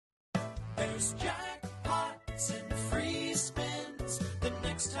just jackpots and free spins. The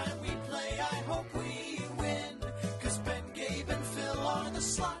next time we play, I hope we win. Cause Ben, Gabe, and Phil are the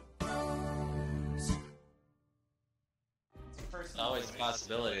Slot Bros. Always a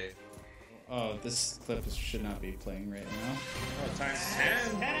possibility. Oh, this clip should not be playing right now. Oh, times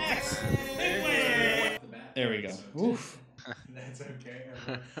 10. There we go. Oof. That's okay.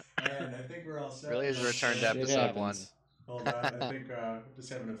 And I think we're all set. Really is returned to Shit episode 1. happens. Hold on. I think just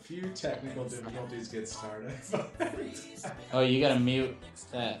having a few technical difficulties get started. Oh, you gotta mute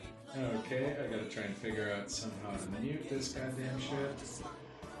that. Okay, I gotta try and figure out somehow to mute this goddamn shit.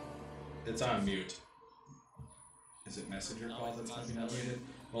 It's on mute. Is it Messenger call that's not being muted?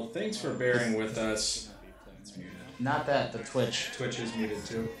 Well, thanks for bearing with us. It's muted. Not that, the Twitch. Twitch is muted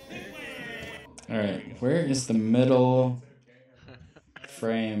too. Alright, where is the middle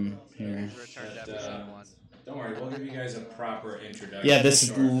frame here? Returned to But, episode 1. Don't worry, we'll give you guys a proper introduction. Yeah, this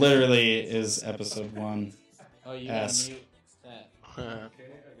Sure. literally is episode 1. Oh, you Ask. gotta mute that. Okay, I gotta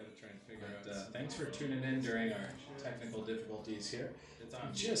try and figure out. Thanks for tuning in during our technical difficulties here.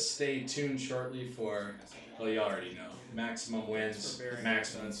 Just stay tuned shortly for, well, you already know, maximum wins,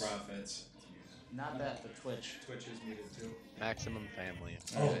 maximum profits. Not that, the Twitch. Twitch is muted too. Maximum family.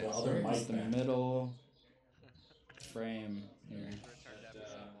 Oh, the other Where is mic the back. middle frame here?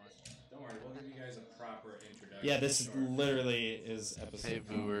 Don't worry, we'll give you guys a proper introduction. Yeah, this shortly. literally is episode Hey,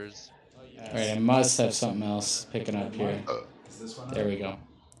 1. viewers. Alright, I must have something else picking up here. Is this one? There we go.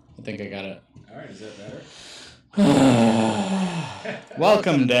 I think I got it. Alright, is that better?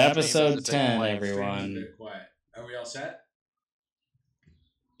 Welcome to episode It's a bit 10, quiet. A everyone. bit quiet. Are we all set?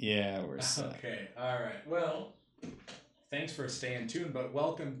 Yeah, we're set. Okay, alright. Well, thanks for staying tuned, but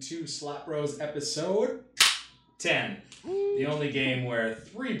welcome to SlotBros episode 10. The only game where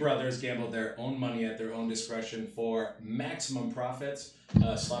 3 brothers gambled their own money at their own discretion for maximum profits.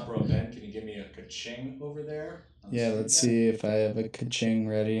 SlotBro Ben, can you give me a ka-ching over there? Yeah, let's see if I have a ka-ching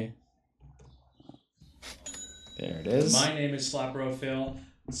ready. There it is. My name is SlotBro Phil.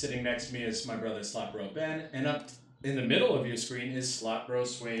 Sitting next to me is my brother SlotBro Ben, and up in the middle of your screen is SlotBro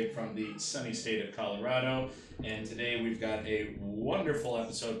Swade from the sunny state of Colorado. And today we've got a wonderful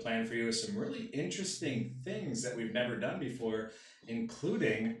episode planned for you with some really interesting things that we've never done before,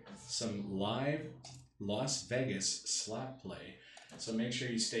 including some live Las Vegas slot play. So make sure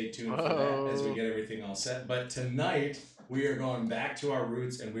you stay tuned for that as we get everything all set. But tonight we are going back to our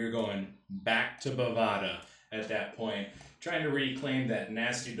roots, and we're going back to Bovada at that point, trying to reclaim that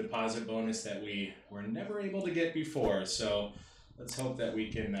nasty deposit bonus that we were never able to get before. So let's hope that we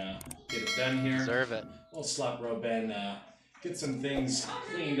can get it done here. Deserve it. Well, SlotBro Ben, get some things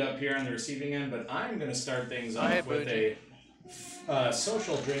cleaned up here on the receiving end, but I'm going to start things off Alright, with Bougie. a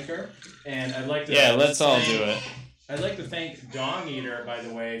social drinker, and I'd like to Yeah, let's all do it. I'd like to thank Dong Eater, by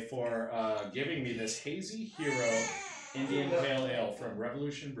the way, for giving me this Hazy Hero Indian Pale Ale from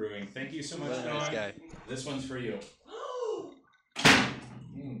Revolution Brewing. Thank you so much, What a Dong. nice guy. This one's for you.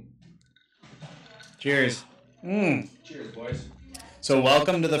 Cheers. Cheers, boys. So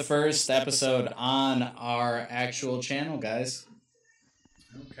welcome to the first episode on our actual channel, guys.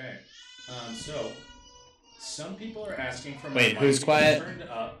 Okay. So, some people are asking for my Wait, mic who's to be quiet? turned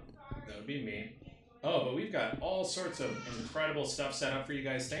up. That would be me. Oh, but we've got all sorts of incredible stuff set up for you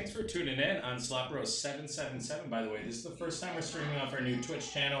guys. Thanks for tuning in on SlotBros 777, by the way. This is the first time we're streaming off our new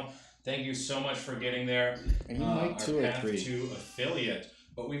Twitch channel. Thank you so much for getting there. Are you Our mic 2 or path 3? to affiliate.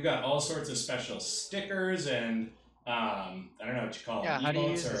 But we've got all sorts of special stickers and I don't know what you call Yeah, them. how do you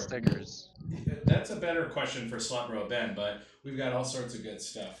emotes use the or- stickers? That's a better question for SlotBro Ben, but we've got all sorts of good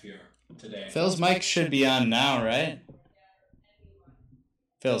stuff here today. Phil's mic should be on now, right?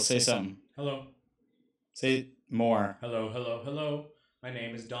 Phil, say something. Hello. Say more. Hello, hello, hello. My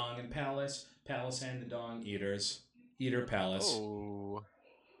name is Dong and Palace. Palace and the Dong Eaters. Eater Palace. Oh.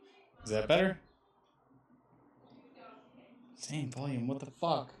 Is that better? Same volume, what the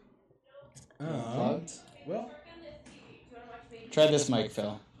fuck? Plugged? Well, Try this mic,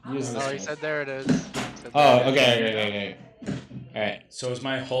 Phil. Use this Oh, he mic. said there it is. He said Oh, there it is. okay. Alright. so is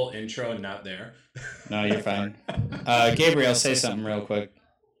my whole intro not there? No, you're fine. Gabriel, say something real quick.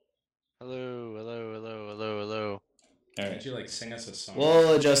 Hello, hello, hello, hello, hello. Can't Alright. you like sing us a song?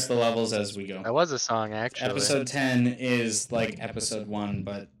 We'll adjust the levels as we go. That was a song, actually. Episode 10 is like episode 1,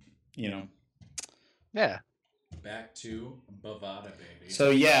 but, you know. Yeah. Back to Bovada, baby. So,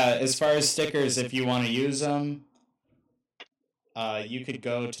 yeah, as far as stickers, if you want to use them, you could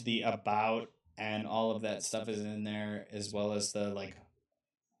go to the About, and all of that stuff is in there, as well as the, like,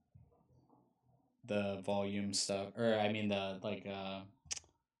 the volume stuff, or, I mean, the, like,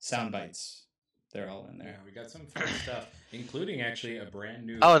 sound bites. they're all in Yeah, there. we got some fun stuff, including actually a brand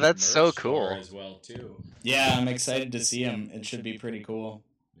new. Oh, that's so merch store cool. as well too. Yeah, I'm excited to see them. It should be pretty cool.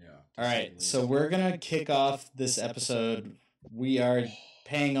 Yeah. All right, so we're gonna kick off this episode. We are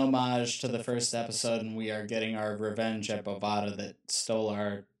paying homage to the first episode, and we are getting our revenge at Bovada that stole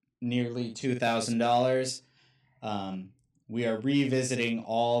our nearly $2,000. We are revisiting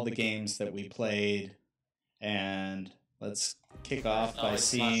all the games that we played, and let's kick off by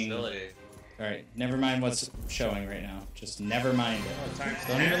seeing. All right, never mind what's showing right now. Just never mind it.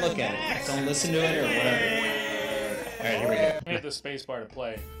 Don't even look at it. Don't listen to it or whatever. All right, here we go. I hit the space bar to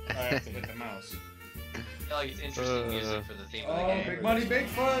play. I have to hit the mouse. I feel like it's interesting music for the theme of the Oh, game. Big Money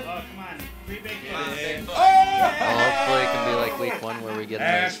Bigfoot! Oh, come on. Free big Come on, game. Bigfoot. Well, hopefully it can be like week 1 where we get a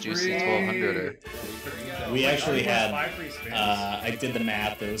nice juicy 1200er. We actually had. 5 free spins. I did the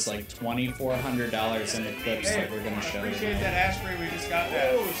math. It was like $2,400 in the clips that we're gonna show Appreciate you. that Asprey. We just got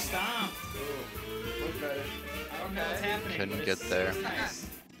that. Oh, stomp. Look better. I don't know what's happening. Couldn't but get it's there. nice.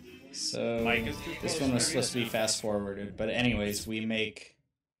 So Mike is too this close, one was maybe. supposed to be fast forwarded, but anyways, we make.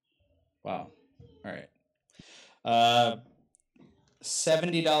 Wow. All right.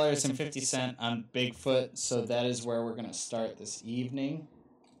 $70.50 on Bigfoot. So that is where we're gonna start this evening.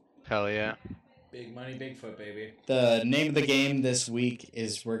 Hell yeah. Big Money Bigfoot, baby. The name of the game this week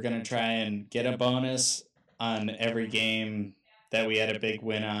is we're going to try and get a bonus on every game that we had a big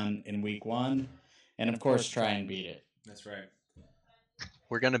win on in week 1. And, of course, try and beat it. That's right.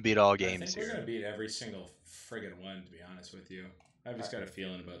 We're going to beat all I games think we're here. gonna beat every single friggin' one, to be honest with you. I've just got a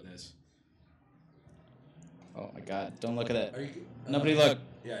feeling about this. Oh, my God. Don't look at that. Are you? Nobody look.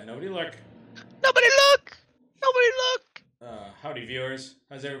 Yeah, nobody look. Nobody look! Nobody look! Howdy, viewers.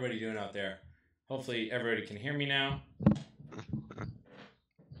 How's everybody doing out there? Hopefully, everybody can hear me now.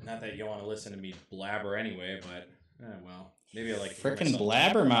 Not that you want to listen to me blabber anyway, but well, maybe I like to hear Frickin' myself.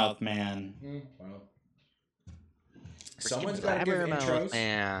 blabbermouth, man. Well, someone's got to give Blabbermouth, intros,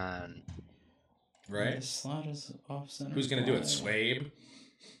 man. right? The slot is off center. Who's gonna do it? Swabe.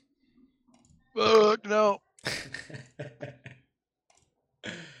 Fuck, no.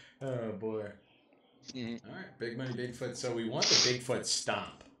 Oh boy. Mhm. All right, Big Money Bigfoot. So we want the Bigfoot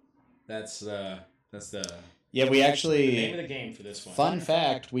stomp. That's the Yeah, we name of actually. the game for this one. Fun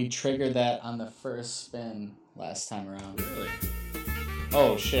fact, we triggered that on the first spin last time around. Really?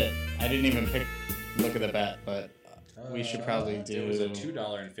 Oh, shit. I didn't even look at the bet, but we should probably It was a do.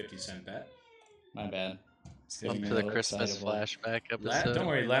 $2.50 bet. My bad. It's Up getting me to a the little Christmas excitable. flashback episode. Don't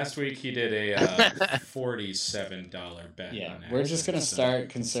worry. Last week he did a $47 bet. Yeah, on we're just accident, gonna so- start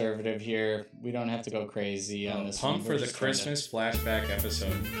conservative here. We don't have to go crazy on this one. Pump We're for the just trying to- Christmas flashback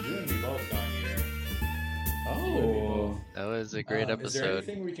episode. You and me both, Dong Eater. Oh, That was a great Is there episode.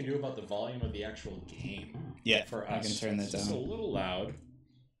 anything we can do about the volume of the actual game? yeah. For I us, can turn that it's just a down. little loud.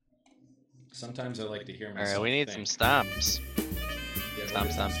 Sometimes I like to hear myself. Alright, we need think. some stomps. Yeah, Stomp,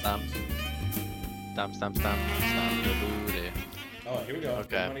 what stomp, is- stomp. Stomp, stomp, stomp. Stomp your booty. Oh, here we go.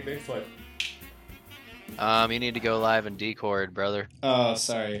 Okay. Big Money Bigfoot. You need to go live in Discord, brother. Oh,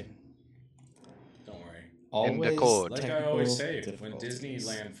 sorry. Don't worry. Always code. Like I technical always say, when difficulties.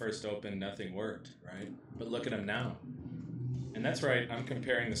 Disneyland first opened, nothing worked, right? But look at them now. And that's right, I'm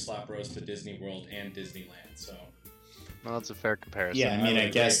comparing the SlotBros to Disney World and Disneyland, so Well, that's a fair comparison. Yeah, I mean, would I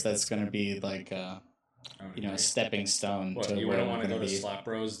guess agree. that's gonna be like I would a agree. stepping stone What, to you where wouldn't we're want to gonna go to be.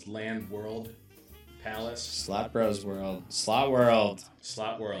 SlotBros Land World Palace? Slot Bros World, Slot World.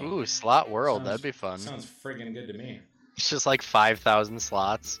 Slot World. Ooh, Slot World. Sounds- That'd be fun. Sounds friggin' good to me. It's just like 5,000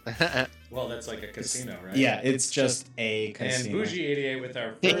 slots. Well, that's like a casino, right? Yeah, it's just a And casino. Bougie88 with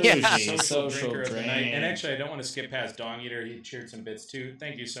our Yeah. first social drinker of the night. drink. And actually, I don't want to skip past Dong Eater. He cheered some bits too.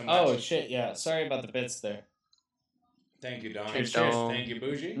 Thank you so much. Oh shit! Yeah, sorry about the bits there. Thank you, Dong. Cheers, Cheers. Dong. Thank you,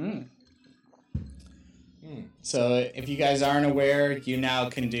 Bougie. So if you guys aren't aware, you now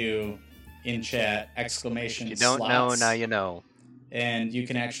can do in chat exclamation If you don't know, slots, now you know. and you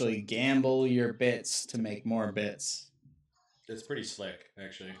can actually gamble your bits to make more bits. It's pretty slick,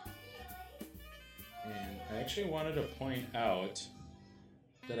 actually. And I actually wanted to point out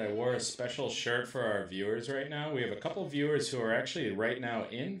that I wore a special shirt for our viewers right now. We have a couple viewers who are actually right now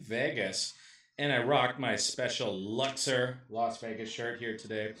in Vegas, and I rocked my special Luxor Las Vegas shirt here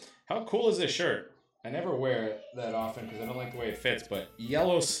today. How cool is this shirt? I never wear it that often because I don't like the way it fits, but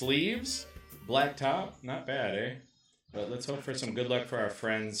yellow sleeves, black top, not bad, eh? But let's hope for some good luck for our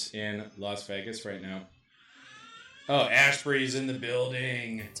friends in Las Vegas right now. Oh, Ashbury's in the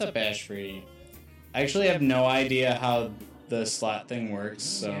building. What's up, Ashfree? I actually have no idea how the slot thing works,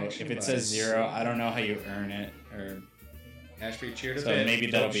 so actually if it buy says a 0, slot. I don't know how you earn it. Or Ashbury cheered a So bit. maybe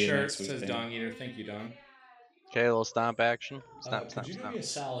that'll Dope be a shirt, next week says thing. Dong Eater. Thank you, Dong. Okay, a little stomp action. Stomp, Could stomp, you do stomp. me a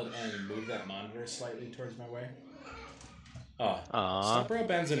solid and move that monitor slightly towards my way? Oh, Aw. SlotBro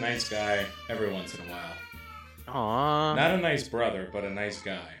Ben's a nice guy every once in a while. Aw. Not a nice brother, but a nice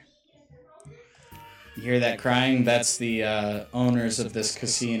guy. You hear that crying? That's the owners of this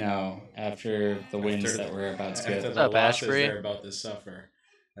casino after the wins that we're about to After get. the up, losses Ashbury? they're about to suffer.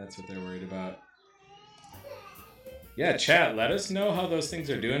 That's what they're worried about. Yeah, chat, let us know how those things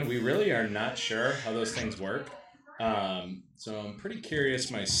are doing. We really are not sure how those things work. So I'm pretty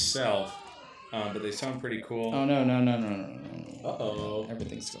curious myself. But they sound pretty cool. Oh, no. Uh-oh.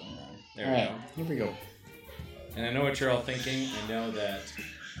 Everything's going wrong. There All we right, go. here we go. And I know what you're all thinking. I know that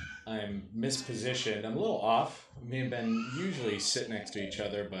I'm mispositioned. I'm a little off. Me and Ben usually sit next to each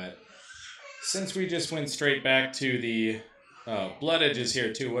other, but since we just went straight back to the... Oh, Blood Edge is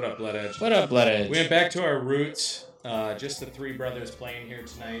here too. What up, Blood Edge? What up, Blood Edge? We went back to our roots. Just the three brothers playing here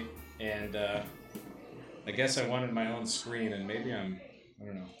tonight. And I guess I wanted my own screen, and maybe I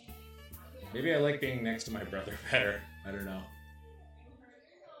don't know. Maybe I like being next to my brother better. I don't know.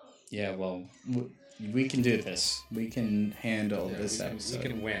 Yeah, well, we can do this. We can handle this we episode.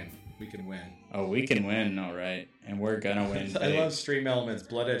 can win. We can win. Oh, we can win, all right. And we're gonna win. I big. love Stream Elements.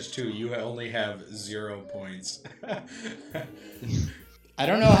 Blood Edge 2, you only have 0 points. I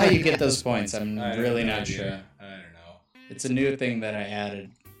don't know how you get those points. I'm I have really no not idea. sure. I don't know. It's a new thing that I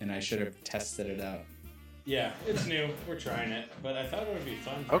added, and I should have tested it out. Yeah, it's new. We're trying it. But I thought it would be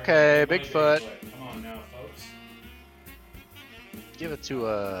fun. for Okay, everybody. Bigfoot. Come on now, folks. Give it to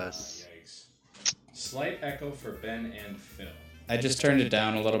us. Yikes. Slight echo for Ben and Phil. I just turned it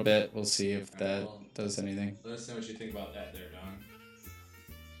down a little bit. We'll see if that does anything. Let us know what you think about that there, Don.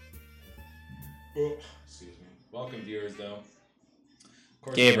 Oh, excuse me. Welcome, viewers, though. Of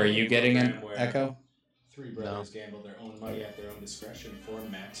course, Gabe, are we're you a getting an program where echo? Three brothers gamble their own money at their own discretion for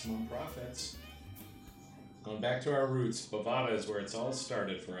maximum profits. Going back to our roots, Bovada is where it's all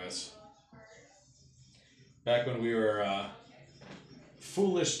started for us. Back when we were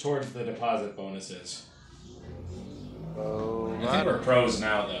foolish towards the deposit bonuses. Oh, I think we're pros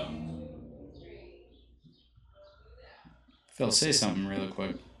now, though. Phil, say something really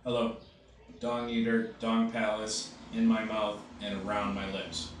quick. Hello. Dong Eater, Dong Palace, in my mouth and around my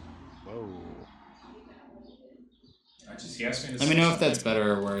lips. Whoa. He asked me to Let me say know if that's something.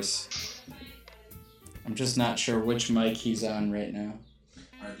 better or worse. I'm just not sure which mic he's on right now.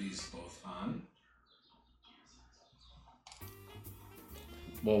 Are these both on?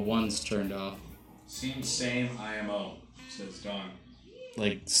 Well, one's turned off. Seems same IMO, says Dong.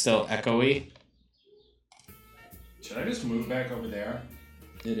 Like, still echoey? Should I just move back over there?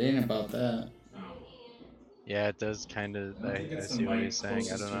 It ain't about that. No. Yeah, it does kind of. I don't I think it's the see what mic he's saying. I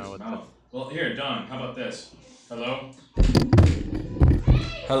closest don't to know his what mouth. Well, here, Don, how about this? Hello?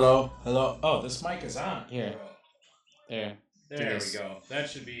 Hello? Oh, this mic is on. Here. There. There Do we this. go. That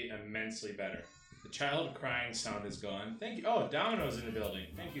should be immensely better. The child crying sound is gone. Thank you. Oh, Domino's in the building.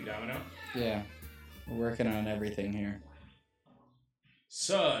 Thank you, Domino. Yeah. We're working on everything here.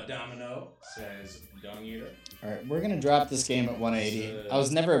 So, Domino, says Dung Eater. Alright, we're gonna drop this game at 180. I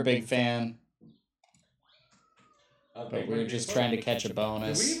was never a big fan, but we're just trying to catch a Did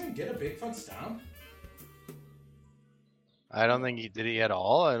bonus. we even get a Bigfoot stomp? I don't think he did he at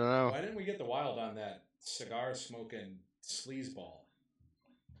all. I don't know. Why didn't we get the wild on that cigar smoking sleazeball?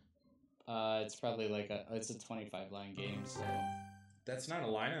 It's probably like it's a 25 line game, so That's not a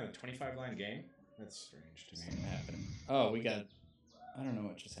line on a 25 line game? That's strange to me. something happened. Oh, I don't know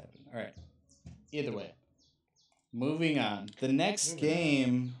what just happened. Alright. Either way. Moving on. The next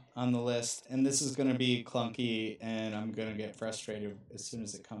game on the list, and this is gonna be clunky and I'm gonna get frustrated as soon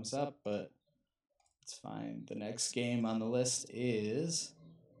as it comes up, but it's fine. The next game on the list is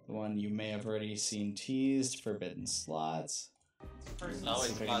the one you may have already seen teased, Forbidden Slots. Always Let's see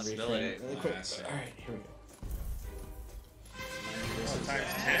a if I can possibility. reframe it really quick. Classic. Alright, here we go. Times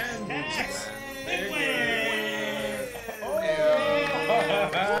 10.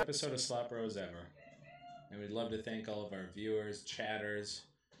 Episode of SlotBros ever. And we'd love to thank all of our viewers, chatters,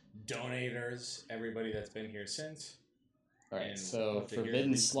 donators, everybody that's been here since. Alright, And so love to hear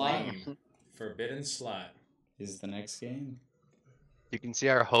Forbidden the Slot claim. Forbidden Slot. is the next game. You can see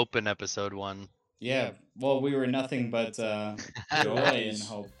our hope in episode 1. Yeah, well, we were nothing but joy and Rookies.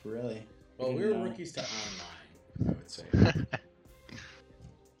 hope, really. Well, we were No. rookies to online, I would say.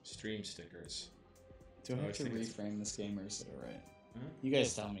 Stream stickers. Do I I have always to think it's- reframe this game or is it alright? Huh? You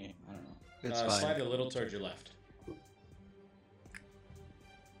guys tell me. I don't know. It's Slide fine. a little towards your left.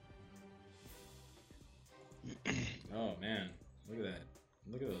 Oh man, look at that!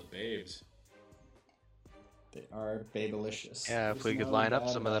 Look at those babes. They are babelicious. Yeah, if There's we could no line up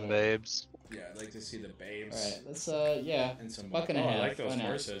doubt some of about them it. babes. Yeah, I'd like to see the babes. All right, let's yeah. And some Buck and a I half, like those why not?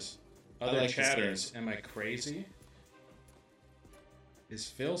 horses. I Other like this chatters. Am I crazy? Is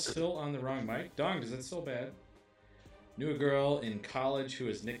Phil still on the wrong mic? Dong, is that still bad? Knew a girl in college who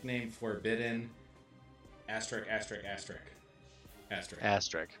was nicknamed Forbidden. Asterisk, asterisk, asterisk. Asterisk.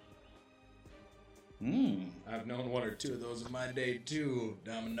 Asterisk. Hmm. I've known one or two of those in my day too,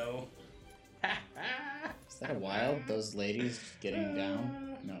 Domino. Is that a wild? Those ladies getting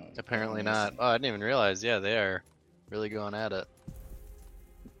down? No. Apparently not. Oh, I didn't even realize. Yeah, they are really going at it.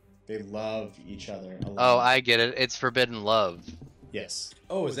 They love each other a lot. Oh, I get it. It's forbidden love. Yes.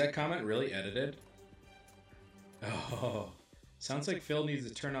 Oh, is that comment really edited? Oh, sounds like Phil needs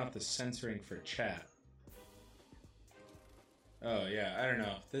to turn off the censoring for chat. Oh yeah, I don't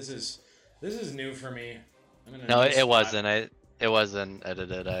know. This is new for me. I'm in a No, new it spot. wasn't. It wasn't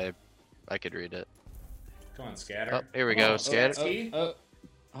edited. I could read it. Come on, Scatter. Oh, here we Come go. on, Scatter. Ski.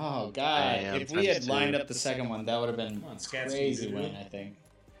 Oh God! Damn, If we had times lined two. up the second one, that would have been Come on, Scatsky, crazy dude. win. I think.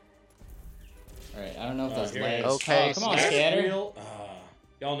 All right. I don't know if Oh, those here it legs. is. Okay, Oh, come on, Last Scatter. real.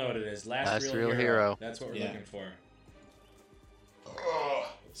 Y'all know what it is. Last real hero. That's what we're Yeah. looking for.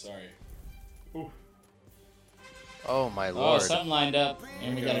 Oh, sorry. Ooh. Oh my Oh, lord. something lined up,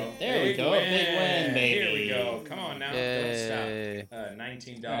 and we got it. There we Big go. Big win, baby. Here we go. Come on now. Yay. Don't stop.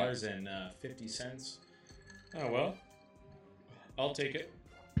 $19.50. Oh well. I'll take it.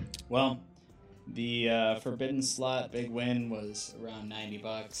 Well, the forbidden slot big win was around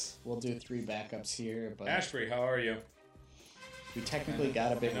 $90. We'll do 3 backups here, but Ashbury, how are you? we technically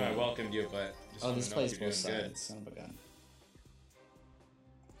got a I big know I win. welcomed you, but just Oh, wanna this know plays if you're both doing good. sides. Son of a gun.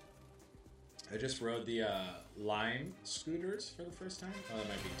 I just rode the Lime scooters for the first time. Oh, that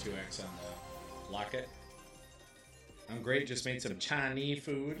might be 2x on the Locket. I'm great. Just made some Chinese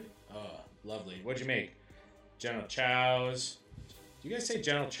food. Oh, lovely. What'd you make? General Chow's. Do you guys say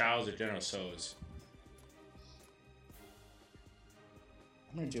General Chow's or General So's?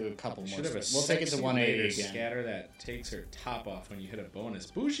 I'm gonna do a couple more. Should have a We'll take it to sexy 180 later again. Scatter that takes her top off when you hit a bonus.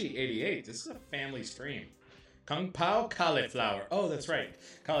 Bougie 88. This is a family stream. Kung Pao cauliflower. Oh, that's right.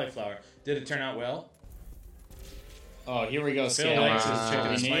 Cauliflower. Did it turn out well? Oh, here we go. Phil Scale. likes his That's chicken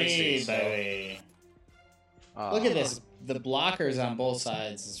what we spicy, need, so- baby. Aw. Look at this. The blockers on both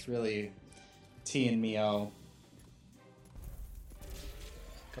sides is really teeing me o.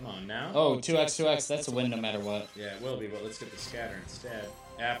 Come on now. Oh, 2x, 2x. That's a win no matter what. Yeah, it will be, but let's get the scatter instead.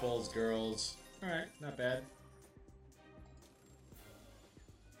 Apples, girls. Alright, not bad.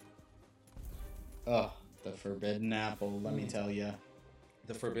 Oh, the forbidden apple. Let me tell you.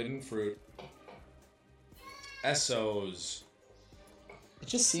 The forbidden fruit. Essos. It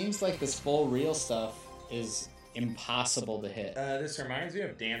just seems like this full real stuff is impossible to hit. This reminds me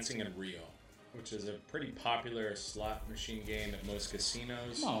of Dancing in Rio, which is a pretty popular slot machine game at most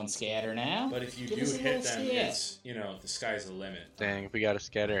casinos. Come on, Scatter now. But if you Give do us a hit little them, scat. it's, the sky's the limit. Dang, if we got a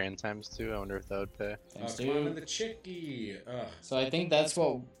scatter and ×2, I wonder if that would pay. Thanks, Come on dude. with the chickie. Ugh. So I think that's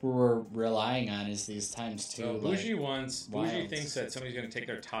what we're relying on is these times 2. So Bougie wants. Bougie wilds. thinks that somebody's going to take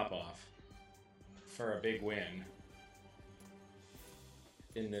their top off for a big win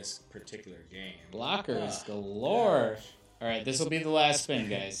in this particular game. Blockers Ah, galore. gosh. All right, this will be the last spin,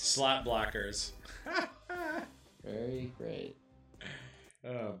 guys. Slot blockers. Very great.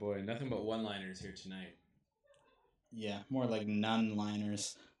 Oh boy, nothing but one-liners here tonight. Yeah, more like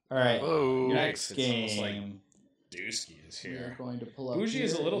none-liners. All right, Whoa. next Yikes, it's almost like game. Dusky is We are here. going to pull up. Bougie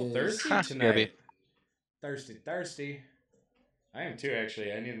is a here little is- thirsty Ha, tonight. Thirsty. I am too,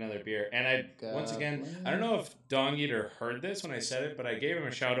 actually. I need another beer. And once again, I don't know if Dong Eater heard this when I said it, but I gave him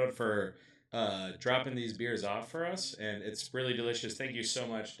a shout out for dropping these beers off for us, and it's really delicious. Thank you so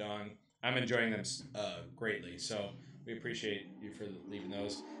much, Dong. I'm enjoying them greatly, so we appreciate you for leaving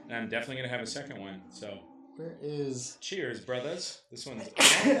those. And I'm definitely going to have a second one, so Where is? cheers, brothers. This one's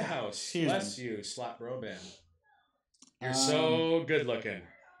on the house. Excuse Bless me. you, SlotBros Ben. You're so good looking.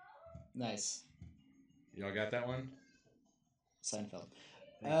 Nice. Y'all got that one? Seinfeld.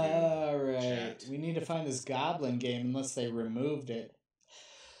 Thank you, All right, chat. we need to find this goblin game unless they removed it.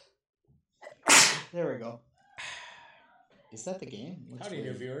 There we go. Is that the game? Looks Howdy, new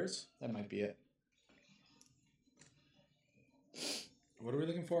weird. viewers. That might be it. What are we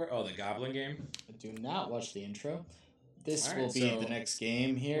looking for? Oh, the Goblin game. I do not watch the intro. This All right, will be so the next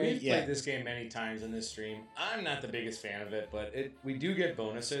game here. We've Yeah, played this game many times in this stream. I'm not the biggest fan of it, but we do get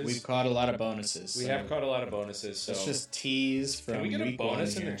bonuses. we've caught a lot of bonuses. We so have caught a lot of bonuses. So let's just tease from can we get a week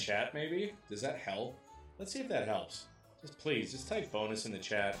bonus one in here. the chat? Maybe does that help? Let's see if that helps. Just type bonus in the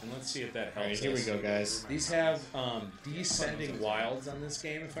chat and let's see if that helps. All right, here we us. go, guys. These have descending wilds on this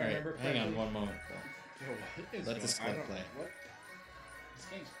game, if I All right, remember hang correctly. on one moment. Yo, what is Let this going- I clip don't- play. What? This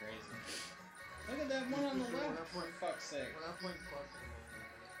game's crazy. Look at that one on the We're left. not For playing- fuck's sake. We're not playing club.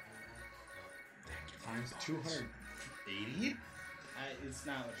 Times 280? It's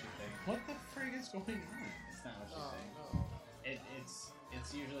not what you think. What the frig is going on? It's not what you Oh, think. no.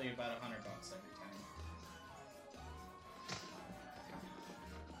 It's usually about $100 every time.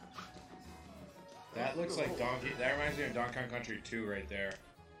 That looks like Donkey. That reminds me of Donkey Kong Country 2 right there.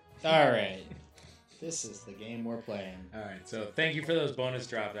 All right. This is the game we're playing. All right, so thank you for those bonus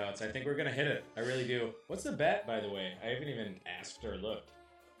dropouts. I think we're gonna hit it. I really do. What's the bet, by the way? I haven't even asked or looked.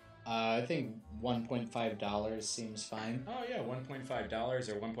 I think $1.5 seems fine. Oh yeah, $1.5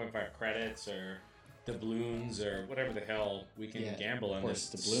 or 1.5 credits or doubloons or whatever the hell we can Yeah, gamble on of course,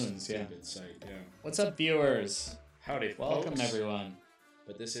 this doubloons, yeah. stupid site. Yeah. What's up, viewers? Howdy, Welcome, folks. everyone.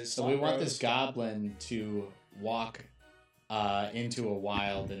 But this is So we want SlotBros. this goblin to walk into a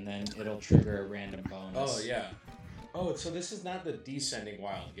wild, and then it'll trigger a random bonus. Oh yeah. Oh, so this is not the descending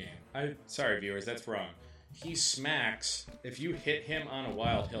wild game. Sorry, viewers, that's wrong. He smacks. If you hit him on a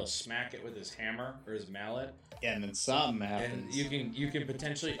wild, he'll smack it with his hammer or his mallet, And then something and happens. you can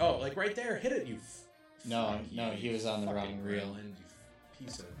potentially like right there, hit it. No, he was on the fucking wrong reel. island, you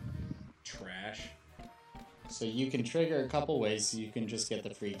piece of trash. So you can trigger a couple ways. So you can just get the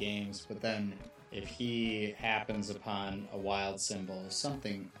free games, but then if he happens upon a wild symbol,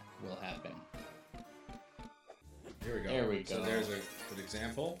 something will happen. Here we go. There we So go. there's a good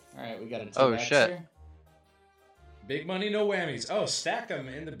example. All right, we got a 2X Oh, shit. here. Big money, no whammies. Oh, Stack 'em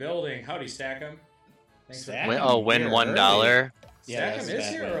in the building. Howdy, Stack 'em. Thanks Stack for 'em. Oh, win Here $1. Yeah, Stack 'em that's a is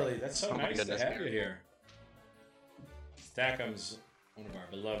bad here way. early. That's so Oh my nice to goodness. have you here. Stack 'em's one of our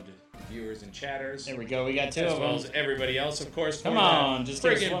beloved viewers and chatters. There we go. We got two As of well them. as everybody else, of course. Come for that on, just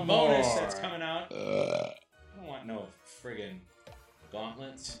give us friggin' one bonus more. that's coming out. I don't want no friggin'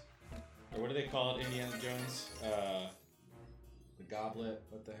 gauntlets. Or what do they call it, Indiana Jones? The goblet.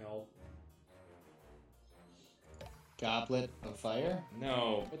 What the hell? Goblet of fire.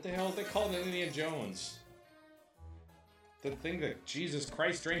 No. What the hell is they called in Indiana Jones? The thing that Jesus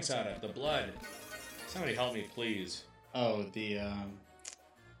Christ drinks out of. The blood. Somebody help me, please. Oh, the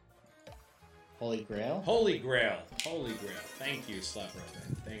Holy Grail. Holy Grail. Holy Grail. Thank you,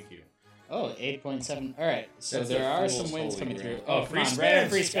 SlotBros. Thank you. Oh, 8.7. All right, so That's there the are fool's some wins Holy coming Grail. through. Oh, Oh, free come on, random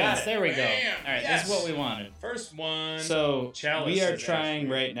spins. free Got spins. it. There we go. Bam. All right, Yes. this is what we wanted. First one. So Chalice we are is trying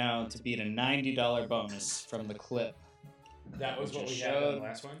actually- right now to beat a $90 bonus from the clip. That was what we just had on the showed.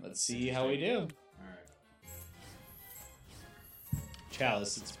 last one? Let's see how we do. Alright.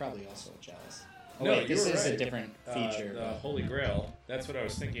 Chalice. It's probably also a chalice. Oh, No, wait, you this were is a right. different feature. The Holy Grail. That's what I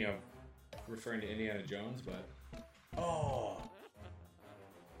was thinking of, referring to Indiana Jones, but... Oh!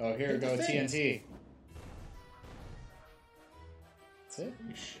 Oh, here we Hit the go, thing. TNT. That's it? Are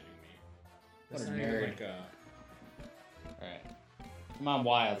you shitting me? That's What a not even nerd. like a... Alright. Come on,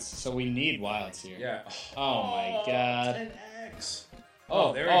 wilds. So we need wilds here. Yeah. Oh my god. 10x!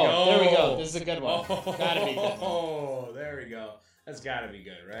 Oh, there we go. There we go. This is a good one. Oh, Gotta be good. Oh, there we go. That's gotta be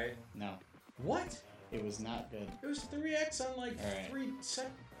good, right? No, What? it was not good. It was 3x on like Alright. 3 sec...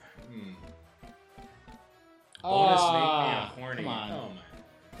 Hmm. Bonus Ah, make me a horny. come on. Oh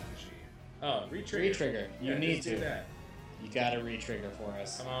my. Gee. Oh, re-trigger. Re-trigger. You Yeah, need just do to. that. You gotta re-trigger for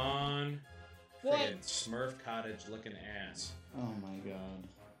us. Come on. What? Friggin' Smurf Cottage looking ass. Oh my god.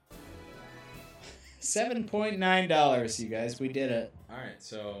 $7.9, you guys. We did it. Alright,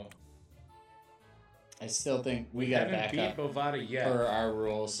 so I still think we gotta haven't back beat up Bovada yet. per our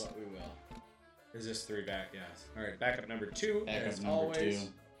rules. But we will. Is this 3 back? Yes. Alright, backup number 2. Backup as number always. 2.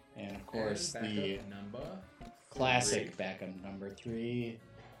 And of course, And the backup number classic 3. backup number 3.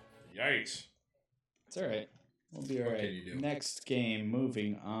 Yikes. It's alright. We'll be What alright. can you do? Next game,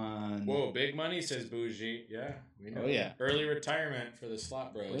 moving on. Whoa, big money, says Bougie. Yeah, we know. Oh, yeah. Early retirement for the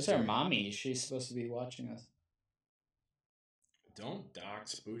SlotBros. Where's our mommy? She's supposed to be watching us. Don't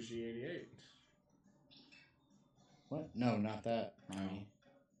dox Bougie 88. What? No, not that, mommy.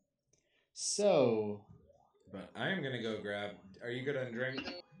 So, But I am gonna go grab. Are you good on drink?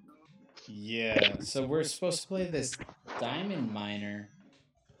 yeah. So we're supposed to play this diamond miner.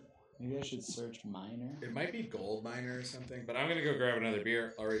 Maybe I should search miner. It might be gold miner or something. But I'm gonna go grab another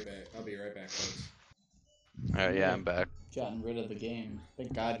beer. I'll be right back, folks. Alright, yeah, I'm back. Gotten rid of the game.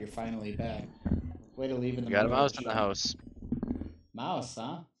 Thank God you're finally back. Way to leave in the We got a middle mouse of in the the house. Mouse,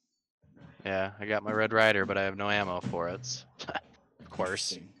 huh? Yeah, I got my Red Rider, but I have no ammo for it. Of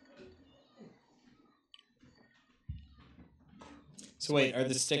course. Interesting. So wait, are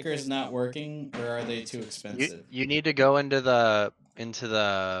the stickers not working, or are they too expensive? You need to go into the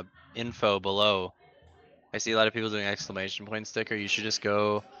info below. I see a lot of people doing exclamation point sticker. You should just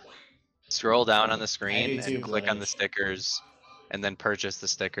go scroll down on the screen too, and click on the Glitch. stickers, and then purchase the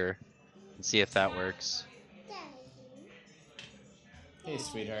sticker. See if that works. Hey,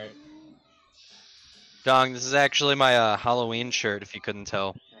 sweetheart. Dong, this is actually my Halloween shirt, if you couldn't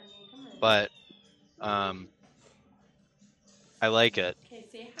tell. But I like it, Okay,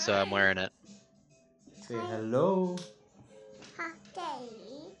 say hi. so I'm wearing it. Say hello.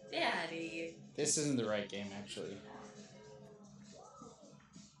 Daddy. This isn't the right game, actually.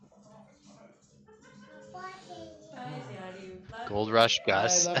 Bye, Daddy. Love Gold Rush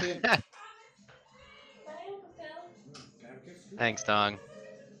Gus. I love you. Bye, Uncle Phil. Thanks, Dong.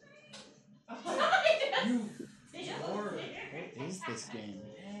 What is this game?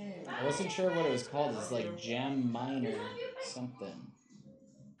 I wasn't sure what it was called. It's like Jam Minor something.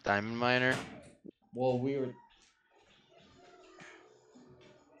 Diamond Miner. Well, we were.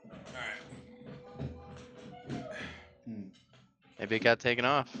 Maybe it got taken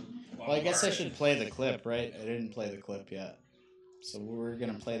off. Well, I guess I should play the clip, right? I didn't play the clip yet. So we're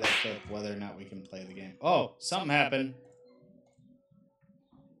gonna play that clip whether or not we can play the game. Oh, something happened.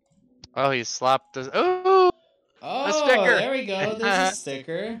 Oh, he slopped us. Ooh! Oh, sticker. there we go. There's a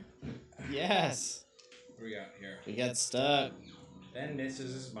sticker. Yes. What do we got here? We got stuck. Ben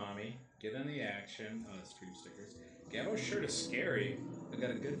misses his mommy. Get in the action. Oh, that's 3 stickers. Gabo's shirt is scary. I got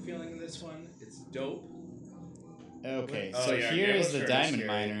a good feeling in this one. It's dope. Okay, Oh, so yeah, here Gabo's is the shirt is Diamond scary.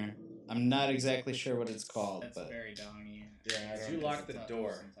 Miner. I'm not exactly sure what it's called, That's but very dongy. Yeah, I you don't- locked the It's door.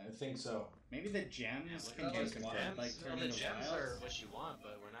 tough I sometimes. think so. Maybe the gems can Well, just the like gems, turn the into gems wilds. are what you want,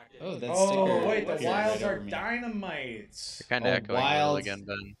 but we're not getting. oh, that Oh, sticker. wait, the appeared wilds right are over me. dynamites. You're kind of Oh, echoing a little wild. again,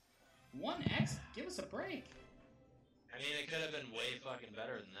 Ben. 1x? Give us a break. I mean, it could have been way fucking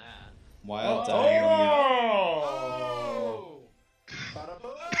better than that. Wild Oh!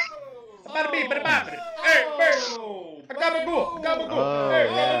 Bada beep, bada bop, bada. Hey, hey! A gabagool, a gabagool. Oh, Hey,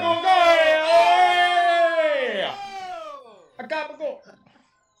 yeah. gabagool, hey! A gabagool.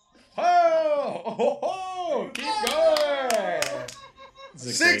 Oh, oh, oh, keep going. This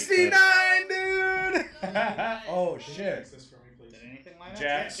is a great 69, dude. Oh shit. Did anything line up?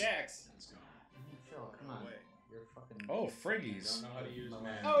 Jacks. Yeah, Jacks. Phil, come on. You're fucking. Oh, friggies. Don't know how to use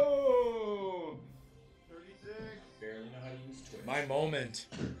Mac. Oh. 36. Barely know how to use Twitch. My moment.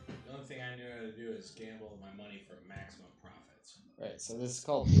 The only thing I knew how to do is gamble my money for maximum profits. Right, so this is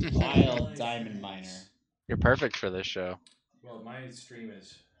called Wild Diamond Miner. You're perfect for this show. Well, my stream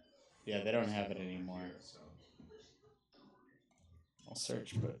is. Yeah, they don't have it anymore. Here, so. I'll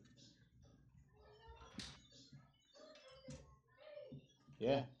search, but.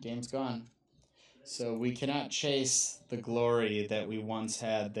 Yeah, game's gone. So we cannot chase the glory that we once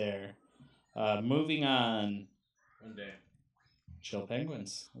had there. Moving on. One day. Chill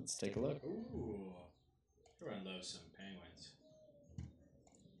Penguins. Let's take a look. Ooh. Everyone loves some penguins.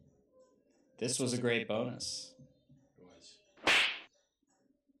 This was a great bonus. It was.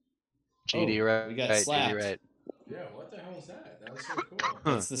 GD Oh, right. we got right, slapped. GD right. Yeah, what the hell is that? That was so cool.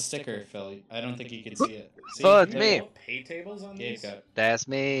 That's the sticker, Philly. I don't think you can see it. See, Oh, it's there me. you go. Pay tables on Gabe these? got. That's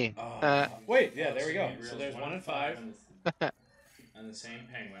me. Wait, yeah, there we go. So there's 1 and 5. On the same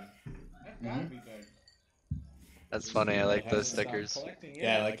penguin. That gotta be good. That's funny. I like those Stop stickers. collecting,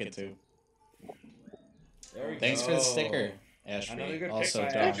 Yeah, I like it too. There we Thanks go. for the sticker, Another Ashby. good Also,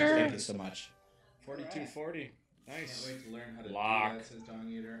 pick by Dom, Ashley. thank you so much. 4240. Can't Nice. wait to learn how to Lock. do that, says Dong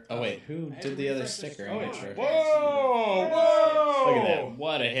Eater. Oh wait, who I had did to the other refresh the sticker? screen. I'm not sure. Whoa! Whoa! Look at that!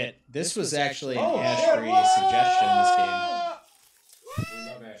 What a hit! This was actually an Oh, shit, Ashbury whoa! suggestion. This game. We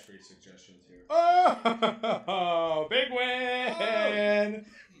love Ashbury's suggestions here. Oh, big win!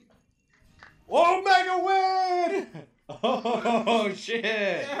 Oh, mega win! Oh,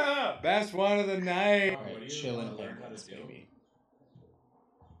 shit! Best one of the night. All What do right, you chilling wanna learn how Penguins, to do? baby.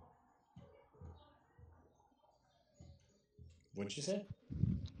 What'd you say?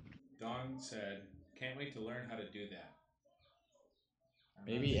 Dong said, "Can't wait to learn how to do that." I'm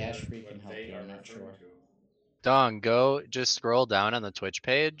not Maybe sure Ashbury what can help they you, are I'm not referring sure. to. Dong, go just scroll down on the Twitch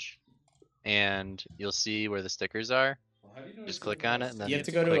page, and you'll see where the stickers are. Well, how do you know Just it's click about on it, and then You have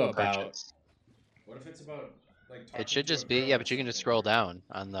to go to click About. purchase. What if it's about like talking It should to a just be girl yeah, or but you can just something? scroll down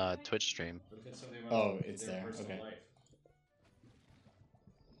on the Twitch stream, What if it's something about Oh, it's their there, personal okay. life?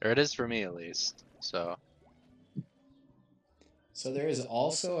 or it is for me at least. So So there is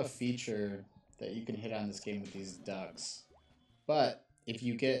also a feature that you can hit on this game with these ducks. But if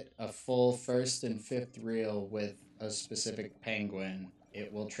you get a full first and fifth reel with a specific penguin,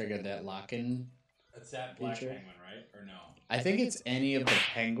 it will trigger that lock-in. It's that black Feature. penguin, right? Or no? I think it's any of the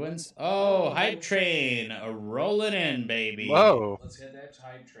penguins. Oh, hype train, rolling in, baby. whoa. Let's hit that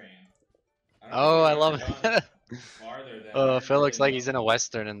hype train. don't Oh, think I we've love ever it. gone farther than Oh, Phil looks really like he's in a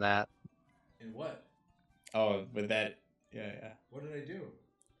western in that. In what? Oh, with that, yeah. What did I do?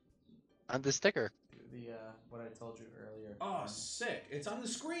 On the sticker. The what I told you earlier. Oh, sick! It's on the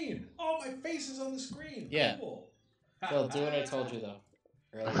screen. Oh, my face is on the screen. Yeah. Cool. Phil, do what I told you though.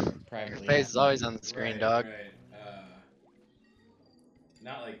 Earlier, privately. Face is always on the screen, dog. Right.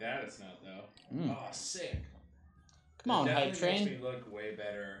 Not like that. It's not though. Mm. Oh, sick. Come on, It hype definitely train. makes me look way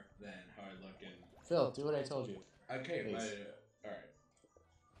better than how I look in. Phil, do what I told you. Okay, Please. all right.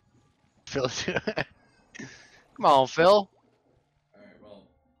 Phil, come on, Phil. All right. Well,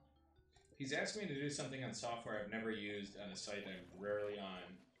 he's asked me to do something on software I've never used on a site I'm rarely on.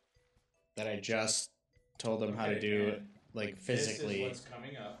 That I just told him how to do it, and like physically. This is what's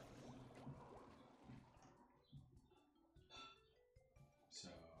coming up. So,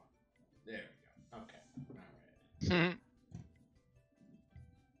 there we go. Okay. All right.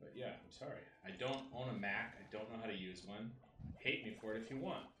 But yeah, I'm sorry. I don't own a Mac. I don't know how to use one. Hate me for it if you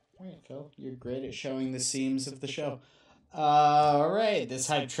want. All right, Phil, you're great at showing the seams of the show. All right, this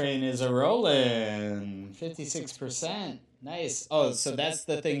hype train is a rolling. 56%. Nice. Oh, so that's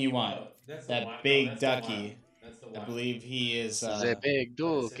the thing you want. That's That the wild- big that's the ducky. wild. That's the I wild. believe he is. This is a big But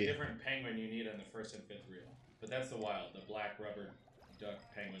it's a dookie. different penguin you need on the first and fifth reel. But that's the wild, the black rubber duck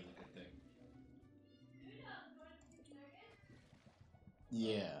penguin looking thing.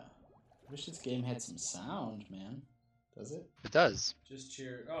 Yeah. Wish this game had some sound, man. Does it? It does. Just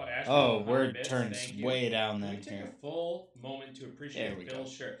cheer. Oh, Ashley, Oh, 100 word bits, turns thank you. way down Can then we take here. a full moment to There appreciate we Phil's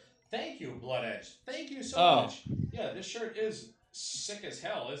go. shirt? Thank you, Blood Edge. Thank you so Oh. much. Yeah, this shirt is sick as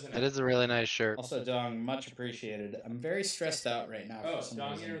hell, isn't it? It is a really nice shirt. Also, Dong, much appreciated. I'm very stressed out right now. Oh, for some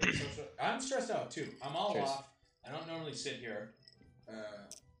Dong reason. Eater with the social. I'm stressed out too. I'm all Cheers. off. I don't normally sit here.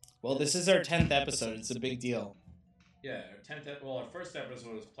 Well, this is our 10th episode. It's a big deal. Yeah, our first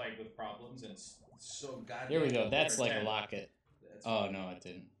episode was plagued with problems, and so goddamn. Here we go. That's like a 10. locket. That's Oh, fine. no, it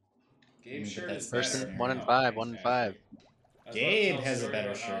didn't. Gabe's But shirt that's is first better. in 1 in Oh, 5, thanks, 1 in Ashley. 5. I was about to Gabe tell a has a story better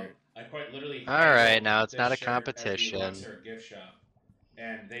about how shirt. I quite literally. All right, handled now it's this not a shirt at the competition. Luxor gift shop,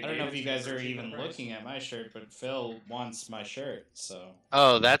 and they I don't gave know it if to you me guys for a are cheaper even price. looking at my shirt, but Phil wants my shirt, so.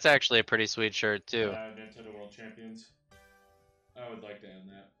 Oh, that's actually a pretty sweet shirt too. Nintendo World Champions. I would like to own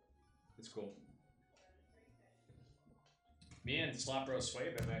that. It's cool. Me and SlotBros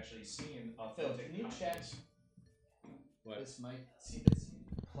Swabe have actually seen authentic can you copies. check What? This mic, see this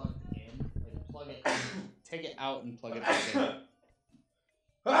plugged in? Like, plug it in. Take it out and plug it back in.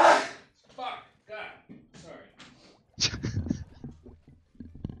 Ah! Fuck! God! Sorry.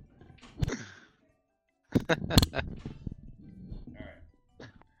 Alright.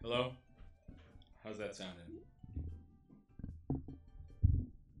 Hello? How's that sounding?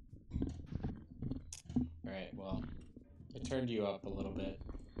 Alright, well, I turned you up a little bit.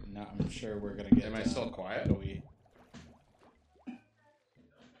 Now I'm sure we're gonna get. Am I still quiet? echoey.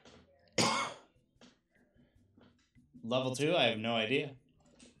 Level 2? I have no idea.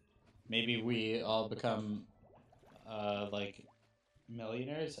 Maybe we all become, like,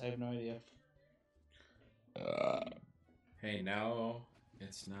 millionaires? I have no idea. Hey, now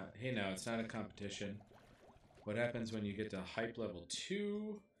it's not. Hey, now it's not a competition. What happens when you get to hype level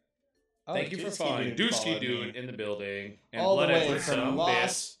 2? Oh, Thank you for Dusky following. Dude Dusky followed Dude me. in the building. And All the Blood Edge way with from some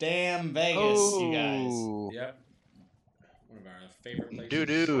Las Damn Vegas, you guys. Oh, Yep. One of our favorite places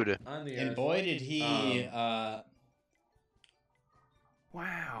dude. on the And earth. boy, did he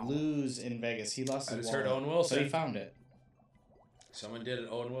Wow. lose in Vegas. He lost I his just heard wallet, Owen Wilson. but he found it. Someone did it,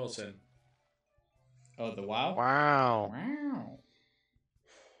 Owen Wilson. Oh, the WoW? Wow. Wow.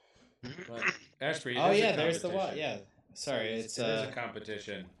 But Ashbury, Oh, yeah, there's the WoW. Yeah. Sorry, it's it is a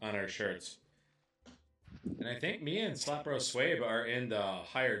competition on our shirts. And I think me and SlotBros Swabe are in the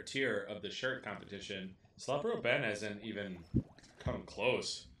higher tier of the shirt competition. SlotBro Ben hasn't even come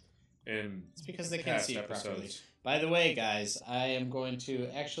close in It's because they can't past see it properly. episodes. By the way, guys, I am going to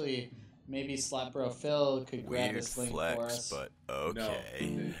actually maybe Slotbro Phil could grab Weird this link flex, for us. but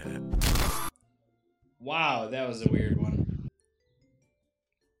okay. Wow, that was a weird one.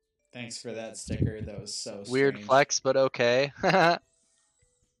 Thanks for that sticker. That was so Weird strange. flex, but okay. That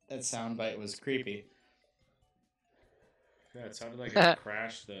soundbite was creepy. Yeah, it sounded like it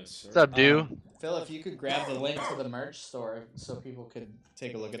crashed the server. What's up, dude? Phil, if you could grab the link to the merch store so people could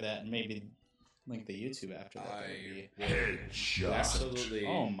take a look at that and maybe link the YouTube after that. That would be... Headshot. Absolutely.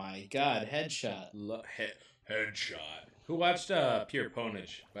 Oh my god, headshot. Headshot. Who watched Pure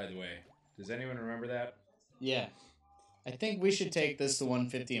Ponage, by the way? Does anyone remember that? Yeah. I think we should take this to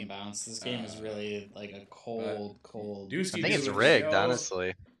 150 and bounce. This game is really like a cold. Dusky I think it's Dude rigged, shows.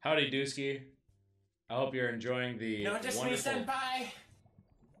 honestly. Howdy, Dusky. I hope you're enjoying the wonderful... senpai!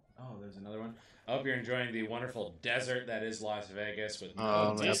 Oh, there's another one. I hope you're enjoying the wonderful desert that is Las Vegas with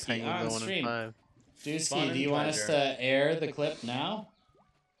Oh, my Dusky penguin on going in stream. 5. Dusky, Fun do and you want us pleasure. to air the clip now?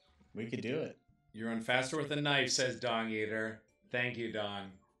 We could do it. You run faster with a knife, says Dong Eater. Thank you,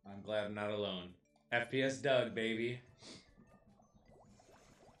 Dong. I'm glad I'm not alone. FPS Doug, baby.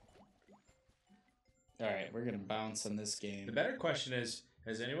 All right, we're gonna bounce on this game. The better question is,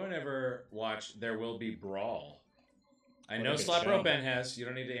 has anyone ever watched There Will Be Brawl? I What a know good SlotBro show. Ben has. You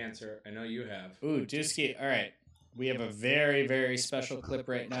don't need to answer. I know you have. Ooh, Dusky. All right, we have a very, very special clip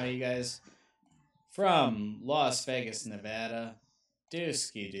right now, you guys, from Las Vegas, Nevada.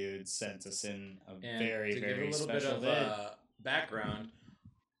 Dusky dude sent us in a And very, to very give a little bit special of vid. background,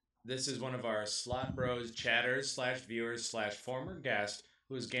 this is one of our SlotBros chatters / viewers / former guest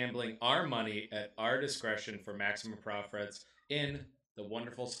who is gambling our money at our discretion for maximum profits in the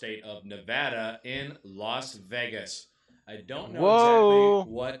wonderful state of Nevada in Las Vegas. I don't know Whoa.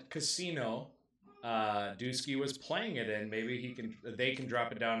 exactly what casino Dusky was playing it in. Maybe they can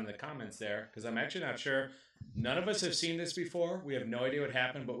drop it down in the comments there, because I'm actually not sure. None of us have seen this before. We have no idea what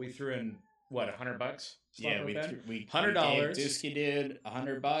happened, but we threw in what, $100? Yeah, we $100. gave Dusky dude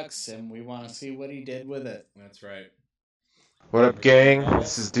 $100, and we want to see what he did with it. That's right. What up, gang?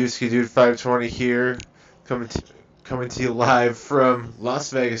 This is Dusky Dude 520 here, coming to you live from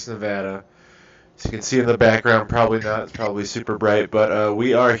Las Vegas, Nevada. As you can see in the background, probably not, it's probably super bright, but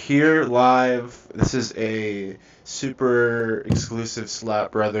we are here live. This is a super exclusive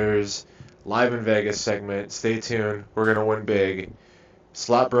Slot Brothers live in Vegas segment. Stay tuned. We're gonna win big.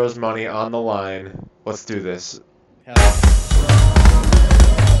 Slot Bros money on the line. Let's do this. Hell, nice.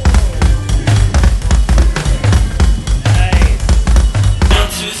 1,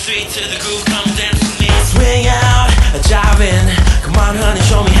 2, 3 to the groove, come dance with me. Swing out, jive in. Come on, honey,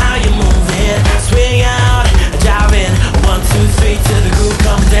 show me how you move it. Swing out, jive in. 1, 2, 3 to the groove,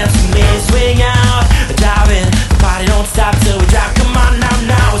 come dance with me. Swing out, jive in. The party don't stop till we drop. Come on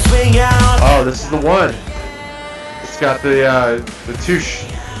now, swing out. Oh, this is the one. It's got the two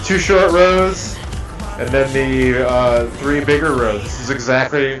short rows, and then the 3 bigger rows. This is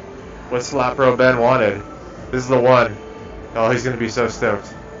exactly what SlotBro Ben wanted. This is the one. Oh, he's gonna be so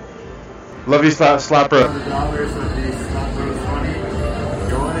stoked. Love you, SlotBro. $100 of the SlotBros money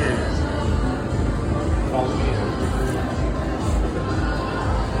going in. Follow me.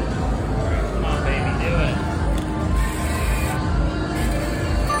 Come on, baby, do it.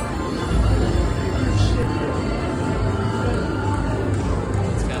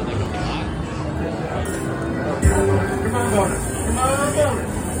 It's got like a block. Come on, bonus. Come on,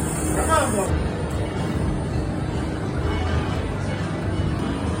 bonus. Come on, bonus.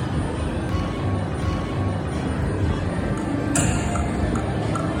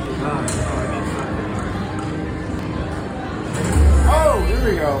 Oh, there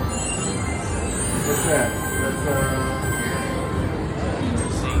we go. What's that? That's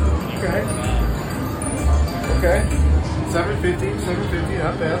okay. Okay. 750,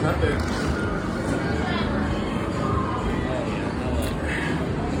 not bad, not bad.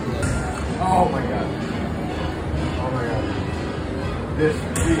 Oh my god. Oh my god. This,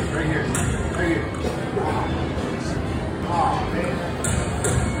 right here. Right here. Oh man.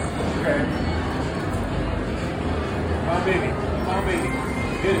 Okay. Come on, baby.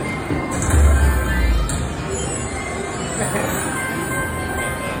 Get it.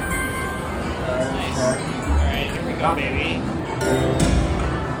 Alright, here we go, baby.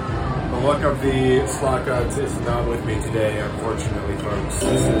 The luck of the slot gods is not with me today, unfortunately, folks.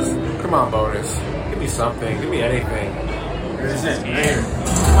 This is, come on, bonus. Give me something. Give me anything. Here's it. Right here.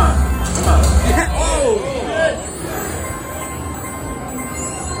 Come on. Oh, shit.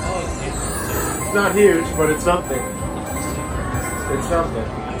 It's not huge, but it's something. It's something.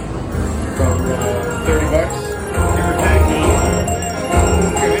 About $30. Give or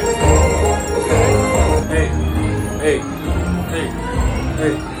take.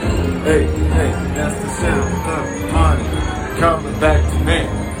 Okay. Hey, that's the sound of money coming back to me.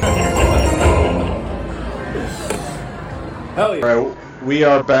 Hell yeah. Alright, we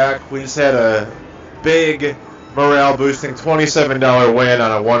are back. We just had a big morale boosting $27 win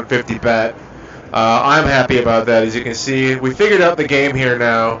on a 150 bet. I'm happy about that. As you can see, we figured out the game here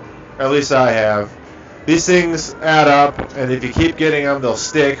now. Or at least I have. These things add up, and if you keep getting them, they'll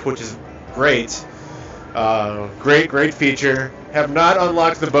stick, which is great. Great feature. Have not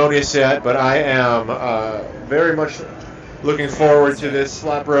unlocked the bonus yet, but I am very much looking forward to this.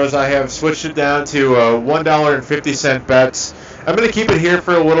 SlotBros, I have switched it down to $1.50 bets. I'm going to keep it here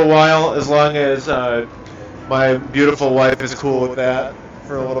for a little while, as long as my beautiful wife is cool with that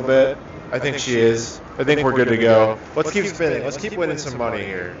for a little bit. I think she is. I think we're good to go. Let's keep spinning. Let's keep winning some money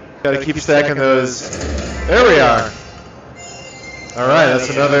here. Gotta keep stacking those. There we are. All right, that's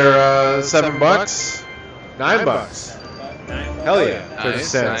another $7. $9. Hell yeah. Nice, 30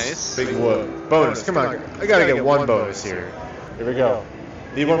 cents. nice. Big whoop. Bonus. Come on. I gotta get one bonus here. Here we go.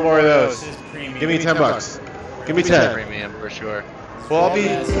 Need one more of those. This is premium. Give me 10 bucks. Give me 10. Premium for sure. Well, I'll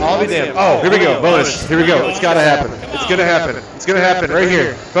be damned. Oh, here we go. Bonus. Here we go. It's gotta happen. It's gonna happen. It's gonna happen right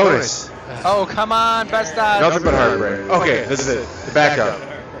here. Bonus. Oh, come on, best odds. Nothing but heartbreak. Okay, this is it. The backup.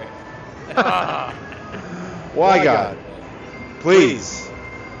 Why, God? Please.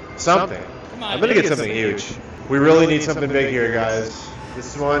 Something. I'm gonna get something huge. We really need something big here, guys.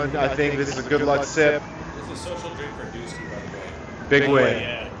 This one, I think this is a good luck sip. This is a social drink for Dusky, by the way. Big win.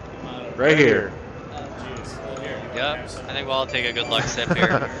 Yeah. Right here. Yep, I think we'll all take a good luck sip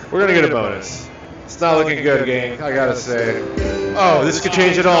here. We're gonna get a bonus. It's not looking good, gang. I gotta say. Oh, this could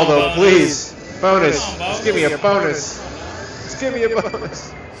change it all, though. Please, bonus. Just give me a bonus. Just give me a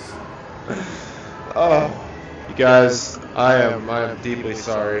bonus. Oh, you guys, I am deeply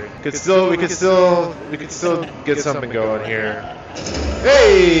sorry. We could still get something going here.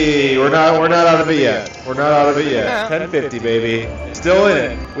 Hey, we're not out of it yet. We're not out of it yet. 1050, baby. Still in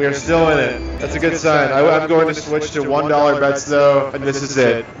it. We are still in it. That's a good sign. I'm going to switch to $1 bets though, and this is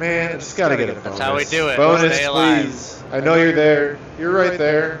it. Man, I just gotta get a bonus. That's how we do it. Bonus, Stay alive. please. I know you're there. You're right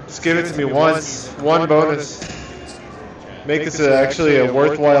there. Just give it to me once. One bonus. Make this actually a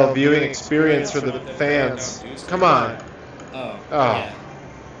worthwhile viewing experience for the fans. Come on. Oh. Oh. Yeah.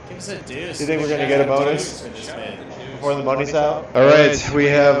 Give us a deuce. You think we're gonna get a bonus? For this bid. Before the money's out? Alright, we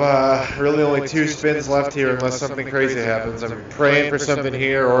have really only 2 spins left here unless something crazy happens. I'm praying for something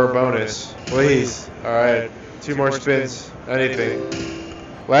here or a bonus. Please. Alright, 2 more spins. Anything.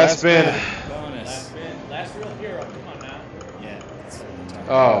 Last spin. Bonus. Last real hero. Come on now. Yeah. That's what we're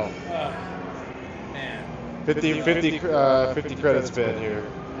talking Oh. Man. 50 credit spin here.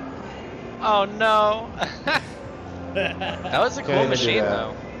 Oh no. about. That was a Can't cool even do machine that.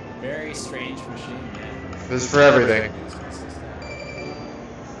 though. Very strange machine, man. This is for everything.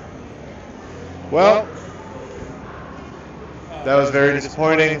 Well, that was very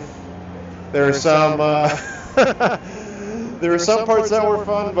disappointing. There were some there were some parts that were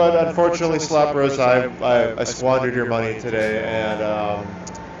fun, but unfortunately, SlotBros, I squandered your money today, and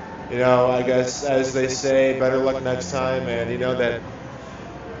you know, I guess as they say, better luck next time, and you know that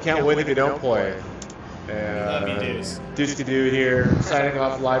you can't win if you don't play. And Love you, Deuce. Dusky Dude here, signing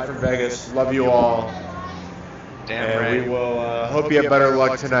off live from Vegas. Love you all. Damn And right. we will hope you have better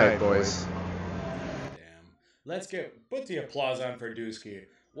luck tonight, boys. Damn. Let's put the applause on for Dusky.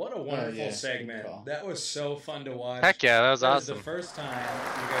 What a wonderful yeah, segment. good call. That was so fun to watch. Heck yeah, that was That awesome. is the first time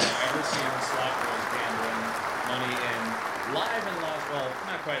you guys have ever seen SlotBros gambling money in live in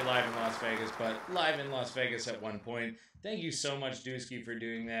not quite live in Las Vegas, but live in Las Vegas at one point. Thank you so much, Dusky, for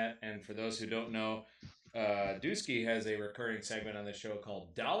doing that. And for those who don't know, Dusky has a recurring segment on the show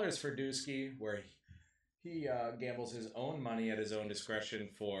called Dollars for Dusky, where he gambles his own money at his own discretion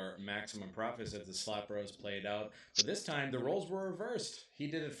for maximum profits as the SlotBros played out. But this time, the roles were reversed. He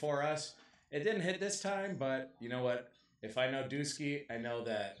did it for us. It didn't hit this time, but you know what? If I know Dusky, I know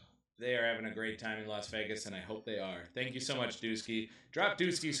that they are having a great time in Las Vegas, and I hope they are. Thank you so much, Dusky. Drop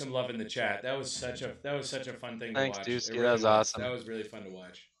Dusky some love in the chat. That was such a fun thing Thanks, to watch. Dusky. It really That was awesome. That was really fun to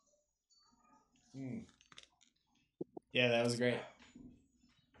watch. Yeah, that was great.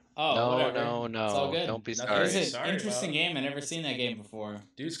 Oh, No, whatever. no, It's all no. good. Don't be Nothing sorry. It's an Sorry interesting about- game. I've never seen that game before.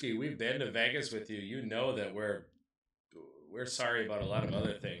 Dusky, we've been to Vegas with you. You know that we're sorry about a lot of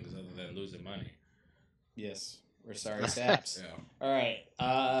other things other than losing money. Yes. We're sorry, Saps. Yeah. All right.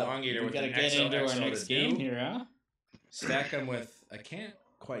 Dong Eater We with gotta an get into our XOXO next to game do. here, huh? Stack them with. I can't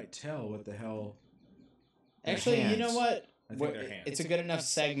quite tell what the hell. They're Actually, you hands. know what? I think they're hands. It's a good enough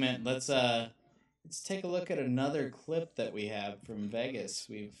segment. Let's take a look at another clip that we have from Vegas.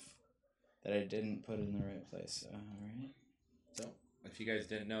 That I didn't put in the right place. All right. So, if you guys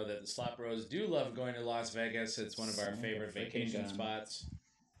didn't know that the SlotBros do love going to Las Vegas, it's one of our Son of a favorite frickin' vacation gun. spots.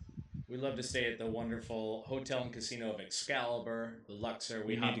 We love to stay at the wonderful hotel and casino of Excalibur, the Luxor. We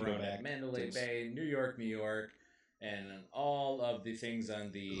We need hop to go around back, at Mandalay please. Bay, New York, and all of the things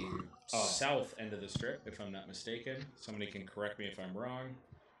on the south end of the strip, if I'm not mistaken. Somebody can correct me if I'm wrong.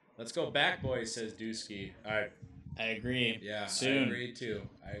 Let's go back, boys, says Dusky. I agree. Yeah, Soon. I agree too.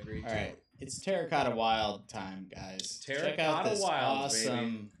 All right. It's Terracotta Wild time, guys. Check out Terracotta this Wilds, baby.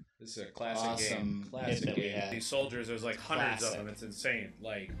 awesome. This is a classic Awesome game. hit Classic that we game. had. These soldiers, there's like hundreds of Classic. them. It's insane.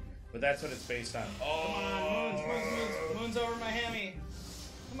 Like, but that's what it's based on. Moon's over Miami.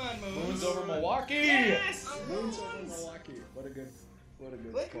 Come on, Moon. Moon's over Milwaukee. Yes! Moon's over Milwaukee. What a good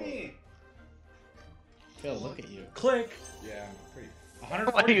Click quote. me. Phil, look at you. Click. Yeah, pretty.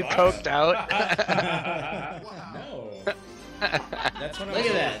 Why are you coked out? No. That's when I Look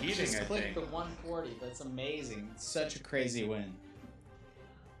was at that. overheating, Just I click think. the 140. That's amazing. Such a crazy win.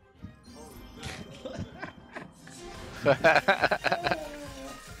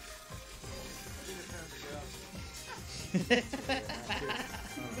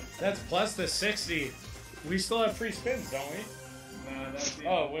 That's plus the 60. We still have free spins, don't we? No, that's the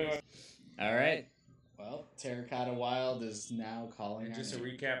Oh, wait. All right. Well, Terracotta Wild is now calling. And our just a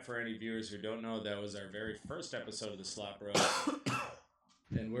name. recap for any viewers who don't know, that was our very first episode of the SlotBros.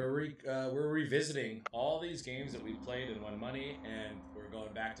 And we're revisiting all these games that we played and won money, and we're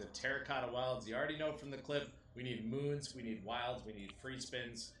going back to Terracotta Wilds. You already know from the clip, we need moons, we need wilds, we need free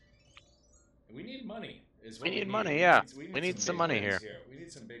spins, and we need money. Is what We need need. money, yeah. We We need some big money wins here. We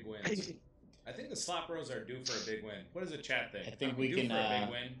need some big wins. I think the SlotBros are due for a big win. What does the chat think? I think Are we due can, for a big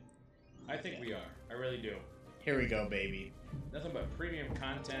win. I think we are. I really do. Here we go, baby. Nothing but premium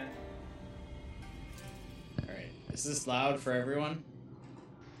content. All right. Is this loud for everyone?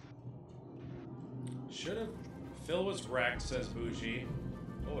 Should have. Phil was wrecked, says Bougie.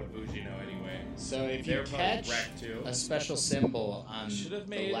 What would Bougie know anyway? So if They're you probably catch wrecked too. a special symbol on Should have the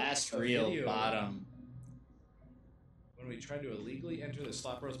made last a reel video. bottom, When we tried to illegally enter the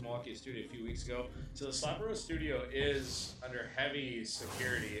SlotBros Milwaukee studio a few weeks ago. So the SlotBros studio is under heavy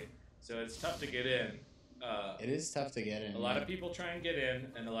security, so it's tough to get in. it is tough to get in. A lot of people try and get in,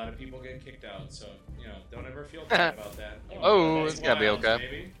 and a lot of people get kicked out. So don't ever feel bad about that. Oh, that's it's gotta be wilds, okay.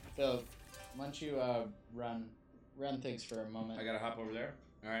 baby. Phil, why don't you run things for a moment? I gotta hop over there.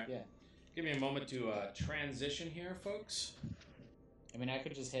 All right. Yeah. Give me a moment to transition here, folks. I mean, I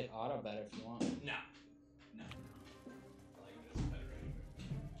could just hit auto bet if you want. No. No. I like this better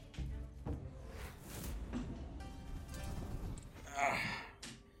anyway.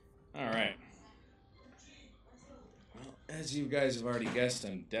 All right. Well, as you guys have already guessed,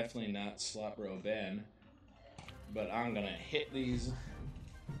 I'm definitely not SlotBro Ben, but I'm gonna hit these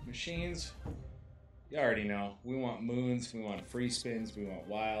machines. You already know. We want moons, we want free spins, we want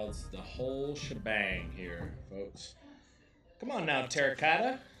wilds, the whole shebang here, folks. Come on now,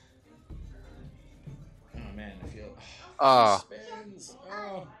 Terracotta. Oh man, I feel. Oh. Free spins.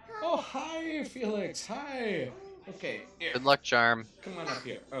 Oh, hi, Felix. Hi. Okay, here. Good luck, Charm. Come on up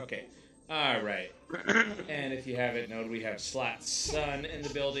here. Okay. All right. And if you haven't known, we have Slot Sun in the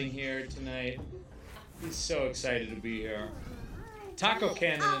building here tonight. He's so excited to be here. Taco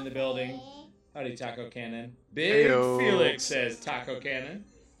Cannon in the building. Howdy, Taco Cannon. Big Heyo. Felix says Taco Cannon.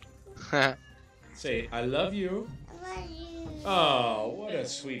 Say, I love you. Oh, what a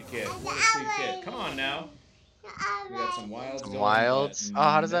sweet kid. What a sweet kid. Come on now. We got some wilds Some going, wilds? but Oh,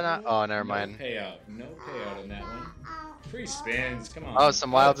 how does that not? Oh, never mind. No payout. No payout in that one. Free spins. Come on. Oh,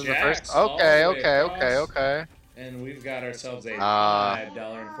 some wilds in the Jacks first. all Okay, the way okay, across. okay, okay. And we've got ourselves a Ah.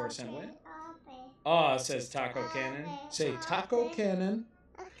 $5.04 win. Oh, says Taco Cannon. Say Taco Cannon.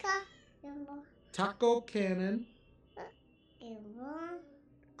 Taco Cannon.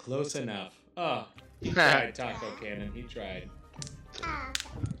 Close enough. Oh, he tried, Taco Cannon. He tried.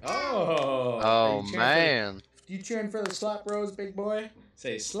 Oh. Oh, man. You cheering for the Slot Bros, big boy?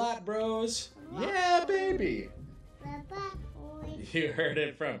 Say Slot Bros. Yeah, baby. You heard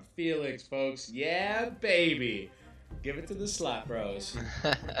it from Felix, folks. Yeah, baby. Give it to the Slot Bros.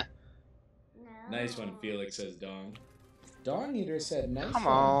 Nice one, Felix, says Dong. Dong Eater said nice Come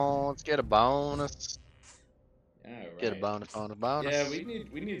one. on, let's get a bonus. All right. Get a bonus, bonus, bonus. Yeah,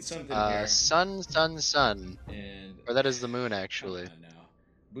 we need something here. Sun, sun, sun. And Or that is the moon, actually. Come on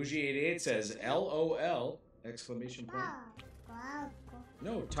now. Bougie88 says LOL! Exclamation point.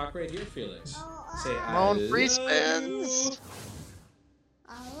 No, talk right here, Felix. Say Come on, free love spins. you.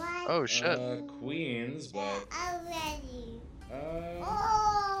 Oh, shit. Queens, but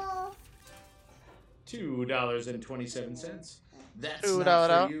 $2.27. That's $2 not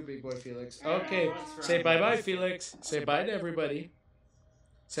out. for you, big boy Felix. Okay, say bye-bye, Felix. Say bye to everybody.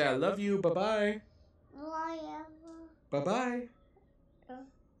 Say I love you. Bye-bye. Bye-bye.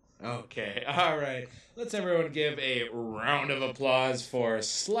 Okay, all right. Let's everyone give a round of applause for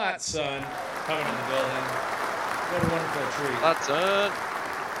Slot Sun coming in the building. What a wonderful treat. That's it.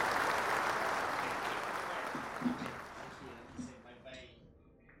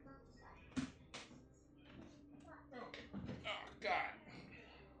 Oh, God.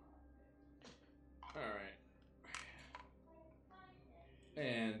 All right.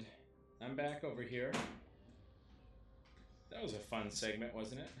 And I'm back over here. That was a fun segment,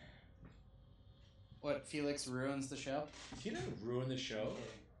 wasn't it? What, Felix ruins the show? He didn't ruin the show.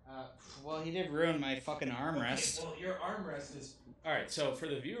 Well, he did ruin my fucking armrest. Okay, well, your armrest is... All right, so for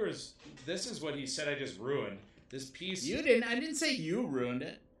the viewers, this is what he said I just ruined. This piece... You didn't. I didn't say you ruined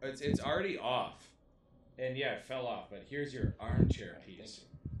it. It's already off. And yeah, it fell off. But here's your armchair piece.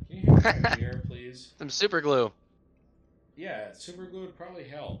 Can you hand me my beer, please? Some super glue. Yeah, super glue would probably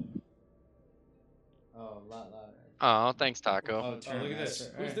help. Oh, a lot louder. Oh, thanks, Taco. Oh, Oh, turn look at this.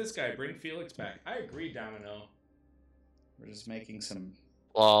 master. Who's Alright. this guy? Bring Felix back. I agree, Domino. We're just making some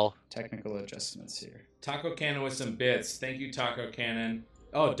Lol. technical adjustments here. Taco Cannon with some bits. Thank you, Taco Cannon.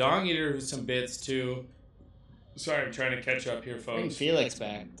 Oh, Dong Eater with some bits too. Sorry, I'm trying to catch up here, Bring folks. Felix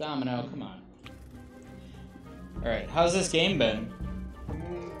back. Domino, come on. Alright, how's this game been?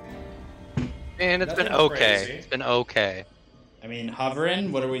 And it's been Nothing okay. crazy. It's been okay. I mean,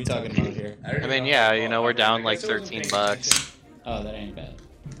 hovering? What are we talking about here? I mean, yeah, you know, we're down like 13 bucks. Oh, that ain't bad.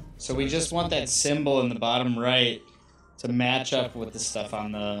 So we just want that symbol in the bottom right to match up with the stuff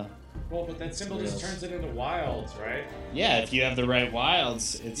on the... Well, but that symbol just turns it into wilds, right? Yeah, if you have the right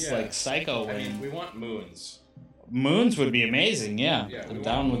wilds, it's Yeah. like Psycho I mean, Win. we want moons. Moons would be amazing, yeah. Yeah, I'm we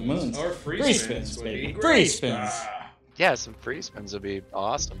down want with moons. Or free Free spins spins, would baby. be Free great. spins. Ah. Yeah, some free spins would be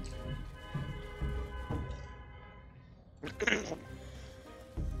awesome.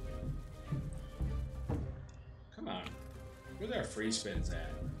 Come on. Where's our free spins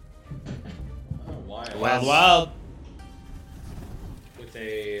at? Oh, wild. Wild, wild. With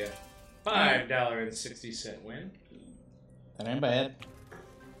a $5.60 win. That ain't bad.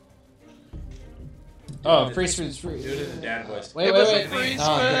 Oh, free spins, free. Do it in the dad voice. Wait, It wait, was a wait. free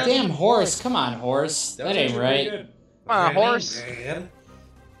Oh, the spin. damn horse. Come on, horse. That was ain't actually pretty right. good. Come on, horse.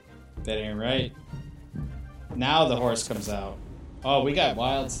 That ain't right. Now the horse comes out. Oh, we got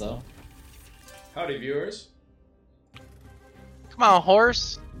wilds, though. Howdy, viewers. Come on,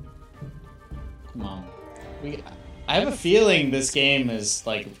 horse. Come on. I have a feeling this game is,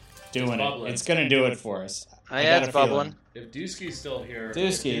 like, doing it. bubbling. It's gonna do it for us. Oh, I yeah, got it's a feeling. bubbling. If Dusky's still here,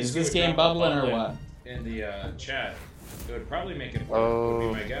 Dusky, if is this would game drop a bubbling or what? in the chat, it would probably make it work, would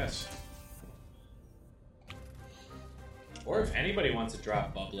Oh. be my guess. Or if anybody wants to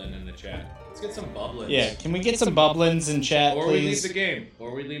drop bubbling in the chat, let's get some bubblins. Yeah, can we get some bubblins in chat, Or we leave please? the game.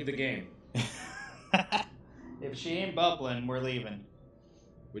 Or we leave the game. If she ain't bubbling, we're leaving.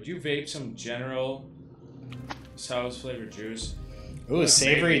 Would you vape some General Tso's flavored juice? Ooh,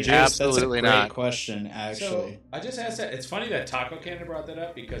 savory juice. Absolutely That's a great not. question, actually. So, I just asked that. It's funny that Taco Cannon brought that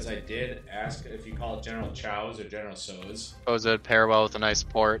up because I did ask if you call it General Chow's or General Tso's. Suppose it would pair well with a nice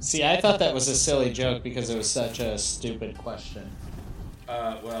port. See, I thought that was a silly joke because it was such a stupid question.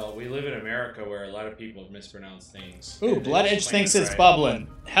 Well, we live in America where a lot of people mispronounce things. Ooh, And they Blood just Edge claim thinks it it's right. bubbling.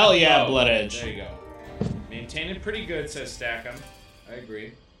 Hell yeah, Oh, Blood Edge. There you go. Maintaining pretty good, says Stackham. I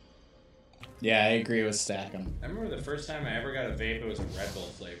agree. Yeah, I agree with Stackham. I remember the first time I ever got a vape, it was a Red Bull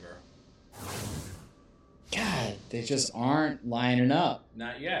flavor. God, they just aren't lining up.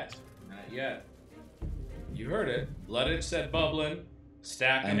 Not yet. Not yet. You heard it. Blood Edge said bubbling.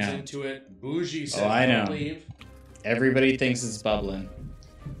 Stackham's know. into it. Bougie said I know. don't leave. Everybody thinks it's bubbling.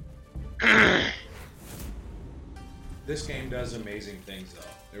 This game does amazing things,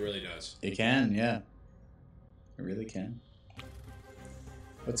 though. It really does. It can, yeah. It really can.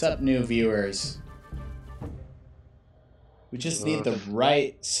 What's up, new viewers? We just need the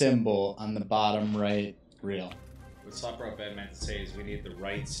right symbol on the bottom right reel. What SlotBros Ben meant to say is we need the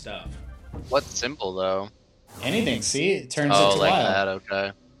right stuff. What symbol, though? Anything, see? It turns Oh, it to like wild. that,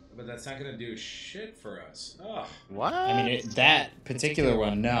 okay. But that's not going to do shit for us. Ugh. What? I mean, that particular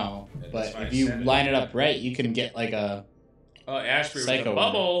one, no. Yeah, that's But why I if you said it. line it up right, you can get like a... Oh, Ashbury with Psycho a one.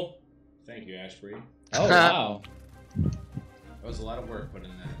 bubble. Thank you, Ashbury. Oh, wow. That was a lot of work put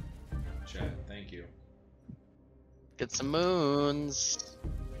in that chat. Thank you. Get some moons.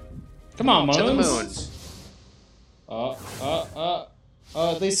 Come on, Moons. To the moon. Oh,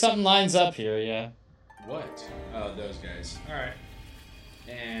 at least something lines up here, yeah. What? Oh, those guys. All right.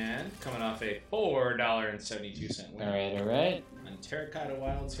 And coming off a $4.72 win. Alright. On Terracotta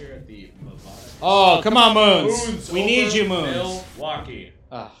Wilds here at the Bovada. Oh, come on, Moons. We need over you, Moons. Milwaukee.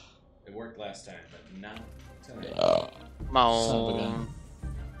 Ah. It worked last time, but not tonight. Come Son of a on. gun.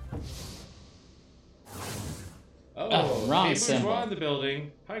 Oh, wrong Hey symbol. Bourgeois in the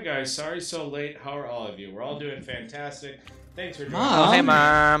building. Hi guys, sorry so late. How are all of you? We're all doing fantastic. Thanks for joining. Mom. Oh, hey,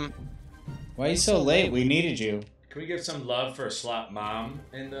 Mom. Why are you so late? We needed you. Can we give some love for Slot Mom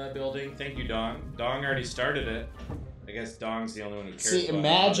in the building? Thank you, Dong. Dong already started it. I guess Dong's the only one who cares. See, about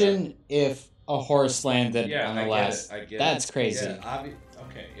imagine if a horse landed Yeah, on the I last. get it. I get That's it. crazy. Yeah,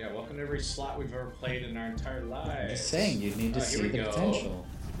 okay, yeah. Welcome to every slot we've ever played in our entire I'm lives. just saying, you need to Here see we the go. potential.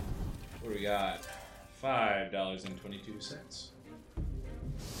 What do we got? $5.22. Here we go.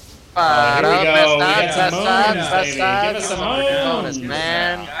 We got Best some side, moons, best baby. side. Give us some Come on, moons. bonus,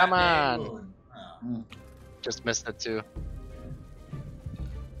 man. Come on. Oh. Just missed it, too.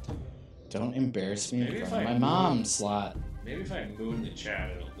 Don't embarrass me Maybe in if front of I my mom, Slot. Maybe if I moon the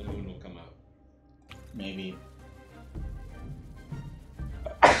chat, the moon will come out. Maybe.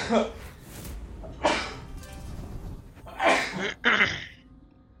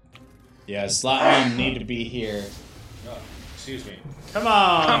 Yeah, Slot Mom need to be here. Oh, excuse me. Come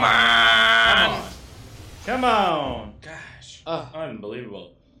on! Come on! Come on! Gosh. Ugh.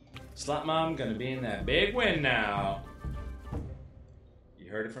 Unbelievable. Slot Mom gonna be in that big win now. You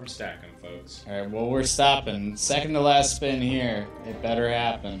heard it from Stackham, folks. Alright, well, we're stopping. Second to last spin here. It better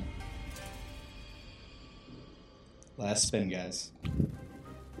happen. Last spin, guys.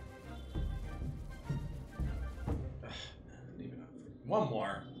 Leave it up. One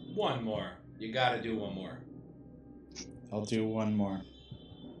more. One more. You gotta do one more. I'll do one more.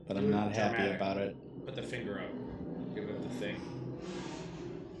 But I'm not happy Dramatic. about it. Put the finger up. Give it the thing.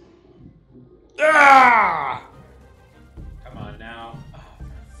 Ah! Come on now. Oh,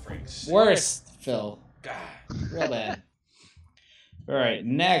 for frick's sake. Worst, Phil. God. Real bad. Alright,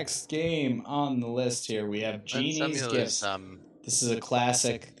 next game on the list here. We have Genie's Gifts. This is a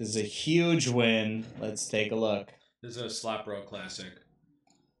classic. This is a huge win. Let's take a look. This is a SlotBros classic.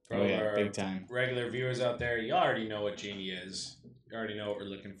 For Oh, yeah, our big time. regular viewers out there, you already know what Genie is. You already know what we're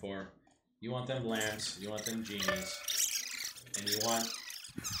looking for. You want them lamps, you want them genies, and you want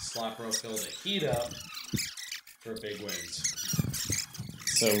SlotBros Phil to heat up for big wins.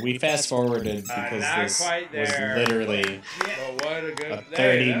 So we fast forwarded because not this quite was there. literally Oh, what a good a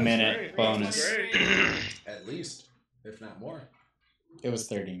 30-minute bonus. At least, if not more. It was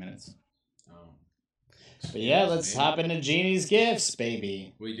 30 minutes. Oh. But yeah, let's hop into Genie's Gifts,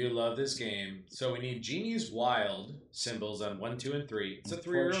 baby. We do love this game. So we need Genie's Wild symbols on 1, 2, and 3. It's a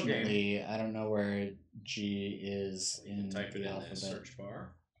 3-row game. Unfortunately, I don't know where G is in Type it the in alphabet. the search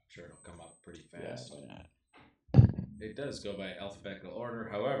bar. I'm sure it'll come up pretty Yeah, fast. why not? It does go by alphabetical order.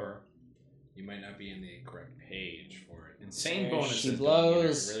 However, you might not be in the correct page for it. Insane There bonuses. she It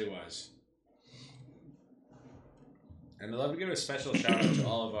blows. really was. And I'd love to give a special shout out to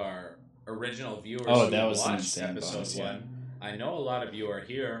all of our original viewers Oh, who that was an watched insane episode bonus, 1. yeah. I know a lot of you are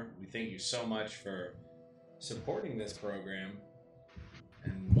here. We thank you so much for supporting this program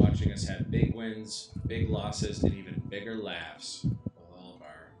and watching us have big wins, big losses, and even bigger laughs with all of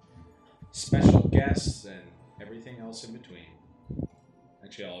our special guests and everything else in between.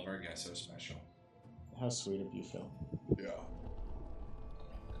 Actually, all of our guests are special. How sweet of you, Phil. Yeah.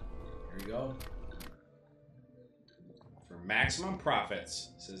 Here we go. For maximum profits,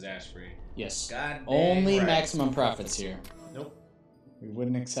 says Ashbury. Yes. God Only right. maximum profits here. Nope. We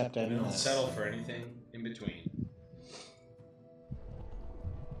wouldn't accept We any don't less. settle for anything in between.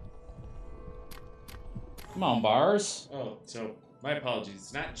 Come on, bars. Oh, so my apologies.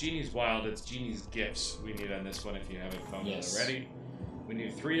 It's not Genie's Wild, it's Genie's Gifts we need on this one if you haven't found Yes. it already. We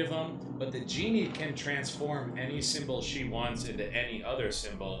need 3 of them, but the Genie can transform any symbol she wants into any other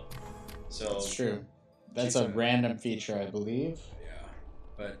symbol. So That's true. That's she's a random feature, I believe. Yeah,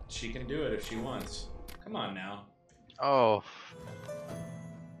 but she can do it if she wants. Come on now. Oh,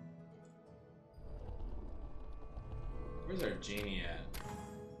 Where's our Genie at?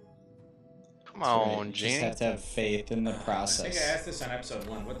 come That's right. on, You just Genie. have to have faith in the I think I process. asked this on episode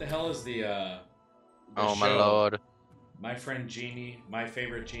 1. What the hell is the Oh my show? lord. My Friend Genie, My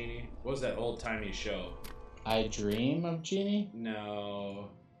Favorite Genie. What was that old-timey show? I dream of Genie? No.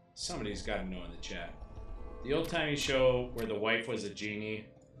 Somebody's got to know in the chat. The old-timey show where the wife was a genie.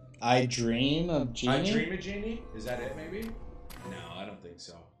 I dream of Genie? I Dream of Genie? Is that it, maybe? No, I don't think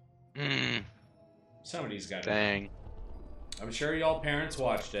so. Somebody's got to know. Dang. I'm sure y'all parents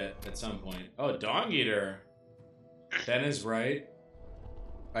watched it at some point. Oh, Dong Eater. Ben is right.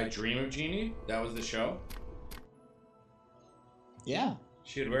 I Dream of Genie? That was the show? Yeah.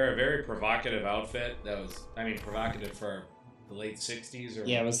 She'd wear a very provocative outfit that was, I mean, provocative for the late 60s or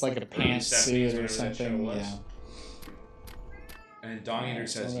Yeah, it was like a early 70s, pantsuit or whenever that show something. was. Yeah. And Dong Eater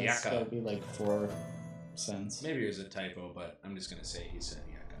says well, that's gotta Yaka. be like 4 cents. Maybe it was a typo, but I'm just going to say he said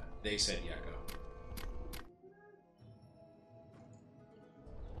Yaka. They said Yaka.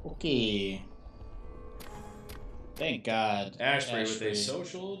 Okay. Thank God. Ashbury with a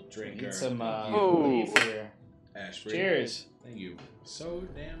social drinker. Need some Thank you. relief here. Ashbury. Cheers. Thank you so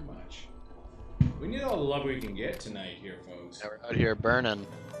damn much. We need all the love we can get tonight here, folks. Yeah, we're out here burning.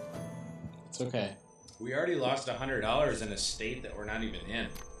 It's okay. We already lost $100 in a state that we're not even in.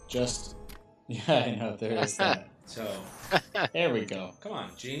 Just. Yeah, I know. There is that. So, There we go. come on,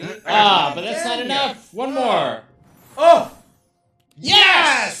 Genie. Ah, but that's not enough. One more. Oh!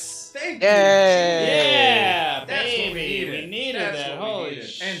 Yes! Thank you! Yeah, That's what we baby. needed. We needed That's that. what we Holy needed.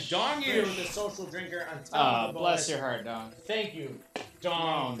 shit. And Dong Eater with the social drinker on top Ah, of the bless bonus. your heart, Don. Thank you.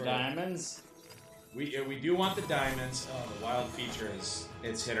 Dong diamonds. We do want the diamonds. Oh, the wild feature is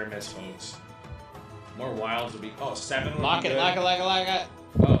it's hit or miss, folks. More wilds would be. Oh, 7 would Lock be it, good. lock it, lock it, lock it.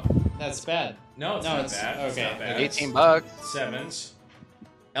 Oh, That's bad. no, it's No, not it's- bad. It's okay. not bad. $18. 7s.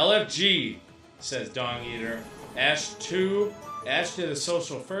 LFG says Dong Eater. Ash 2. Ash did a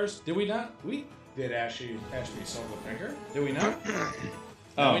social first. Did we not? We did Ashby social drinker. Did we not?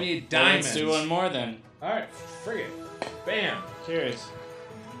 Now we need diamonds. Let's do one more then. All right, frig it. Bam. Cheers.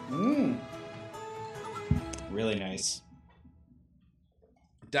 Mmm. Really nice.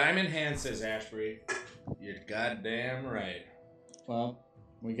 Diamond hand says Ashbury. You're goddamn right. Well,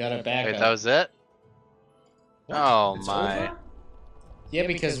 we got it back Wait, up. that was it? Oh It's my. over? Yeah,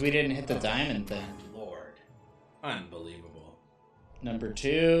 because we didn't hit the diamond thing. Lord. Unbelievable. Number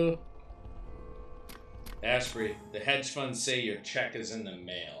 2. Ashbury, the hedge funds say your check is in the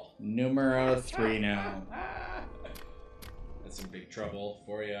mail. Numero 3 now. That's some big trouble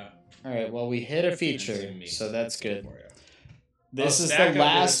for you. Alright, well, we hit a feature, so that's good. For you. This is Stack the Up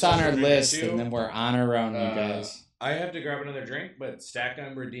last did a on our social drink list, too. and then we're on our own, you guys. I have to grab another drink, but Stack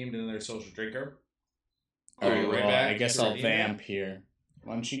Up redeemed another social drinker. Alright, right well, back I guess to I'll redeem it. vamp here.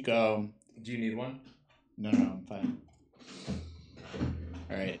 Why don't you go? Do you need one? No, I'm fine.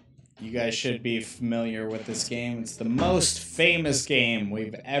 Alright. You guys should be familiar with this game. It's the most famous game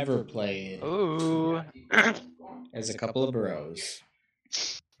we've ever played Ooh. as a couple of bros.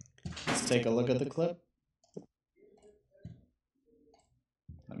 Let's take a look at the clip.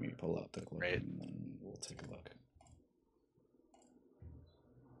 Let me pull up the clip Right. and then we'll take a look.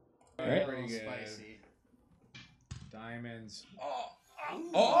 Alright. Pretty good. Diamonds.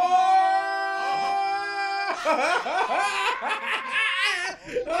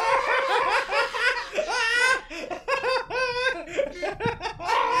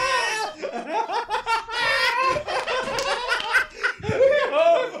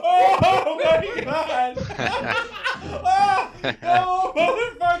 Oh my god! Oh,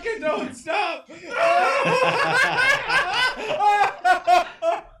 motherfucker, don't stop!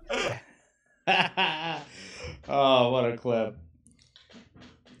 Oh, what a clip.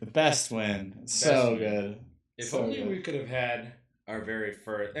 The best win. It's so win. good. If So only good. we could have had our very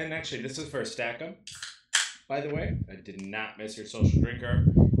first, and actually this is for Stackham, by the way. I did not miss your social drinker.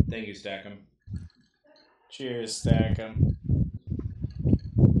 Thank you, Stackham. Cheers, Stackham.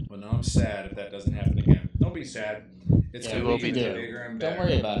 Well, now I'm sad if that doesn't happen again. Don't be sad. It's Yeah, gonna we be can do it. bigger and Don't better.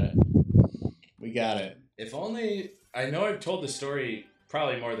 worry about it. We got it. If only, I know I've told the story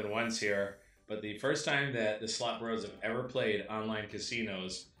probably more than once here, but the first time that the SlotBros have ever played online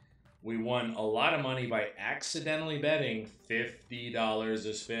casinos, we won a lot of money by accidentally betting $50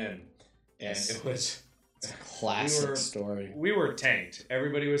 a spin. Yes. And it was, It's a classic were- story. we were tanked.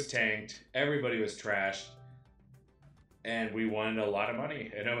 Everybody was tanked. Everybody was trashed. And we won a lot of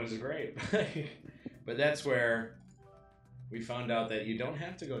money, and it was great. But that's where we found out that you don't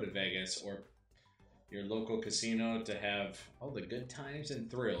have to go to Vegas or your local casino to have all the good times and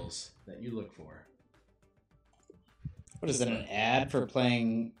thrills that you look for. What is it, an ad for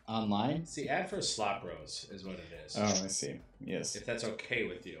playing online? It's the ad for SlotBros is what it is. Oh, I see. Yes. If that's okay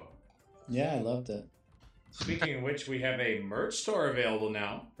with you. Yeah, I loved it. Speaking of which, we have a merch store available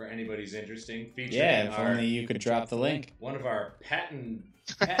now for anybody's interesting. Featuring Yeah, if our, only you could drop the link. one of our patented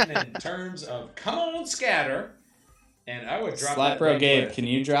terms of come on scatter. And I would drop that SlotBro link, Gabe, but can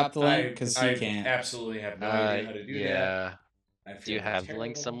you drop the link? Because he I can't. absolutely have no idea how to do that. Yeah. I Do feel you have the terrible.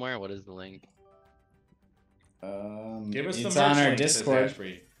 link somewhere? What is the link? Give us it's the merch on our link, says Discord.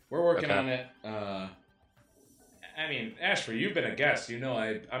 Ashbury. We're working Okay. on it. I mean, Ashbury, you've been a guest. You know,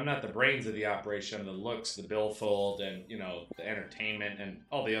 I'm not the brains of the operation. I'm the looks, the billfold, and you know, the entertainment and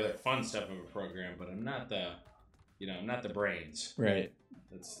all the other fun stuff of a program. But I'm not the, I'm not the brains. Right.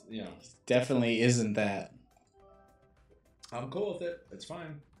 That's Definitely isn't that. I'm cool with it. It's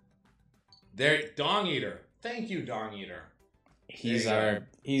fine. There, Dong Eater. Thank you, Dong Eater. He's There you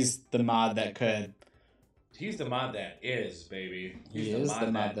he's the mod that could. He's the mod that is, baby. He's He is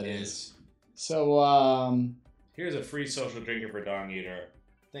the mod that is. So, Here's a free social drinker for Dong Eater.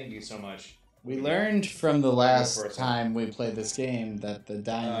 Thank you so much. we learned from the last for a second. time we played this game that the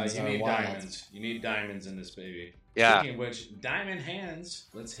diamonds You are need wild. diamonds. You need diamonds in this baby. Yeah. Speaking of which, diamond hands.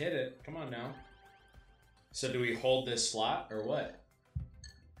 Let's hit it. Come on now. So do we hold this slot or what?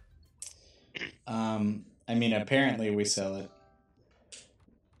 I mean, apparently we sell it.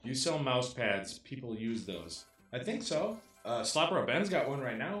 You sell mouse pads. People use those. I think so. SlotBro Ben's got one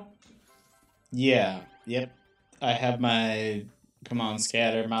right now. Yeah. Yep. I have my Come On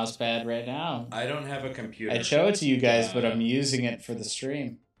Scatter mousepad right now. I don't have a computer. I'd show it to you guys, but I'm using it for the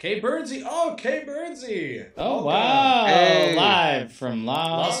stream. Kay Burnsy. Oh, Kay Burnsy. Oh, Welcome. wow. Hey. Live from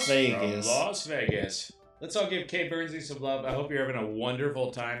Las From Vegas. Las Vegas. Let's all give Kay Burnsy some love. I hope you're having a wonderful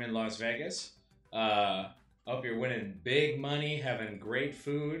time in Las Vegas. I hope you're winning big money, having great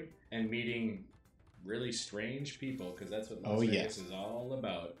food, and meeting really strange people, because that's what Las Vegas is all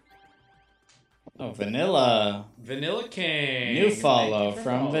about. Oh, Vanilla. Vanilla King. New Thank follow you for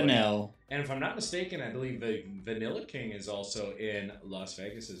from following. Vanilla. And if I'm not mistaken, I believe the Vanilla King is also in Las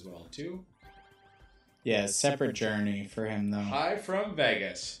Vegas as well, too. Yeah, separate journey for him, though. Hi from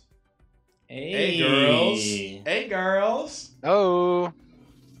Vegas. Hey, Hey, girls. Hey, girls. Oh.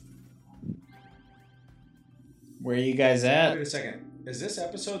 Where you guys at? Wait a second. Is this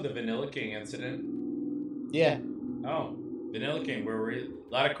episode the Vanilla King incident? Yeah. Oh, Vanilla King, where we're a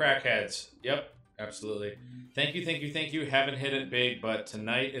lot of crackheads. Yep, absolutely. Thank you. Haven't hit it big, but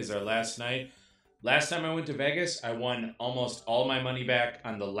tonight is our last night. Last time I went to Vegas, I won almost all my money back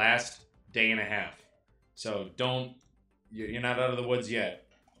on the last day and a half. So you're not out of the woods yet.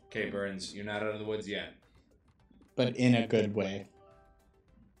 Okay, Burns, you're not out of the woods yet. But in a good way.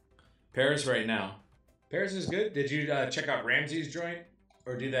 Paris right now. Paris is good. Did you check out Ramsey's joint?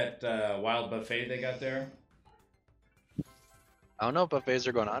 Or do that wild buffet they got there? I don't know if buffets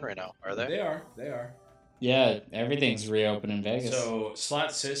are going on right now. Are they? They are. Yeah, everything's reopened in Vegas. So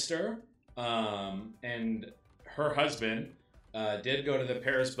Slot's sister and her husband did go to the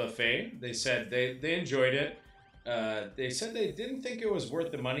Paris buffet. They said they enjoyed it. They said they didn't think it was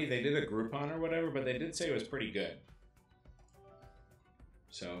worth the money. They did a Groupon or whatever, but they did say it was pretty good.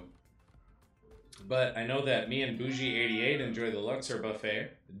 So, but I know that me and Bougie88 enjoy the Luxor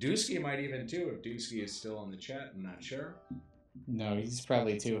buffet. Dusky might even too, if Dusky is still on the chat. I'm not sure. No, he's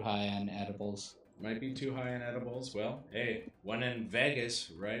probably too high on edibles. Might be too high on edibles. Well, hey, one in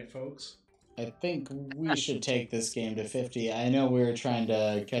Vegas, right, folks? I think we should take this game to 50. I know we were trying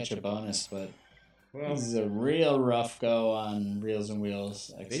to catch a bonus, but Well, this is a real rough go on Reels and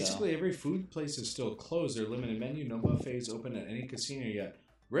Wheels XL. basically every food place is still closed. Their limited menu, no buffets open at any casino yet.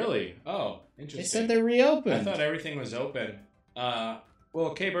 Really? Oh, They interesting. said they're reopened. I thought everything was open.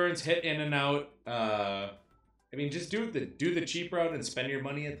 Well, K Burns hit in and out. I mean, just do the cheap route and spend your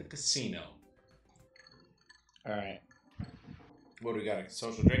money at the casino. All right. What do we got? A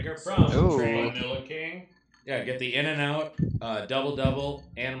social drinker from Ooh. Vanilla King. Yeah, get the in and out, double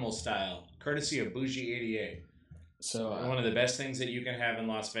animal style, courtesy of Bougie88. So One of the best things that you can have in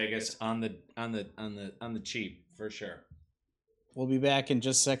Las Vegas on the cheap for sure. we'll be back in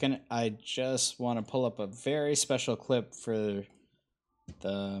just a second. I just want to pull up a very special clip for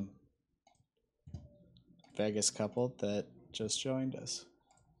the Vegas couple that just joined us.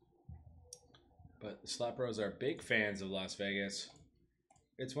 But the SlotBros are big fans of Las Vegas.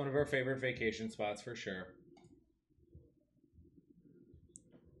 It's one of our favorite vacation spots for sure.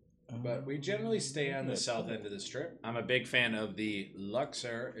 But we generally stay on the south end of the strip. I'm a big fan of the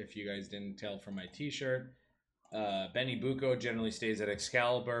Luxor, if you guys didn't tell from my t-shirt. Benny Bucco generally stays at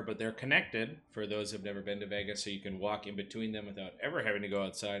Excalibur, but they're connected for those who've never been to Vegas, so you can walk in between them without ever having to go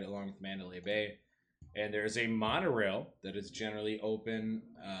outside along with Mandalay Bay. And there's a monorail that is generally open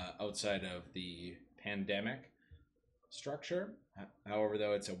outside of the pandemic structure. However,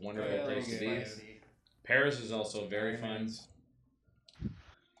 though, it's a wonderful place to be. Paris is also very fun.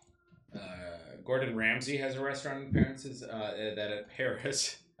 Gordon Ramsay has a restaurant in Paris that at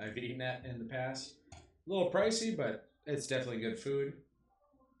Paris I've eaten at in the past. A little pricey, but it's definitely good food.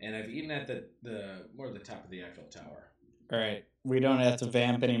 And I've eaten at the top of the Eiffel Tower. All right. We don't have to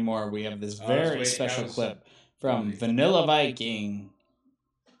vamp anymore. We have this I was very waiting- special I was- clip from Vanilla Viking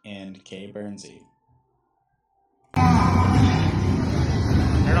and Kay Burnsy.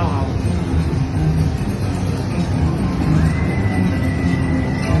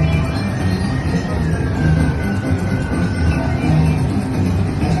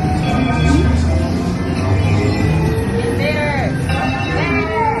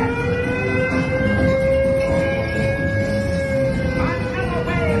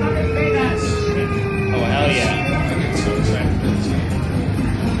 Oh, hell yeah. I get so excited for this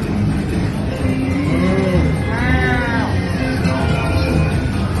game.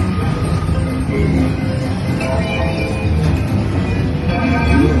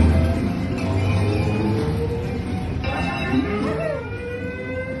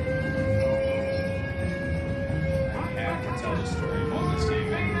 I have to tell the story about this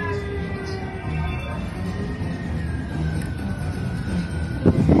game.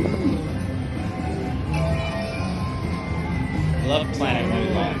 I love Planet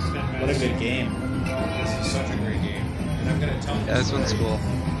Moonlight. What a good game. This is such a great game. And I'm going to tell you Yeah, this one's cool.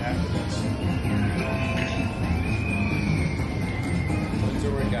 after this. It's a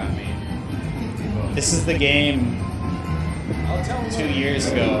story got me. This is the game I'll tell him 2 later. years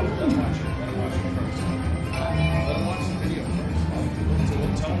ago. Let him watch it. Let him watch it first. Let him watch the video first.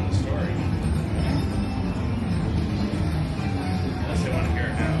 We'll tell him the story. Unless they want to hear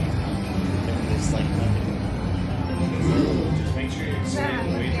it now. It's like, Just make sure you say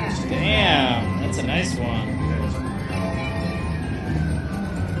the wages. damn, that's a nice one.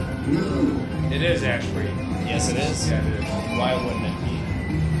 It is Ashbury. Yes, it is. Yeah, it is. Why wouldn't it be?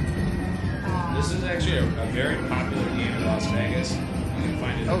 This is actually a very popular game in Las Vegas. You can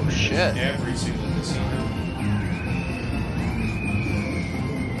find it Oh, in shit. every single casino.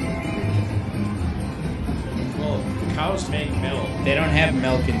 Well, cows make milk, They don't have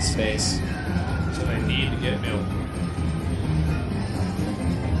milk in space. so they need to get milk.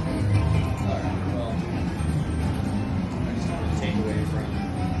 Well, I just want to take away from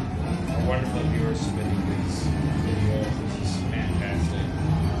our wonderful viewers submitting these videos. This is fantastic.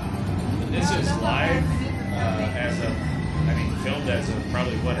 But this is live filmed as of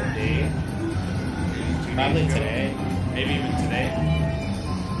probably what, a day? Maybe 2 days Probably ago? today. Maybe even today.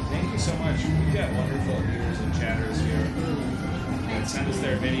 Thank you so much. We've got wonderful viewers and chatters here that send us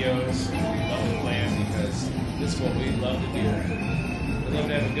their videos. We love to play them because this is what we love to do. We love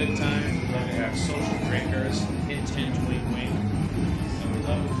to have a good time. We love to have social drinkers. Hint, hint, wink, wink. And we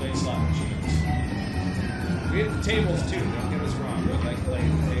love to play slot machines. We hit the tables too, don't get us wrong. We like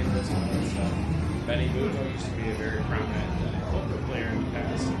playing the tables and all that stuff. Benny Bujo used to be a very prominent poker player in the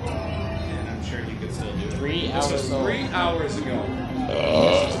past. And I'm sure he could still do it. 3 This hours was old. 3 hours ago.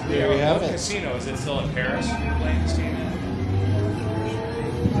 This is 3 There we hours. have What it. casino? Is it still in Paris? You're playing this game in?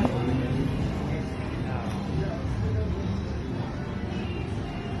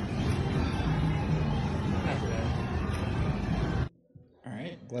 All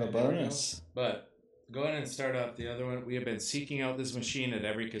right, what a bonus. But go ahead and start up the other one. We have been seeking out this machine at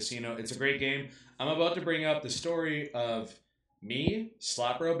every casino. It's a great game. I'm about to bring up the story of me,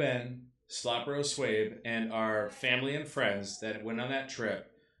 SlotBro Ben, SlotBro Swabe, and our family and friends that went on that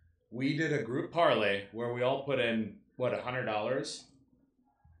trip. We did a group parlay where we all put in, what, $100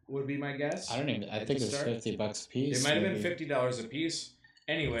 would be my guess? I don't even. I think to it was start? $50 a piece. It might have been maybe. $50 a piece.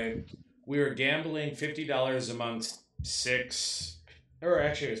 Anyway, we were gambling $50 amongst 6, or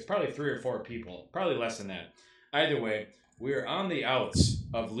actually it was probably 3 or 4 people. Probably less than that. Either way, we were on the outs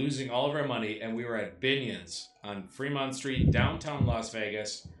of losing all of our money, and we were at Binion's on Fremont Street, downtown Las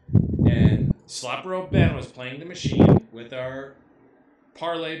Vegas. And SlotBro Ben was playing the machine with our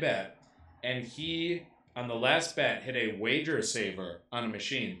parlay bet, and he, on the last bet, hit a wager saver on a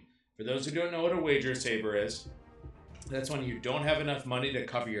machine. For those who don't know what a wager saver is, that's when you don't have enough money to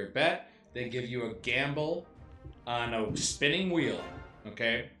cover your bet. They give you a gamble on a spinning wheel,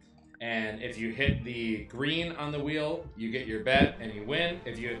 okay? And if you hit the green on the wheel, you get your bet and you win.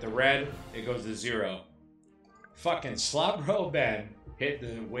 If you hit the red, it goes to 0. Fucking SlotBro Ben hit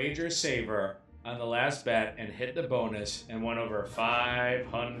the wager saver on the last bet and hit the bonus and won over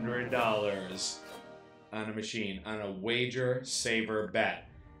 $500 on a machine, on a wager saver bet.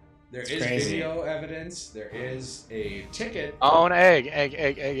 There is crazy. video evidence. There is a ticket Oh, an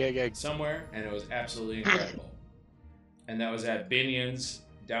egg. somewhere, and it was absolutely incredible. And that was at Binion's,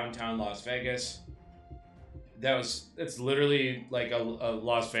 downtown Las Vegas. It's literally like a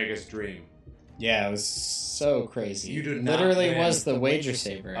Las Vegas dream. Yeah, it was so crazy. You do not Literally win. was the wager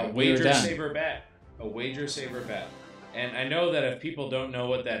saver. A We were wager done. saver bet. A wager saver bet. And I know that if people don't know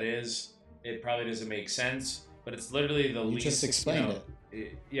what that is, it probably doesn't make sense. But it's literally the You least. just explained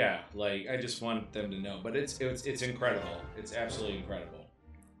it. Yeah, like I just want them to know. But it's incredible. It's absolutely incredible.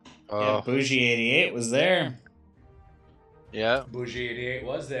 Yeah, Oh, Bougie 88 was there. yeah. Bougie 88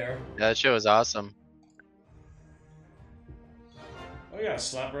 was there. That shit was awesome. Oh yeah,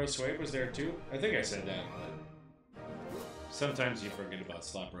 SlotBro Swabe was there too. I think I said that, but sometimes you forget about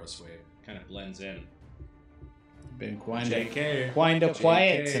SlotBro Swabe. Kind of blends in. Been quiet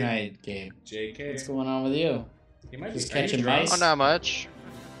JK. tonight, Gabe. JK. What's going on with you? You might Just be are you catching drunk? mice? Oh, not much.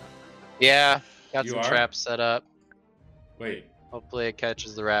 Yeah, got You some are? traps set up. Wait. Hopefully it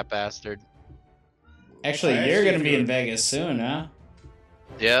catches the rat bastard. Actually, I you're actually gonna be feel- in Vegas soon, huh?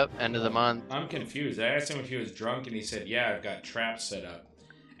 Yep, end of the month. I'm confused. I asked him if he was drunk, and he said, "Yeah, I've got traps set up."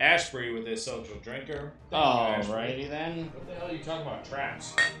 Ashbury with his social drinker. Thank you, Ashbury. Alrighty then. What the hell are you talking about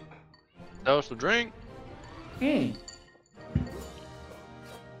traps? Social drink. Hmm.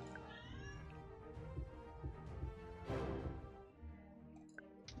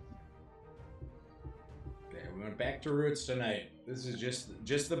 There, we went back to roots tonight. This is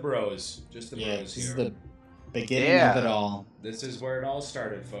just the bros, just the Yeah, bros this here. is the beginning of Yeah. it all. This is where it all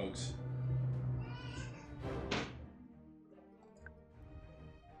started, folks.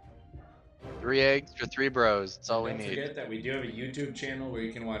 3 eggs for 3 bros. That's all we Don't need. forget that we do have a YouTube channel where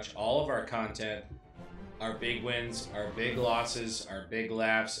you can watch all of our content, our big wins, our big losses, our big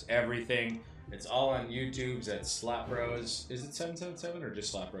laughs, everything. It's all on YouTube's at SlotBros. Is it 777 or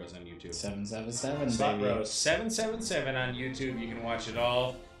just SlotBros on YouTube? 777, baby. SlotBros 777 on YouTube. You can watch it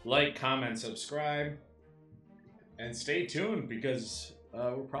all. Like, comment, subscribe, and stay tuned because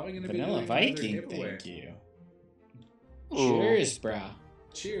we're probably going to be doing Vanilla another Viking, giveaway. thank you. Ooh. Cheers, brah.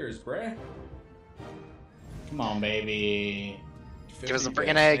 Cheers, bruh. Come on, baby. Give us a 50 freaking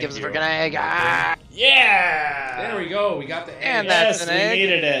bits, egg. thank Give us a you. freaking egg. Ah! Yeah! There we go. We got the egg. And Yes, that's an we egg.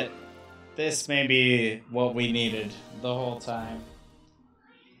 needed it. This may be what we needed the whole time.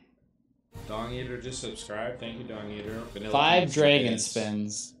 Dong Eater just subscribed. Thank you, Dong Eater. Vanilla 5 Beans, dragon bits.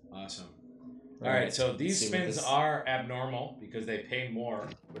 spins. Awesome. All right, so these Let's see what spins this- are abnormal because they pay more.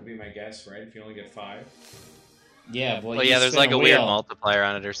 Would be my guess, right? If you only get 5. Yeah, well, Well, you yeah, there's spin like a weird wheel. multiplier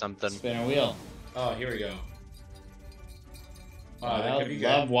on it or something. Spin a wheel. Oh, here we go. Oh, that Wild, could be good.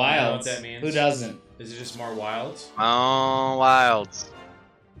 love I know wilds. what that means. Who doesn't? Is it just more wilds? Oh, wilds.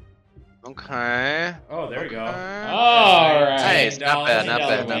 Okay. Oh, there we go. All right. Nice, not bad, not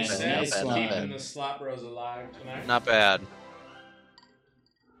bad, not $10 bad, win. not Nice bad, not one. bad. Keeping the slot bros alive tonight. Not bad.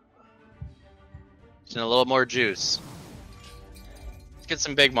 Just need a little more juice. Let's get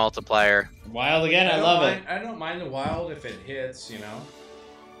some big multiplier. Wild again, I don't love mind, it. I don't mind the wild if it hits, you know.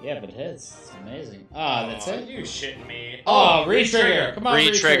 Yeah, but it hits. It's amazing. Ah, that's Aw, it? You shitting me? Oh, re-trigger. Come on,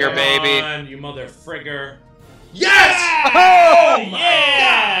 Re-trigger, Come baby. on, you mother frigger. Yes! Oh my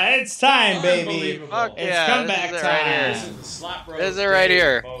yeah! It's time, baby. Unbelievable. Fuck It's yeah, comeback this is it right here. This is the slot bros. This is it right day,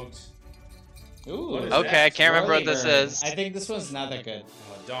 here. folks. Ooh. What is Okay, that? I can't remember what this Burn. is. I think this one's not that good.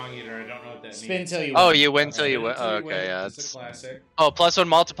 Oh, Dong Eater, I don't know what that Spin means. till you Oh, win. you win till you Spin win. until Oh, you win. okay, yeah. It's a classic. Oh, +1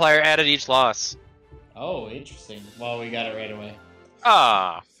 multiplier added each loss. Oh, interesting. Well, we got it right away.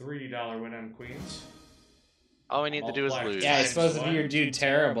 Ah. $3 win on queens. All we need to do is Multiplier. lose. Yeah, I Times suppose if one. you do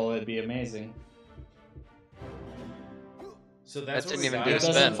terrible, it'd be amazing. So that's That what didn't we even got. do It a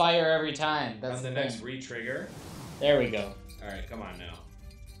doesn't spin. fire every time. That's On the the thing. next re-trigger. There we go. All right, come on now.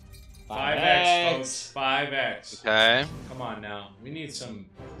 5x. 5x, folks. 5x. Okay. Come on now. We need some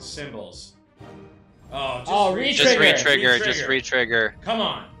symbols. Oh, just Oh, Just Trigger. re-trigger. Just re-trigger. Come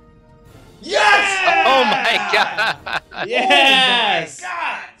on. Yes! Oh my god. Yes! Oh my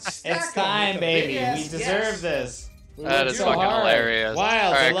God! Stack It's 'em time, with a baby. big We ass deserve yes. this. We That worked is so fucking hard. hilarious. Wild.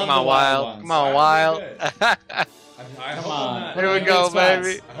 All I right, love come on, the wild. ones. Come on, Wild wild. is I Come hope on. I'm not. Here we Good go, spots.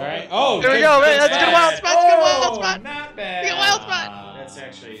 baby. All right. Oh, Here we good- go, good man. That's good spots. wild spot. Good wild Oh, spot. not bad. Good wild spot. That's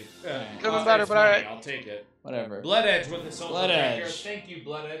actually Could've been better, it's but all money. right. I'll take it. Whatever. Blood Edge with the social Blood drinker. Edge. Thank you,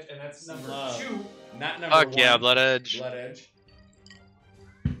 Blood Edge, and that's number Love. 2, not number Fuck 1. yeah, Blood Edge. Blood Edge.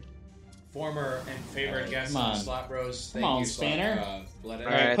 Former and favorite Alright, guest come of on. Slot Bros. Come Thank on, you, Spanner. Blood Edge.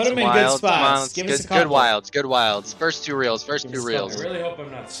 All right, put 'em it's in good wilds. Come spots. on, let's Give get us a couple. good wilds. Good wilds. First 2 reels. First Give 2 us a reels. I really hope I'm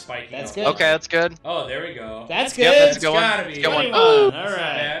not spiking. That's up. good. Okay, that's good. Oh, there we go. That's Yep, good. that's a good one. gotta That's a be. good one. 21. Ooh, All That's not right.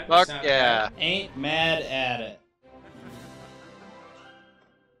 bad. fuck That's not yeah. Ain't mad at it.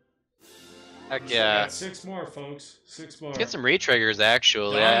 Heck So yeah. got 6 more, folks. 6 more. Let's get some re-triggers,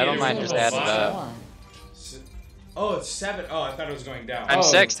 actually. Dog I don't eaters mind with just a adding it Bovada. up. Oh, it's 7. Oh, I thought it was going down. Times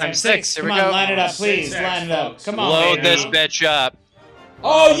Oh, six, times times 6. Here Come we on, go. line it up, 6x, please. Line it up. folks. Come on, Load baby. this bitch up.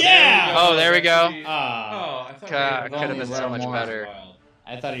 Oh, there yeah! Oh, there we go. Ah. Oh, I thought God, we could have only been so run much more. better. Wild.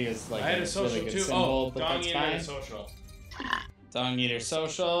 I thought he was like I had a a social really good too. symbol, Oh, but Dong that's Eater had a fine. social. Dong Eater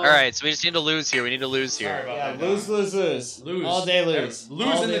social. All right, so we just need to lose here. We need to lose Sorry here. about Yeah, that. lose, Dong. lose, lose. Lose. All day lose. Lose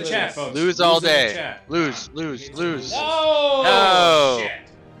All in day the chat, lose. folks. Lose all in the day. chat. Lose, Come on. lose, We need to lose. No! No. Shit.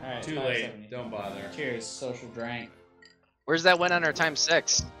 All right, Too 570. late. Don't bother. Cheers, social drank. Where's that win on our times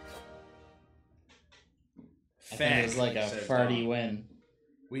 6? I think it was like a says farty Dom. win.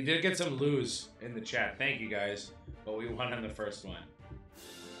 We did get some lose in the chat. Thank you guys. But we won on the first one.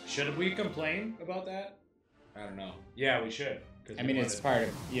 Should we complain about that? I don't know. Yeah, we should. 'cause I we mean, it's wanted-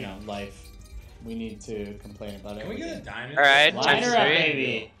 part of, life. We need to complain about it. Can we get a diamond? All right, Line times her up, 3.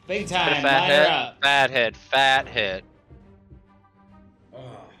 baby. Big Get a time. fat Line her hit. up. Fat hit. Fat hit. Ugh.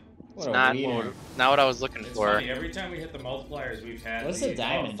 What a Not wiener. what, not what I was looking It's for. funny. Every time we hit the multipliers, we've had. What's the a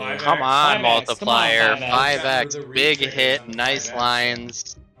diamond, dude? 5x. Come on, 5x, multiplier. come on, 5x. 5x. With the Big re-triggers hit. on the Nice 5x.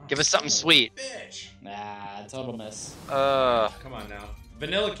 lines. Give us something sweet. Bitch. Nah, total miss. Come on now.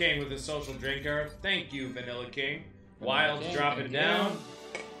 Vanilla King with a social drinker. Thank you, Vanilla King. Wild King, dropping thank you. down.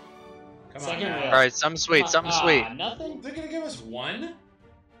 Come Second on now. wheel. All right, something sweet. Something sweet. Nothing? They're gonna give us 1?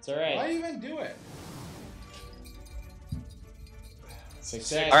 It's alright. Why even do it?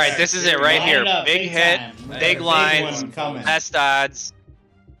 Success. All right, this is it right Line here. it up, Big hit. time. Big Big Big lines. one coming. Best odds.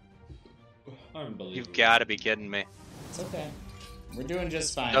 Unbelievable. You've got to be kidding me. It's okay. We're doing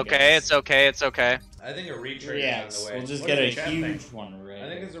just fine. Okay, guys. it's okay, it's okay. I think a retrigger Yes, is on the way. we'll just What get a does the chat huge think? one right. I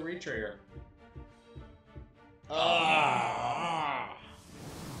think it's a retrigger.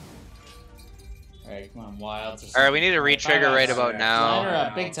 Alright, come on, Wild. Alright, we need a retrigger right about Line her now.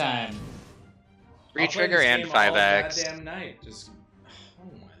 up, big time. I'll play Retrigger this and game all 5x. goddamn night. Just, oh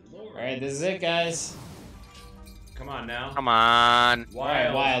my lord. Alright, this is it, guys. Come on now. Come on.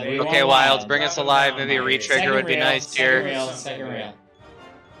 Wild. Wild, we baby. want Okay, Wild. Wilds, bring us Drop it alive. down, Maybe a baby. retrigger would be nice Second here. reel, Something second good. reel.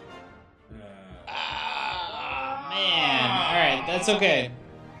 Uh, Man, alright, that's okay.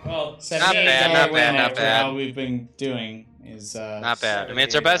 well, Not bad, $78 not win bad, not after bad. how we've been doing is Not bad. I mean,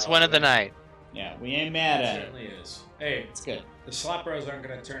 it's our best win of the night. yeah, we ain't mad It at it. certainly is. Hey, It's good. the SlotBros aren't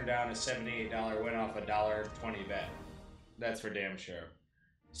going to turn down a $78 win off a $1.20 bet. That's for damn sure.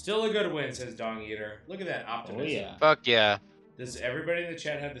 Still a good win, says Dong Eater. Look at that optimism. Oh yeah. Fuck yeah. Does everybody in the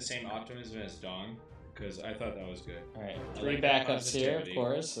chat have the same optimism as Dong? Because I thought that was good. Alright, I 3 like that backups here, of positivity.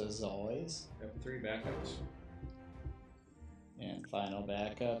 course, as always. Yep, 3 backups. And final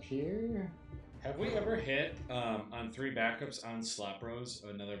backup here. Have we ever hit on 3 backups on SlotBros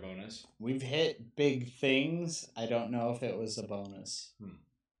another bonus? We've hit big things. I don't know if it was a bonus.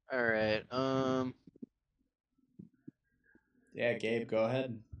 Alright, Yeah, Gabe, go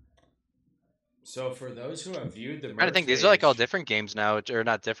ahead. So for those who have viewed the I think these are like all different games now, or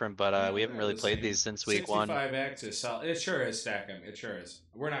not different, but we haven't really the played same. these since week 1. 65X is solid. It sure is, stack 'em. It sure is.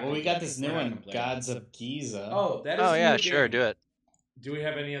 We're not. Well, we got complaining. this new We're not one, complaining. Gods of Giza. Oh, that is. Oh the yeah, new sure, game. do it. Do we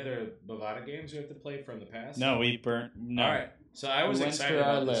have any other Bovada games we have to play from the past? No, we burnt. No. All right. So I was We went excited through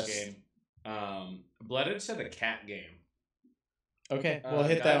our about this list. game. Blooded said a cat game. Okay, we'll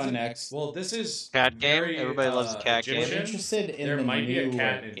hit that Gods one of- next. Well, this is Cat game? very, Everybody loves a cat game. We're Egyptian. interested in There the might be a newer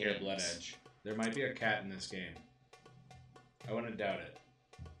cat in here, games. Blood Edge. There might be a cat in this game. I wouldn't doubt it.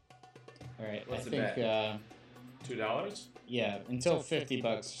 All right, What's I the think. bet? $2? Yeah, until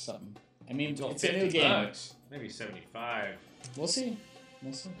 $50 or something. I mean, Until it's a new $50. game. Maybe 75. We'll see.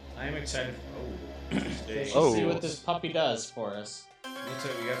 We'll see. I am excited. Oh, Let's stay. just Oh. see what this puppy does for us. Looks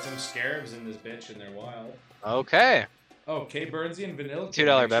like we got some scarabs in this bitch, and they're wild. Okay. Oh, K. Burnsy and Vanilla.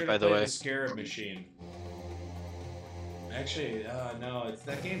 $2 Make bet, sure by to the play way. The Scarab Machine. Actually, no,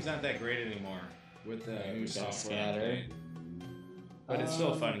 that game's not that great anymore with the Yeah, new we got software Scatter. update. But it's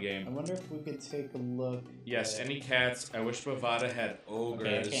still a fun I game. wonder if we could take a look. Yes, at- any cats. I wish Bovada had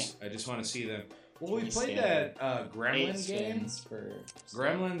ogres. can't- I just want to see them. Well, we Can't played stand that Eight Gremlin game. skins for.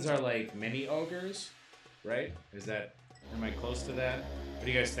 Gremlins are like mini ogres, right? Am I close to that? What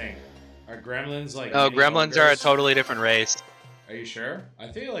do you guys think? Are gremlins like No, mini gremlins are a ogres? totally different race. Are you sure?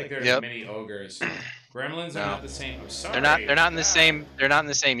 I feel like they're Yep. mini ogres. Gremlins No. are not the same. I'm sorry. They're not in the God. same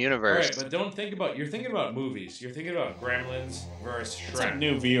All universe. right, but don't think about. You're thinking about movies. You're thinking about Gremlins versus It's like Shrek.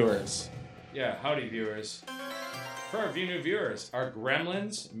 new viewers. Yeah, howdy viewers. For our new viewers, are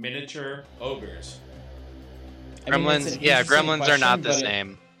Gremlins miniature ogres? I mean, Gremlins, it's an yeah, interesting gremlins are not question, the but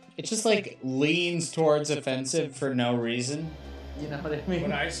same. It just like leans towards offensive for no reason. You know what I mean?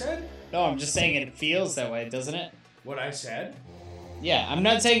 What I said? No, I'm just saying it feels that way, doesn't it? What I said? Yeah, I'm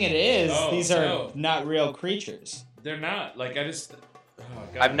not saying it is. Oh, These are no. not real creatures. They're not. Like I just. Oh,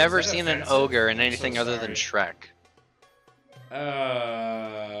 God, I've never is that seen an offensive? ogre in I'm anything so other than sorry. Shrek.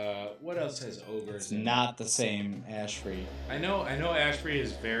 What else has ogres? It's in it? not the same Ashfree. I know Ashbury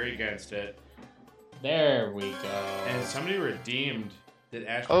is very against it, There we go. and somebody redeemed that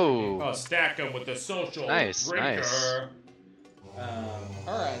Ashbury. Oh. Stack them with the social Nice, drinker. nice.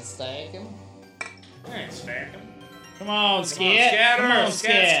 Alright, stack him. Thanks, stack them. Come on, Come on, Skit. scatter, Come on,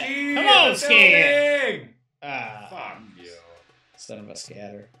 scat Skit. ski, Come on, the Skit. building. Ah, Fuck you. son of a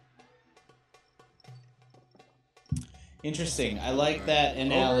scatter. Interesting. I like that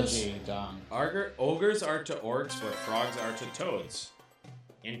analogy, Dom. Ogres are to orcs what frogs are to toads.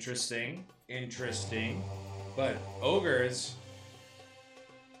 Interesting. But ogres,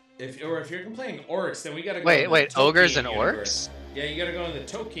 if you're playing orcs, then we gotta go. Wait, in the wait, ogres Tolkien and universe. orcs? Yeah, you gotta go in the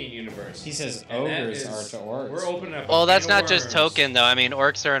Tolkien universe. He says And that ogres is- are to orcs. We're opening up. a Well, that's can of not just worms. token though. I mean,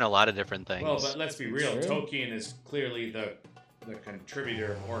 orcs are in a lot of different things. Well, but let's be real. True. Tolkien is clearly the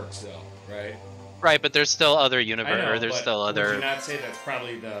contributor of orcs, though, right? Right, but there's still other I universe. know, Or there's but still Would you other. not say that's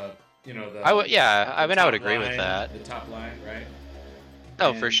probably the the? I would, yeah. I the mean, I would top agree with line, that. The top line, right?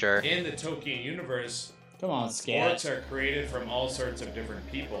 Oh, And for sure. In the Tolkien universe, Come on, Scat. orcs are created from all sorts of different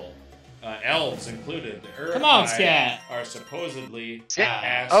people, elves included. The Come on, Uruk-hai Scat. are supposedly Scat.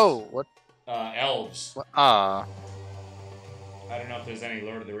 ass Oh, what? elves. Ah, I don't know if there's any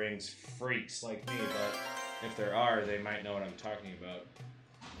Lord of the Rings freaks like me, but if there are, they might know what I'm talking about.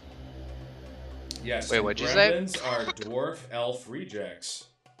 Yes. Wait, and what'd you say? Gremlins are dwarf elf rejects.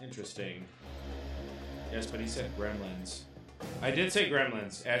 Interesting. Yes, but he said gremlins. I did say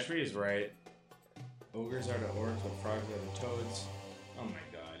gremlins. Ashby is right. Ogres are the orcs, but frogs are the toads. Oh my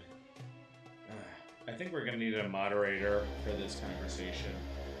god. I think we're gonna need a moderator for this conversation.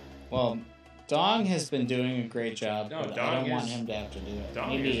 Well, Dong has been doing a great job, No, but I Dong don't want is- him to have to do it. Dong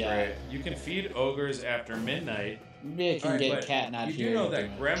Maybe, is right. You can feed ogres after midnight. maybe I can Alright, get but Cat not you here. do know to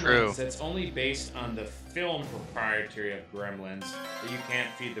that do it. Gremlins, True. that's only based on the film proprietary of Gremlins, that you can't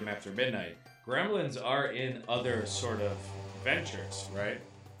feed them after midnight. Gremlins are in other sort of ventures, right?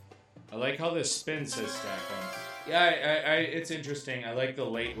 I like how this spin says stack on. Yeah, it's interesting. I like the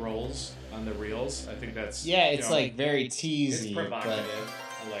late rolls on the reels. I think that's Yeah, it's you know, like very it's teasy, but provocative.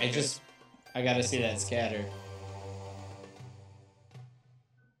 I like it. I gotta see that scatter.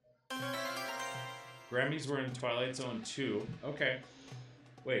 Grammys were in Twilight Zone 2. Okay.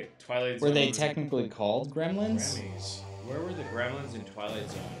 Wait, Twilight Zone. Were they technically called Gremlins? Grammys. Where were the Gremlins in Twilight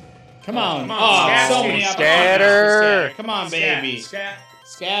Zone? Come on. come on, Oh, scat, so many scatter. opportunities. Come on, Scat, baby. Scat.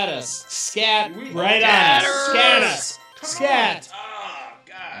 Scat us. Scat We- right on us. Scatters. Scat us. Come Scat. on. Oh,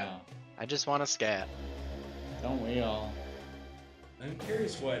 God. Oh, I just want to scat. don't we all? I'm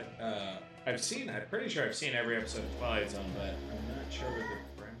curious what I've seen. I'm pretty sure I've seen every episode of Twilight Zone, but I'm not sure what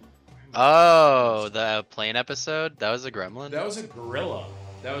the Gremlins. Oh, the plane episode? That was a gremlin? That was a gorilla.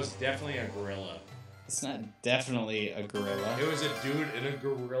 That was definitely a gorilla. It's not definitely a gorilla. It was a dude in a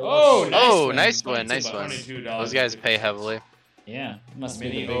gorilla. Oh, suit. nice Oh, one. nice one, Points nice above. one. $22. Those guys pay heavily. Yeah, must be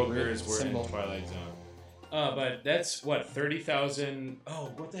Many the big ogres were symbol. in Twilight Zone. But that's what 30,000.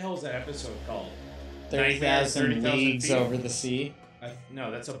 Oh, what the hell is that episode called? 30,000 Nightmare, leagues feet? over the sea.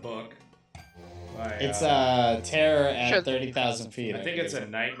 No, that's a book. By, It's Terror at Shit. 30,000 feet. I think it's a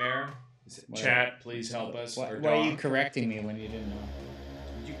nightmare. What? Chat, please help us. Why, or why are you Dog. correcting me when you didn't know?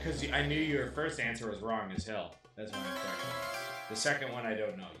 Because I knew your first answer was wrong as hell. That's why I'm correcting you. The second one I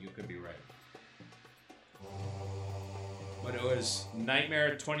don't know. You could be right. But it was Nightmare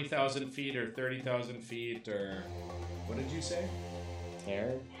at 20,000 feet or 30,000 feet or... What did you say?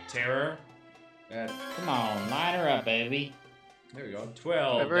 Terror? Terror? At, Come on, line her up, baby. there we go.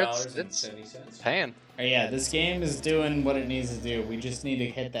 Whatever, $12.70. Paying. Oh yeah, this game is doing what it needs to do. We just need to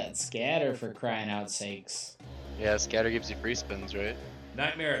hit that scatter for crying out sakes. Yeah, scatter gives you free spins, right?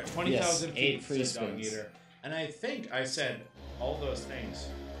 Nightmare at 20,000 Yes, feet. 8 free said Dog spins. Eater. And I think I said all those things.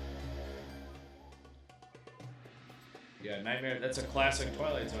 Yeah, Nightmare, that's a classic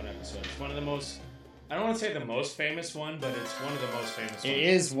Twilight Zone episode. It's one of the most, I don't want to say the most famous one, but it's one of the most famous ones. It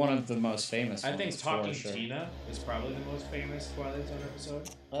is one of the most famous I ones. think for Talking sure. Tina is probably the most famous Twilight Zone episode.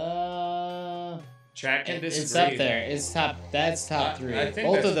 Chat can disagree. It's up there. It's top. That's top 3. I think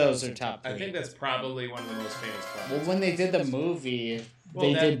Both that's- of those are top 3. I think that's probably one of the most famous Twilight Well, when they did the movie, Well,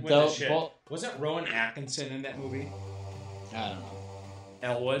 they that did went to those. shit. Well, Wasn't Rowan Atkinson in that movie? I don't know.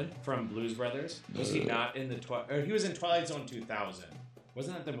 Elwood from Blues Brothers? Was he not in the or he was in Twilight Zone 2000.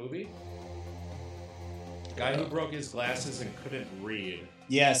 Wasn't that the movie? Guy who broke his glasses and couldn't read.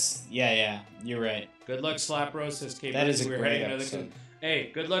 Yes. Yeah. You're right. Good luck, SlotBros, says K. That is Burnsy. a We're great heading into the episode.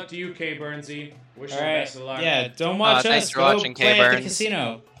 Hey, good luck to you, K. Burnsy. Wish All you the right. best of luck. Yeah. Don't watch thanks us. for Go watching, K. play at the Burns.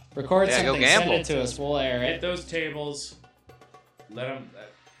 casino. Record Yeah, go something. Send gamble. it to us. We'll air Hit it. those tables. Let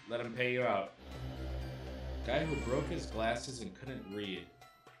him pay you out. Guy who broke his glasses and couldn't read.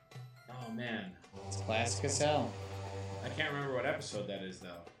 Oh man, It's classic as hell. I can't remember what episode that is though.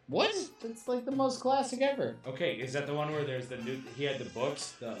 What? That's like the most classic ever. Okay, is that the one where there's the he had the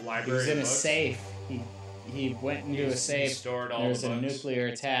books, the library? He was in a books? safe. He went into a He safe. stored all There was the a books. nuclear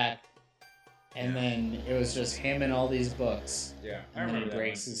attack, and then it was just him and all these books. Yeah, I And then remember he that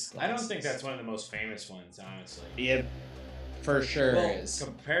breaks one. his I don't think glasses. that's one of the most famous ones, honestly. It for sure Well, is.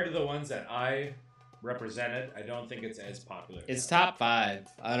 compared to the ones that I represented, I don't think it's as popular. It's top 5.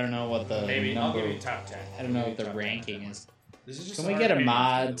 I don't know what the Maybe I'll number. give you top 10. I don't know I'll what give the you top 10. ranking is. This is just Can we our get a opinion.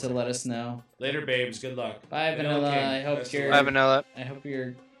 mod to let us know? Later, babes. Good luck. Bye, Vanilla. King, I hope best of you're. luck. Bye, Vanilla. I hope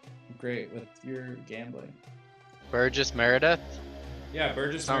you're great with your gambling. Burgess Meredith. Yeah,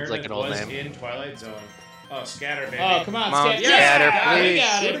 Burgess Sounds like Meredith an old was name. in Twilight Zone. Oh, Scatter, baby. Oh, come on, Come on, Scatter. scatter, Yeah, we please.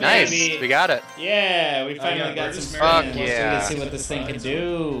 got it, Nice, baby. we got it. Yeah, we yeah, finally got Burgess some Meredith spins. was We in can see what this thing can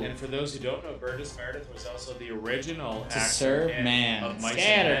do. And for those who don't know, Burgess Meredith was also the original To actor serve in man. of Mice and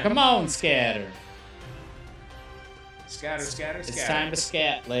Scatter, Men. come on, Scatter. Scatter, scatter, It's scatter. time to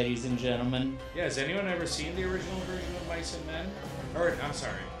scat, ladies and gentlemen. Yeah, has anyone ever seen the original version of Mice and Men? Or, I'm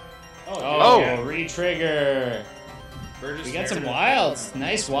sorry. Oh, yeah. re-trigger. Burgess We got some Meredith. wilds.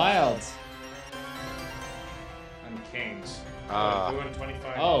 Nice wilds. I'm Kings. Ah. Doing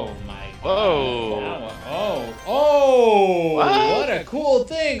 25. Oh my god. Whoa. Wow. Oh, What? what a cool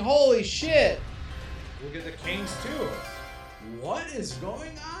thing. Holy shit. Look at the Kings, too. What is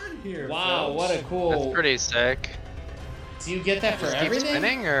going on here? Wow, folks? what a That's cool. pretty sick. Do you get that for Just keep everything?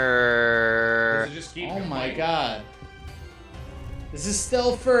 spinning, or Does it just keep Oh going? my god. This is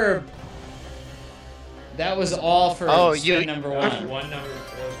still for... That was all for spin number That was one. one number.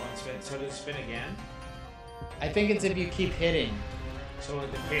 That was one spin. So does it spin again? I think it's if you keep hitting. So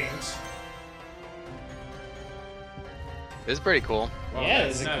with the kings. it's pretty cool. Wow, Yeah,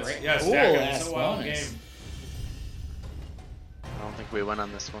 that's it's a nuts. great, Yeah, cool stack 'em. ass It's a wild bonus. game. I don't think we win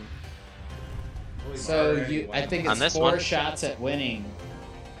on this one. Holy So Mary, you, I wow. think On it's this 4 one? shots at winning.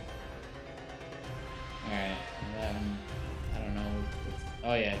 All right. I don't know.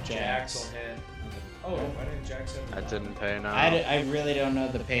 Oh yeah, Jacks jacks. will hit. Oh, why didn't Jacks have the That bottom? didn't pay now. I really don't know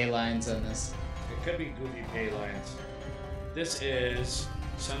the pay lines on this. It could be goofy pay lines. This is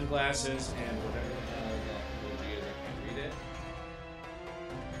sunglasses and whatever the hell that emoji is. I can't read it.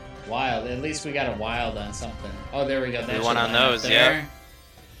 Wild. At least we got a wild on something. Oh, there we go. That We won should on line up those, there. yep.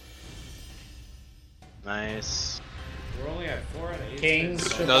 Nice. We're only at 4 out of 8. Kings spins,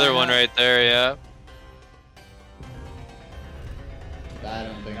 should so- Another line one up. right there, yeah. I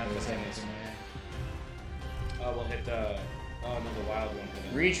don't think Not there's the anything there. We'll hit the. Oh no, the wild one. For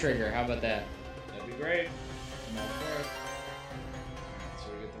them. Retrigger. How about that? That'd be great. I'm all for it. Alright, so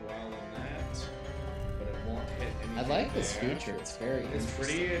we get the wild on that, but it won't hit anything. I like this there. feature. It's very It's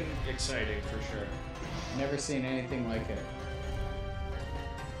interesting. pretty exciting for sure. Never seen anything like it.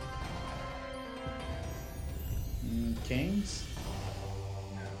 Kings?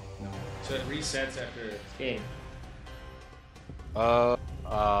 No. So it resets after. Okay. Uh,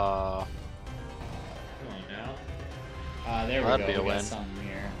 Come on now. There we That'd go. be a We got win. something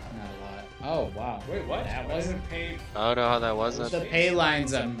here. Not a lot. Oh wow. Wait, what? That Why wasn't. didn't pay. I don't know how that wasn't. The pay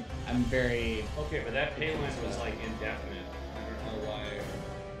lines. I'm very. Okay, but that pay line was like indefinite. I don't know why.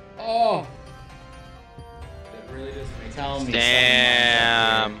 Oh. It really doesn't make Tell any me. sense.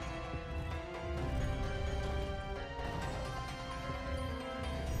 Damn.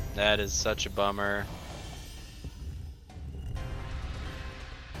 That is such a bummer.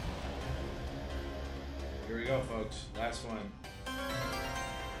 Here we go, folks. Last one.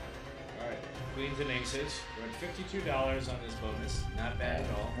 Alright, queens and aces. We're at $52 on this bonus. Not bad at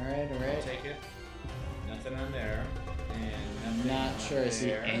all. Alright, I'll alright. take it. Nothing on there. And I'm nothing not on sure I see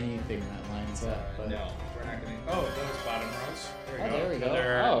there. anything that lines up. But... No, we're not gonna. Oh, those bottom rows. There we Oh, go. there we go.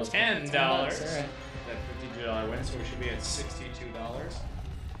 Another Oh, $10. $10. Alright. That $52 win, so we should be at $62.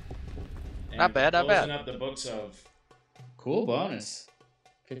 And Not bad, not closing bad. up the books of. Cool bonus.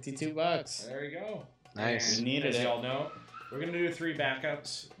 $52. There you go. Nice. And We needed as it. y'all know, we're gonna do 3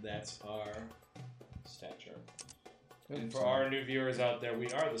 backups. That's our stat chart. And for our new viewers out there, we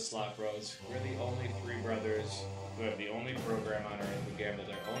are the Slot Bros. We're the only 3 brothers who have the only program on Earth who gamble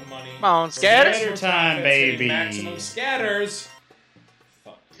their own money. Come on, for scatters. maximum Time, profits, hitting baby. Maximum scatters.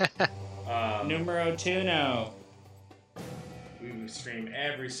 Fuck. Numero uno. We stream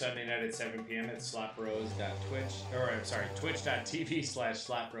every Sunday night at 7 p.m. at slotbros.twitch, or I'm sorry,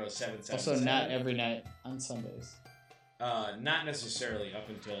 twitch.tv/slotbros777. Also, not every night on Sundays. Not necessarily up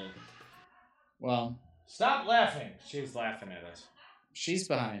until. Well, Stop laughing. She's laughing at us. she's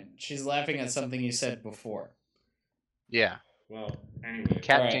behind. She's laughing at something you said before. Yeah. Well, anyway.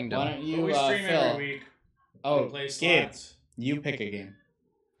 Cat Alright, Kingdom. why don't But you, we stream Phil? every week. Oh, we play Gabe, slots. you pick a game.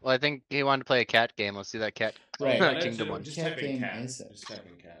 Well, I think he wanted to play a cat game. Let's do that cat Right. Kingdom one. Just Cat type in game cat. is it? Just type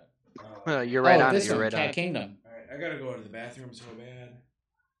in cat. You're right oh, on this it. You're one, right on Cat it. Kingdom. Alright, I gotta go to the bathroom so bad.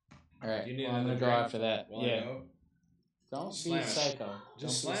 All right, You need well, I'm another gonna go drink after that. while I yeah. go? Don't Slam be it. psycho.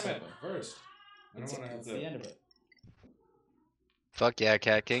 Just Don't be slam it psycho. first. I don't It's, want to have it's to. the end of it. Fuck yeah,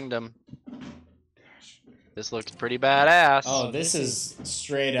 Cat Kingdom. This looks pretty badass. Oh, this is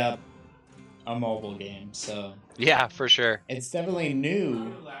straight up a mobile game, so Yeah, for sure. it's definitely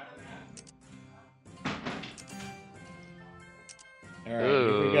new. All right,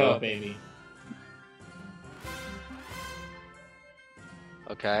 here we go, Ooh. baby.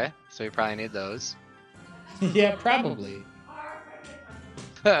 Okay, so you probably need those. Yeah, probably.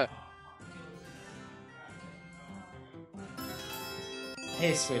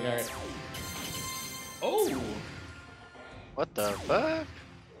 Hey, sweetheart. Oh, What the fuck?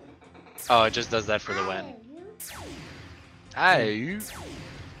 Oh, it just does that for the win. Hi.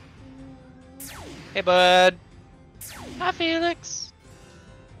 Hey, bud. Hi, Felix.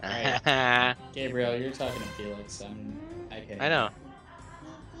 Alright. Gabriel, you're talking to Felix. I can't. I know.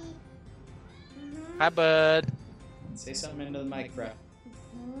 Hi, bud. Say something into the mic, bro.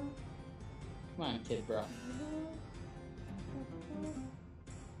 Come on, kid, bro.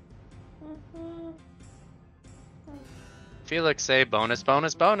 Felix, say bonus,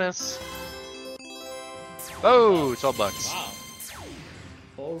 bonus, bonus. Oh, 12 bucks. Wow.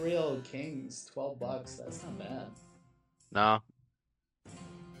 Full real kings, $12. That's not bad. No.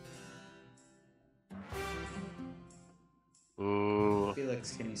 Ooh.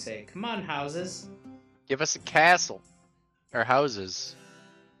 Felix, can you say, come on, houses? Give us a castle. Or houses.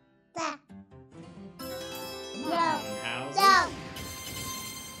 Come on, houses.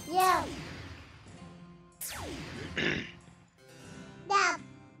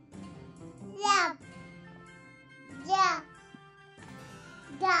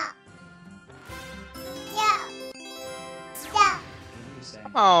 What are you saying?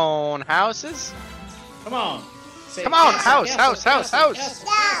 Come on, houses. Come on. Say Come on, castle, house, castle, house, house, castle,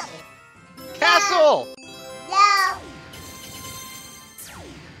 house. castle, Castle!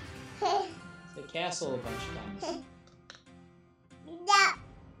 castle. Say castle a bunch of times.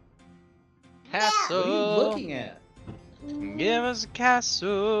 Castle. What are you looking at? Give us a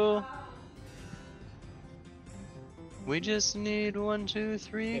castle. We just need 1, 2,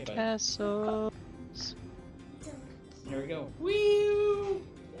 3 Okay, bud. castles. Here we go. Woo!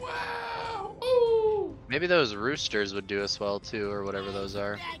 Wow! Ooh! Maybe those roosters would do us well too, or whatever those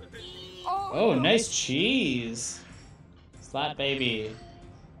are. Oh, nice cheese. Slot baby.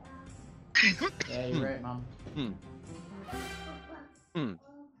 Yeah, you're right, Mom. Hmm. Hmm.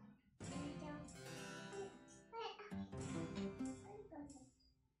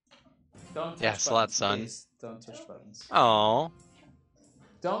 Don't touch Yeah, buttons, slot son. please. Don't touch buttons. Oh.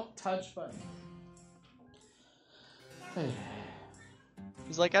 Don't touch buttons.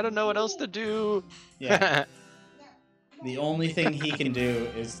 He's like, I don't know what else to do. Yeah. The only thing he can do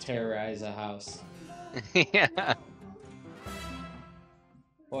is terrorize a house. Yeah.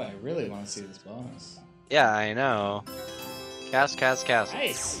 Boy, I really want to see this bonus. Yeah, I know. Cast.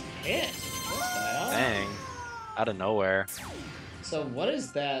 Nice hit. What the hell? Dang. Out of nowhere. So what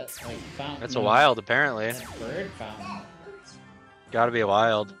is that like fountain? That's a wild, apparently. That bird fountain. Gotta be a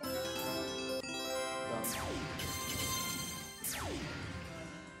wild.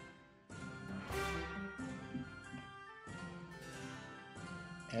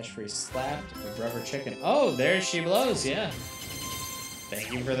 Ashbury slapped a rubber chicken. Oh, there she blows, yeah.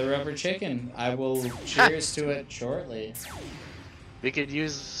 Thank you for the rubber chicken. I will cheers to it shortly. We could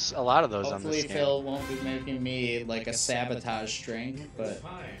use a lot of those on Hopefully this game. Phil won't be making me like a sabotage drink, It's but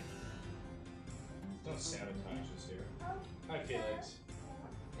fine. Don't sabotage us here. Hi, Felix.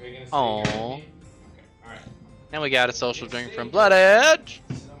 Are you gonna stay Aw. here with me? Okay, alright. And we got a social drink from Blood Edge.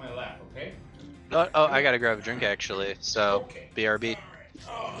 Sit on my lap, okay? Oh, I gotta grab a drink actually. So, Okay. BRB.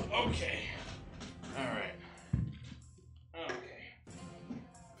 Oh, okay. Alright. Okay.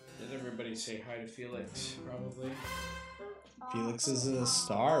 Did everybody say hi to Felix? Probably. Felix is a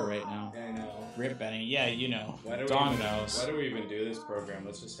star right now. I know. Rip Benny, yeah, you know. Why do, Dawn we even, knows. why do we even do this program?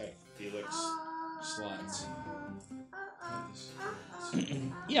 Let's just have Felix slots.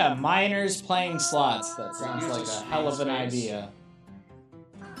 Yeah, minors playing slots. That sounds Use like a a hell of an screen space. idea.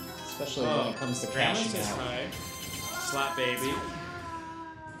 Especially when it comes to Grandma cashing says out. hi. Slap baby.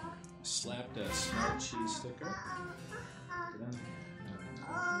 Slapped a smart cheese sticker.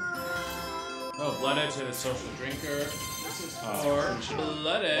 Oh, Blood Edge had a social drinker. This is for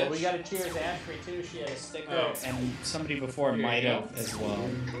Blood Edge. Well, we got to cheers Ashbury too. She had a sticker, Oh. and somebody before Here might you have as well.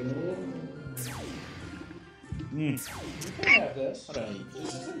 You can have this. What a,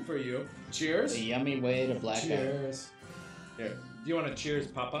 This isn't for you. Cheers. a yummy way to black out. Cheers. Here. Do you want to cheers,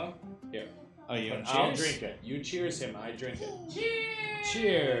 Papa? Here. Oh, you want I'll cheers? drink it. You cheers him, I drink it. Cheers!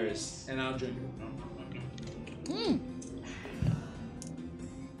 Cheers! And I'll drink it. Mm.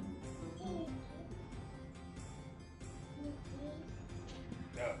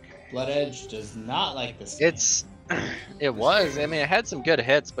 Okay. Blood Edge does not like this game. It's, it was. I mean, it had some good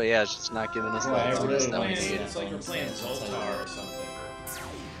hits, but yeah, it's just not giving us Boy, that I bonus really that we wanna see need. that. It's like we're playing Zoltar or something.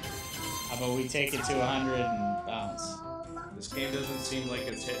 How about we take it to 100 and bounce? This game doesn't seem like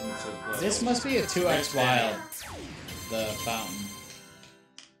it's hitting to Blood This Edge. must be a 2x wild. The fountain.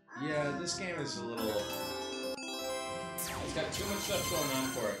 Yeah, this game is a little... It's got too much stuff going on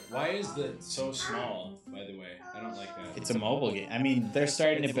for it. Why is it so small, by the way? I don't like that. It's a mobile game. I mean, they're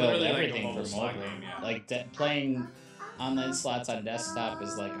starting to It's build literally like a everything mobile for slot mobile. game, yeah. Like playing online slots on desktop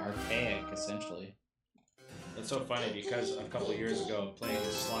is like archaic, essentially. It's so funny because a couple years ago, playing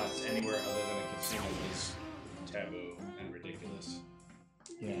slots anywhere other than a casino was taboo and ridiculous.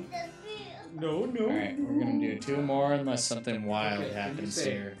 Yeah. No, no. All right, we're gonna do 2 more unless something wild Okay, can you happens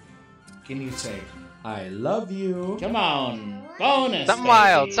say- here. Can you say, I love you? Come on, bonus. Something baby.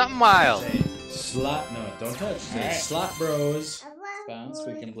 wild, something wild. Say, slot, no, don't touch. Say, Alright. slot bros. Bounce.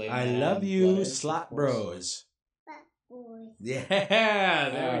 We can blame. I that love on you, Blood Edge, slot of course. bros. Yeah,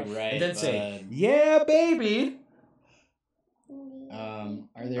 there we All right, And then say, bud. yeah, baby.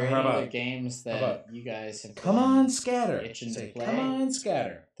 Are there Or any how other about- games how that about, you guys have Come been on, scatter. itching Say, to play? come on,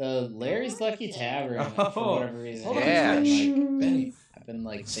 scatter. The Larry's Lucky Tavern, Oh, for whatever reason. hold on, Yeah. Benny. I've been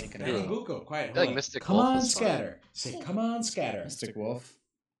like thinking Benny about Bucco, quiet. I feel Hold like on. Mystic Come Wolf on, was fun. scatter. Say, come on, scatter. Mystic Wolf.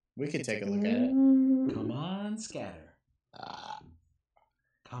 We could take a look at it. Come on, scatter.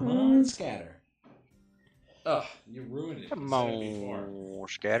 Come on, scatter. Oh, you ruined it. You Come said it before. on,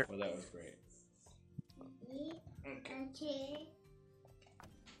 scatter. Well, that was great. Okay.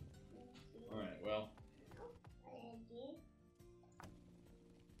 Alright, well.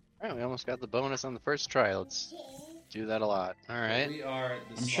 Alright, we almost got the bonus on the first try. Let's do that a lot. Alright. We are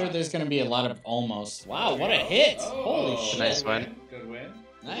the I'm sure slot. there's going to be a lot of almost. Wow, what a hit! Holy Oh, shit. Nice good win. Good win.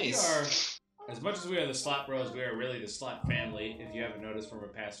 Nice. We are, as much as we are the Slot Bros, we are really the Slot family, if you haven't noticed from our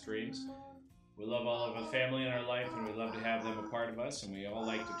past streams. We love all of the family in our life, and we love to have them a part of us, and we all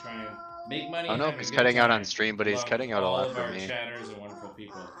like to try and make money. I don't know and if have a he's good cutting out time. on stream, but he's Love cutting out a all lot of for our me. chatters and wonderful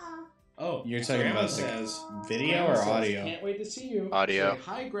people. Oh, You're talking Grandma about the says, video Grandma or says, audio? Can't wait to see you. Audio. Say,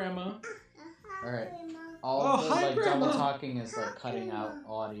 hi, Grandma. Alright. All Oh, of the hi, like Grandma. double talking is like cutting out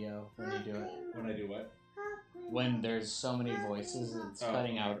audio when you do it. When I do what? When there's so many voices, it's Oh.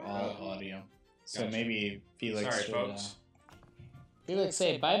 cutting out all Oh. audio. So Gotcha. maybe Felix Sorry, should. folks. Felix,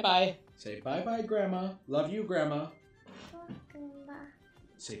 say bye bye. Say bye-bye, Grandma. Love you, Grandma.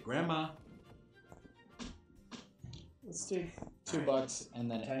 Say Grandma. Let's do $2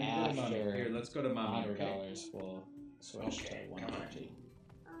 and then Time to go to Mommy. Here, after let's go to Mommy, okay? $100 we'll switch to 150.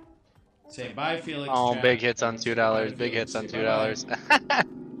 Say bye, Felix. Oh, chat. big hits on Say bye to $2. Big Felix. hits on Say bye-bye.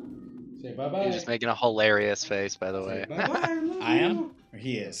 $2. Say bye-bye. He's just making a hilarious face, by the way. Say bye-bye. I am? Or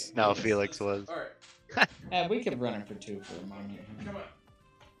he is? No, Felix was. Alright, We could run it for 2 for a moment. come on.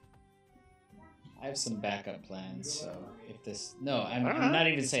 I have some backup plans, so if this... No, I'm not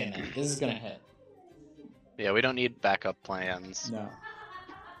even saying that. This is gonna hit. Yeah, we don't need backup plans. No.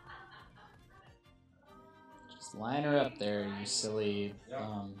 Just line her up there, you silly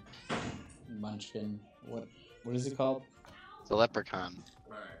munchkin. What is it called? It's a leprechaun.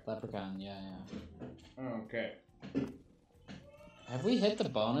 Alright. Leprechaun, yeah. Okay. Have we hit the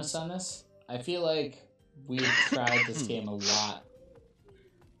bonus on this? I feel like we've tried this game a lot.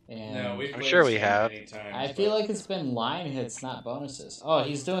 And No, we've I'm played sure this we game have. many times, I but- feel like it's been line hits, not bonuses. Oh,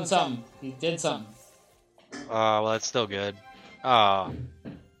 he's doing something. He did something. Oh, well, that's still good. Oh,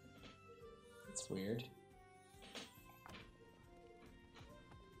 It's weird.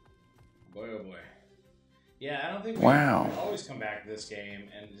 Boy, oh boy. Yeah, I don't think Wow. we always come back to this game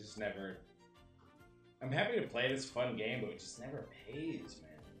and just never... I'm happy to play this fun game, but it just never pays,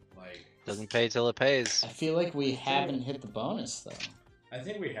 man. Like, doesn't pay till it pays. I feel like we haven't hit the bonus, though. I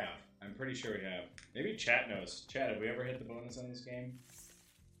think we have. I'm pretty sure we have. Maybe chat knows. Chat, have we ever hit the bonus on this game?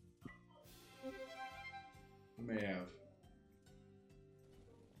 We may have.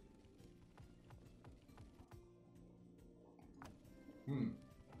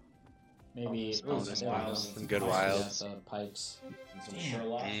 Maybe Oh, bonus some wilds. Some good Yeah, wilds. the pipes. And some Damn,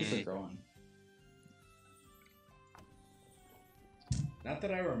 Sherlock. keep it going. Not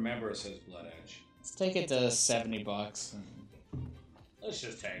that I remember it says Blood Edge. Let's take it to $70. And Let's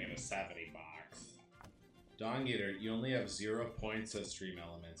just take it to 70 bucks. Dong Eater, you only have 0 points as stream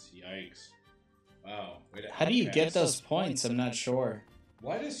elements. Yikes. Wow. Way to how do you get outcast. those points? I'm not sure.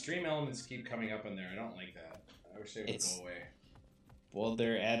 Why does stream elements keep coming up in there? I don't like that. I wish they would It's- go away. Well,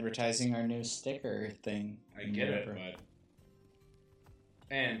 they're advertising our new sticker thing. I and get whatever. it,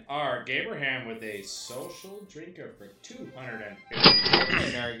 but... And our Gaberham with a social drinker for 250.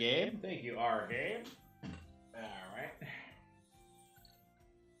 And our game? Thank you, R. Gabe. Alright.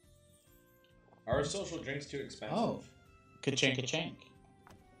 Are social drinks too expensive? Oh, ka-chink, ka-chink.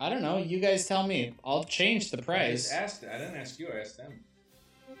 I don't know. You guys tell me. I'll change the I price. just asked. I didn't ask you. I asked them.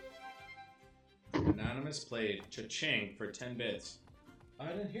 Anonymous played Cha-ching for 10 bits. I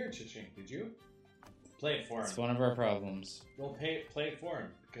didn't hear Cha-ching. Did you? Play it for It's him. one of our problems. Well, play it for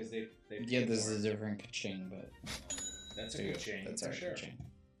him because they Yeah, paid this for is it. a different ka-ching, but That's a good ching. that's for our sure. ka-ching.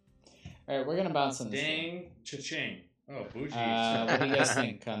 All right, we're gonna bounce on this. game. Dang Cha-ching. Oh, bougie. What do you guys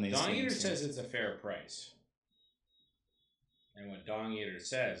think on these Dong Eater games? says it's a fair price. And what Dong Eater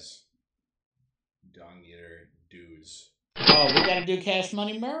says, Dong Eater doos. Oh, we gotta do Cash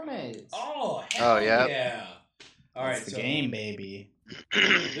Money Mermaids. Oh, hell Oh, yeah. yeah. All right, That's the so game, baby.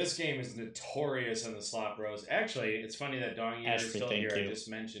 this game is notorious on the Slot Bros. Actually, it's funny that Dong Eater is Ashby, still thank here. I you. just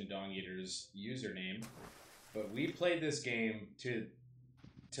mentioned Dong Eater's username. But we played this game to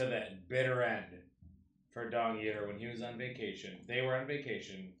that bitter end for Dong Eater when he was on vacation. They were on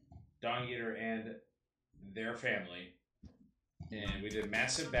vacation, Dong Eater and their family. And we did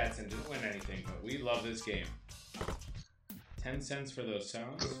massive bets and didn't win anything, but we love this game. 10 cents for those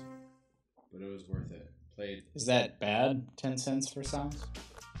sounds, but it was worth it. Played. Is that bad? 10 cents for songs?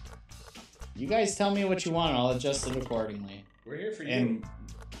 You guys tell me what you want, I'll adjust it accordingly. We're here for you. And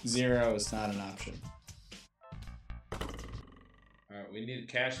 0 is not an option. Alright, we need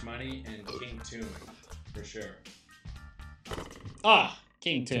Cash Money and King Tune, for sure. Ah,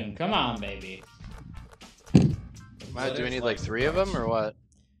 King Tune, come on, baby. Do we need like 3 of them or what?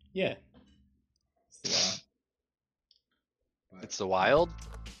 Yeah. It's the wild?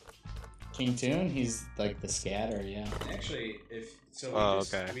 King Tune, he's like the scatter, yeah. Actually,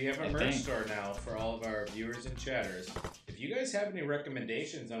 we have a I merch think. store now for all of our viewers and chatters. If you guys have any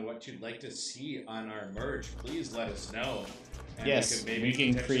recommendations on what you'd like to see on our merch, please let us know. And Yes, maybe we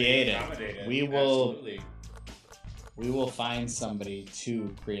can potentially create accommodate it. We will. Absolutely. We will find somebody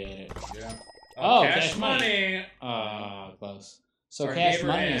to create it. Yeah. Oh, Cash Money! Close. So Ark Cash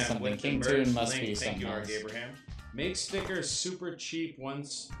Money Abraham is something. with the King merch Tune must link. be Thank something you, Ark else. Abraham. Make stickers super cheap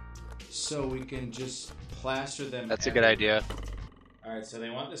once, so we can just plaster them. That's a good idea. All right, so they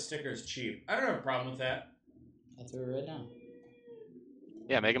want the stickers cheap. I don't have a problem with that. I'll do it right now.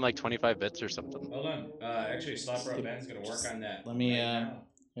 Yeah, make them like 25 bits or something. Hold on. Actually, SlotBros Ben's gonna work on that. Let me right now.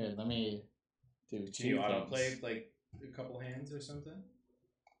 here. Let me do Can 2 you things. autoplay like a couple hands or something?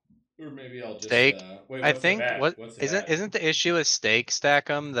 Or maybe I'll just Steak. wait. I What's think the bet? what What's the isn't bet? isn't the issue with Steak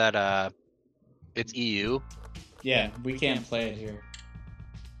Stack'em that it's EU? Yeah, we can't play it here.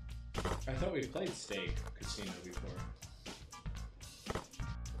 I thought we played Steak Casino before.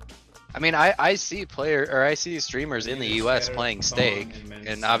 I mean, I see I see streamers in the Maybe US Scattered playing Thong Steak, and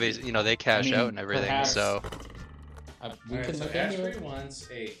and obviously they cash I mean, out and everything. perhaps- So We Alright, can so look into Ashbury it. wants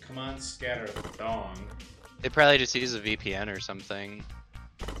a Come On Scatter Thong. they probably just use a VPN or something.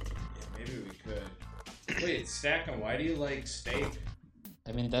 Yeah, maybe we could. Wait, Stack 'em. Why do you like Steak?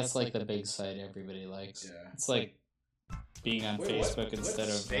 I mean, that's like the big site everybody likes. Yeah. It's like being on Wait, Facebook instead what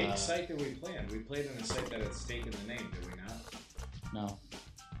of. Steak site did we play on? We played on a site that had steak in the name, did we not? No.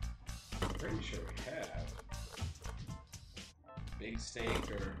 I'm pretty sure we have. Big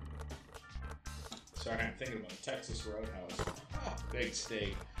Steak or... Sorry, I'm thinking about Texas Roadhouse. Big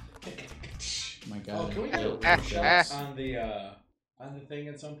Steak. Oh my God. Oh, can we get a Ah, rim shot on the thing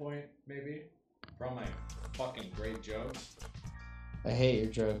at some point, maybe? For all my fucking great jokes. I hate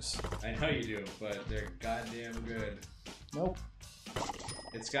your jokes. I know you do, but they're goddamn good. Nope.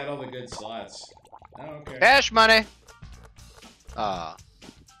 It's got all the good slots. I don't care. Cash Money. Ah,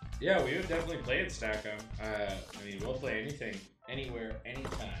 Yeah, we would definitely play it, Stack 'em. I mean, we'll play anything, anywhere,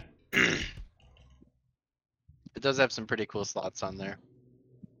 anytime. it does have some pretty cool slots on there.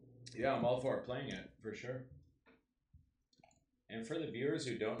 Yeah, I'm all for playing it, for sure. And for the viewers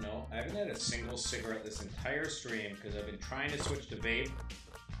who don't know, I haven't had a single cigarette this entire stream because I've been trying to switch to vape.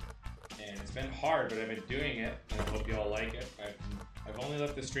 And it's been hard, but I've been doing it, and I hope you all like it. I've only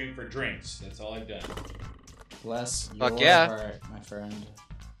left the stream for drinks. That's all I've done. Bless your Fuck yeah. heart, my friend.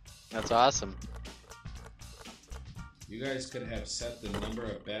 That's awesome. You guys could have set the number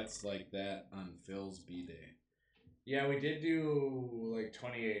of bets like that on Phil's B-Day. Yeah, we did do like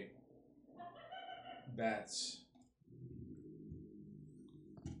 28 bets.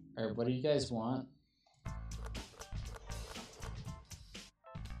 Alright, what do you guys want?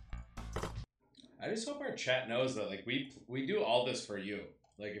 I just hope our chat knows that like we do all this for you.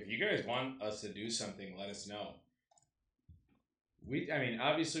 Like if you guys want us to do something, let us know. I mean,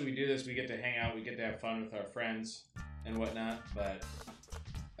 obviously we do this, we get to hang out, we get to have fun with our friends and whatnot, but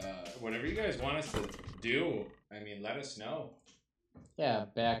whatever you guys want us to do, I mean, let us know. Yeah,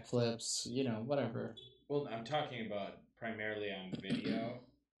 backflips, you know, whatever. Well, I'm talking about primarily on video.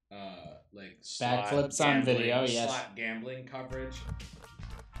 Like slot Backflips on gambling- video, yes. Slot gambling coverage.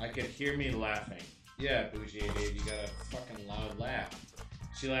 I could hear me laughing. Yeah, Bougie 88, you got a fucking loud laugh.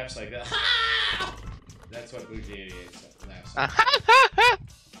 She laughs like that. That's what Bougie 88 laughs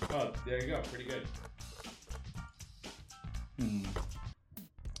like. Oh, there you go. Pretty good.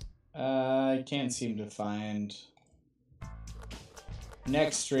 I can't seem to find...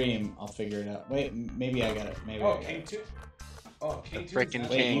 Next stream, I'll figure it out. Wait, maybe I got it. Maybe I Oh, got King it. 2. Oh, King 2. frickin'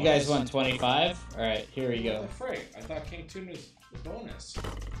 Wait, King. you guys want 25? Alright, here we go. What the frick? I thought King 2 was the bonus.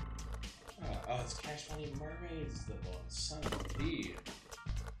 Oh, it's Cash Money Mermaids the bonus. Son of a bee.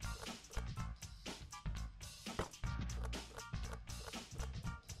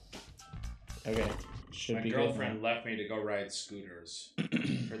 Okay, should My be girlfriend good left me to go ride scooters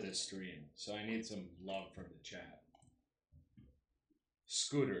for this stream, so I need some love from the chat.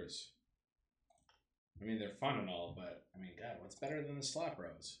 Scooters. I mean, they're fun and all, but I mean, God, what's better than the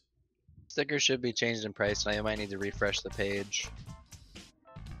SlotBros? Stickers should be changed in price now. You might need to refresh the page.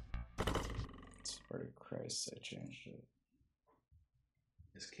 Swear to Christ, I changed it.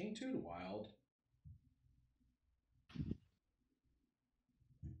 Is King Toad wild?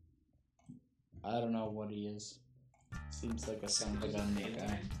 I don't know what he is. Seems like a son of a gun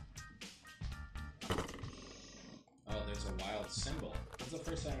guy. Oh, there's a wild symbol. That's the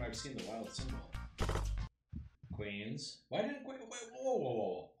first time I've seen the wild symbol. Queens. Why didn't Queen... Wait,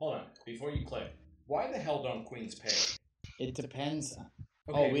 whoa. Hold on. Before you click. Why the hell don't Queens pay? It depends.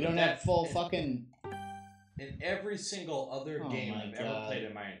 Okay, We don't have full fucking... In every single other game my I've ever God. played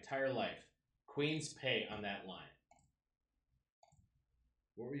in my entire life, Queens pay on that line.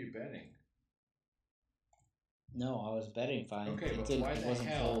 What were you betting? No, I was betting fine. Okay, it but didn't, why it the wasn't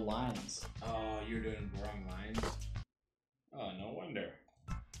hell? full lines. Oh, you're doing the wrong lines? Oh, no wonder.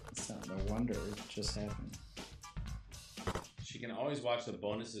 It's not no wonder. It just happened. She can always watch the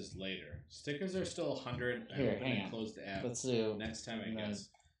bonuses later. Stickers are still 100. I Here, open hang and on. close the app. Let's do... Next time, I I'm gonna guess.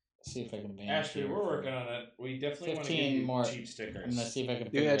 see if I can banish Ashley, you we're for working on it. We definitely want to 15 give you more. cheap stickers. I'm gonna see if I can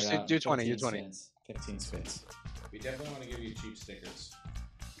You figure it actually out. do 20, 15 you 20. spins. 15 spins. We definitely want to give you cheap stickers.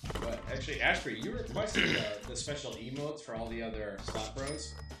 But actually, Ashbury, you requested the special emotes for all the other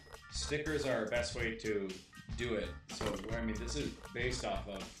SlotBros. Stickers are our best way to do it. So I mean, this is based off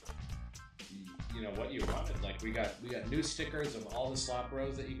of what you wanted. Like we got new stickers of all the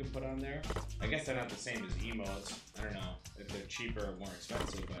SlotBros that you can put on there. I guess they're not the same as emotes. I don't know if they're cheaper or more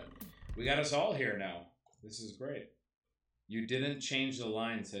expensive, but we got us all here now. This is great. You didn't change the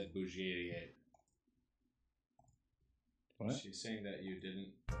line, said Bougie88. What? She's saying that you didn't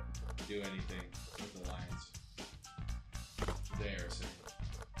do anything with the lines. They are saying.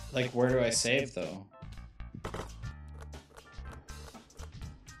 Like, where do I save, though?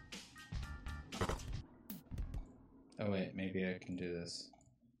 Oh, wait. Maybe I can do this.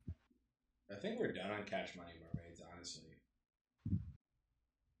 I think we're done on Cash Money Mermaids, honestly.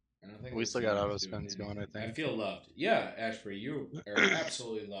 I don't think We still got auto spins going, I I think. feel loved. Yeah, Ashbury, you are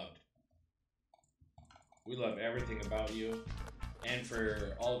absolutely loved. We love everything about you. And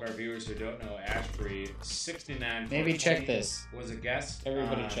for all of our viewers who don't know, Ashbury 69. Maybe check this. Was a guest.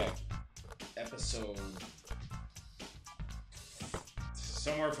 Everybody on check. Episode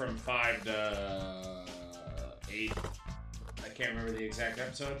somewhere from 5 to 8. I can't remember the exact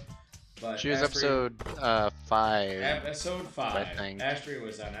episode. But She was Ashbury- episode 5. Episode 5. I think. Ashbury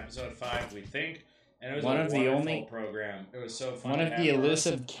was on episode 5, we think. And it was One a of the wonderful only- program. It was so fun. One to of have the her.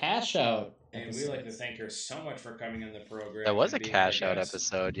 elusive cash out. And we'd like to thank her so much for coming on the program. That was a and being our cash out guest.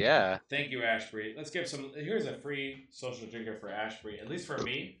 episode, yeah. Thank you, Ashbury. Let's give some. Here's a free social drinker for Ashbury, at least for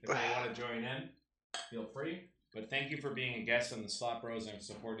me. If they want to join in, feel free. But thank you for being a guest on the SlotBros and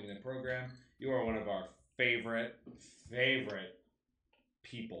supporting the program. You are one of our favorite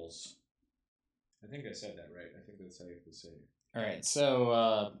peoples. I think I said that right. I think that's how you have to say it. All right,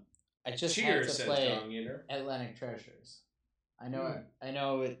 so I just Cheers, had to says play Dong Eater. Atlantic Treasures. I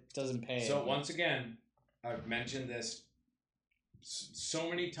know it doesn't pay. So once again, I've mentioned this so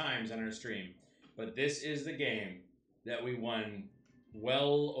many times on our stream, but this is the game that we won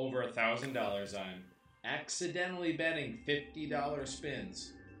well over $1,000 on, accidentally betting $50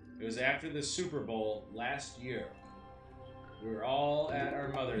 spins. It was after the Super Bowl last year. We were all at our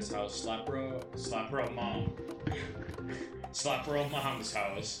mother's house, SlotBro mom, SlotBro mom's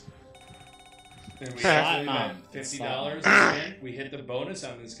house. And we actually Mom. bet $50 a spin. We hit the bonus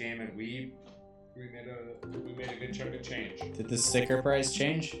on this game, and we made a good chunk of change. Did the sticker price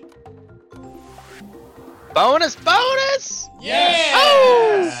change? Bonus! Yeah!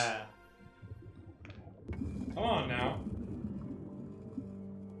 Oh! Come on now.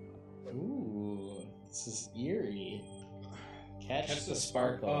 Ooh, this is eerie. Catch, Catch the the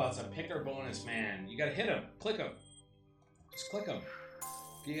sparkle. Oh, it's a picker bonus, man. You gotta hit him. Click him. Just click him.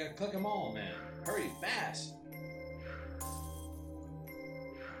 You gotta click them all, man. Hurry, fast.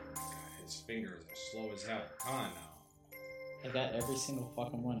 God, his fingers are slow as hell. Come on now. I got every single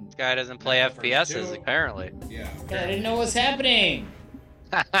fucking one. This guy doesn't play Not the first FPSs, two. apparently. Yeah. God, I didn't know what's happening.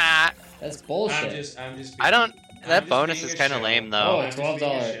 That That's bullshit. I'm just. I don't- I'm bonus just is being a kinda shill. lame, though. Oh, I'm just being a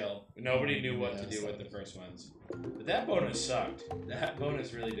 $12. shill. Nobody knew what to do with the first ones. But that bonus sucked. That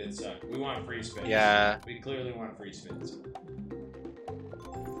bonus really did suck. We want free spins. Yeah. We clearly want free spins.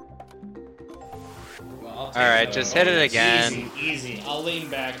 Well, I'll take Alright, that just one. hit it again. Easy. I'll lean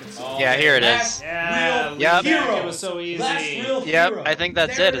back. And Oh, Yeah, here it last is. Yeah, real Yep. hero. It was so easy. Last real Yep, hero. I think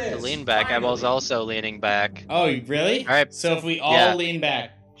that's There it. It's the is. lean back. I was Finally. also leaning back. Oh, really? All right. So if we all Yeah. lean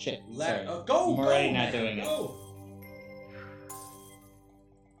back, shit. Sorry. Go. I'm already go, not man, doing it. go.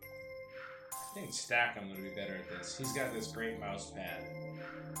 I think Stackham would be better at this. He's got this great mouse pad.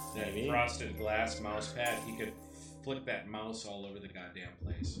 That Maybe. frosted glass mouse pad. He could flick that mouse all over the goddamn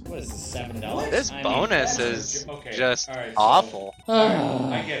place. What is this, $7? This bonus is Okay, just alright, so- awful.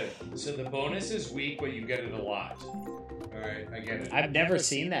 I get it. So the bonus is weak, but you get it a lot. Alright, I get it. I've never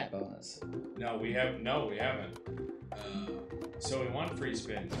seen that bonus. No, we haven't. So we want free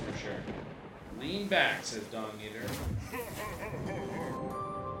spins for sure. Lean back, says Dong Eater.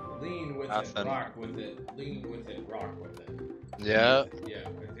 Lean with Nothing. it, rock with it. Lean with it, rock with it. Yeah. Yeah,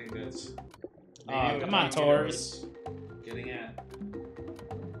 I think that's. Oh, maybe what come on, Dong Eater Taurus. was Getting at.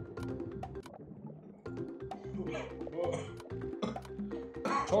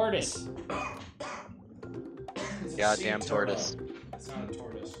 Tortoise. It's a Goddamn sea tortoise. turtle. It's not a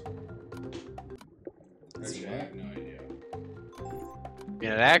tortoise. Actually, I have no idea. I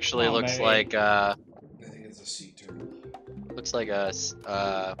mean, it actually Oh, looks maybe. like I think it's a sea turtle. looks like a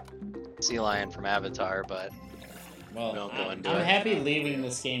sea lion from Avatar, but Well, Don't go I'm into it. happy leaving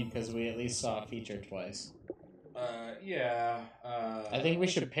this game because we at least saw a feature twice. Yeah. I think we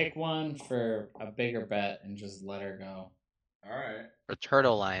should pick one for a bigger bet and just let her go. Alright. or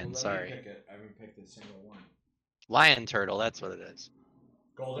turtle Well, lion. let me Sorry, pick it. I haven't picked a single one. lion turtle. That's what it is.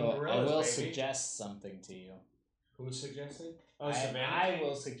 Golden So I gorillas, will baby. suggest something to you. Who's suggesting? Oh, I Savannah.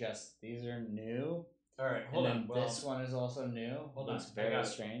 will suggest these are new. Alright, And hold then on. Well, this one is also new. hold Looks on, I very got it.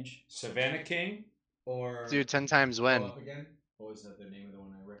 strange. Savannah King or Dude, 10 times Go win. Up again? What was that the name of the one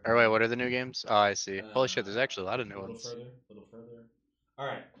I recommended? Or wait, what are the new games? Oh, I see. Holy shit, there's actually a lot of new A little ones. further, a little further.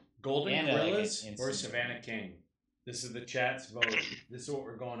 Alright. Golden And I like it Gorillas or instantly. Savannah King? This is the chat's vote. This is what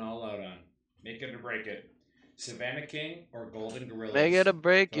we're going all out on. Make it or break it. Savannah King or Golden Gorillas? Make it or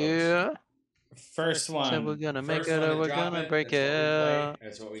break folks. it. First Said one. we're gonna make First it one or to we're drop gonna it, break that's what we play, it.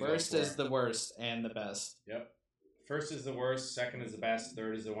 That's what we First go for. is the worst and the best. Yep. First is the worst, second is the best,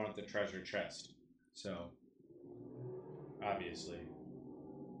 third is the one with the treasure chest. So, obviously.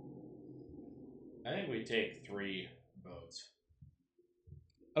 I think we take 3 votes.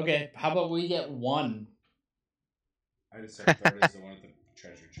 Okay, how about we get one? I just said third is the one with the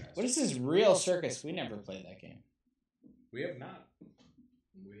treasure chest. What is this Real Circus? We never played that game. We have not.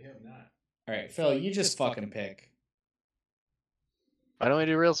 We have not. Alright, Phil, you just fucking pick. Why don't we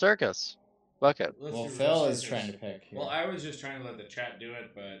do real circus? Fuck it. Let's Well, do Phil Real is Circus. trying to pick here. Well, I was just trying to let the chat do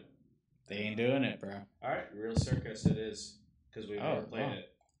it, but They ain't doing it, bro. alright, Real Circus it is. Because we've never played wow.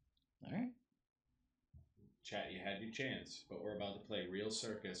 it. Alright. Chat, you had your chance, but we're about to play Real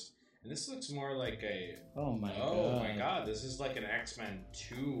Circus. And this looks more like a... Oh my god. Oh my god, this is like an X-Men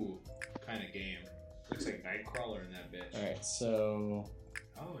 2 kind of game. Looks like Nightcrawler in that bitch. Alright, so...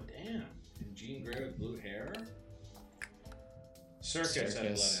 Oh, damn. And Jean Grey with blue hair? Circus at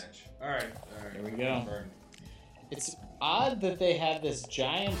Blood Circus. Edge. Alright, alright. Here we go. Confirmed. It's odd that they have this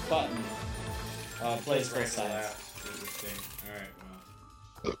giant button. Plays both Right to sides. left is this thing. Alright,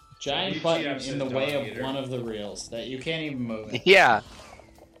 well. Giant UTF button says in the dog way of eater. one of the reels that you can't even move it. Yeah.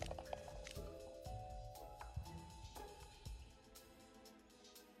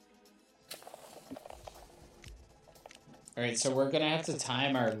 Alright, so we're gonna have to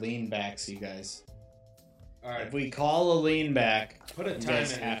time our lean backs, you guys. Alright, If we call a lean back, put a you time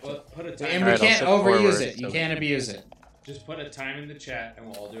guys in have to. Put a time And in we Alright, I'll can't step overuse forward, it. You so- can't abuse it. Just put a time in the chat and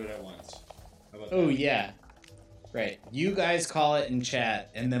we'll all do it at once. How about Oh that? yeah. Right. You guys call it in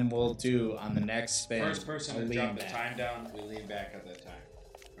chat, and then we'll do on the next spin. First person a to lean drop the back. time down, we lean back at that time.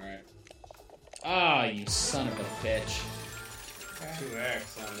 Alright. Ah, you son of a bitch.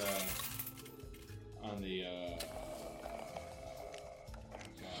 2x on the oh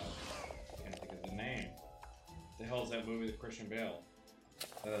god. Can't think of the name. The hell is that movie with Christian Bale?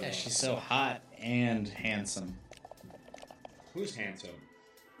 I don't Yeah, know. she's so hot and handsome. Who's handsome?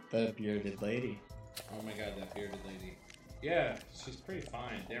 The bearded lady. Oh my god, that bearded lady. Yeah, she's pretty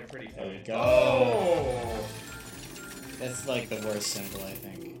fine. They're pretty fine. There we go. Oh! That's like the worst symbol, I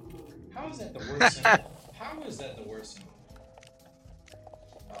think. How is that the worst symbol? How is that the worst symbol?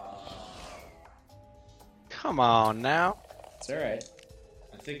 Come on now. It's alright.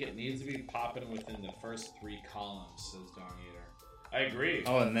 I think it needs to be popping within the first 3 columns, says Dong Eater. I agree.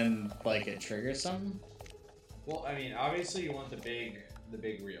 Oh, and then like it triggers something? Well, I mean, obviously you want the big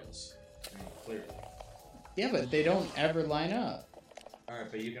reels. I mean, clearly. Yeah, but they don't ever line up. Alright,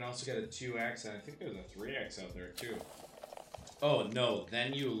 but you can also get a 2x, and I think there's a 3x out there too. Oh, no,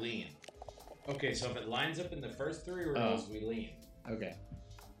 then you lean. Okay, so if it lines up in the first 3 reels, we lean. Okay.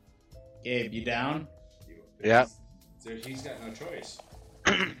 Gabe, you down? Yeah. He's got no choice.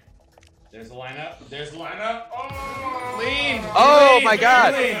 There's the lineup. There's the lineup. Oh! Lean! Oh Lean! my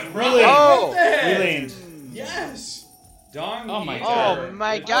god. Lean! Oh. What the heck? We leaned. Yes! Dong Oh my Eater god. Oh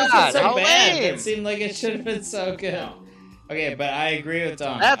my with- god. That was so how bad. lame. That seemed like it should have been so good. No. Okay, but I agree with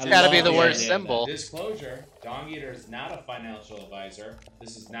Dong. That's I gotta be love the the worst idea of that. symbol. Disclosure: Dong Eater is not a financial advisor.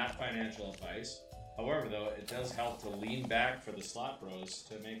 This is not financial advice. However, though, it does help to lean back for the SlotBros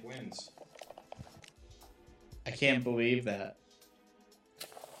to make wins. I can't believe that.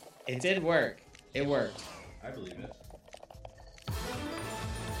 It did work. It worked. I believe it.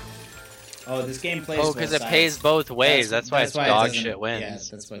 Oh, this game plays. Oh, because it pays both ways. That's why it's it dog doesn't- shit wins. Yeah,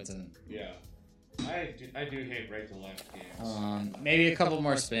 that's why it doesn't. Yeah. I do hate right to left games. Maybe a couple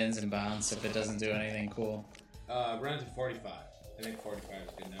more spins and bounce if it doesn't do anything cool. Run to 45. I think 45 is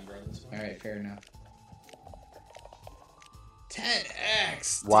a good number on this one. All right, fair enough.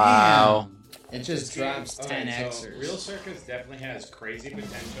 10x. Wow. Damn. It just drops Okay, 10x. so Real Circus definitely has crazy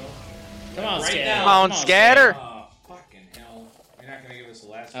potential. Come on, Right Scatter. now- Come on, Scatter. Oh, fucking hell. You're not going to give us the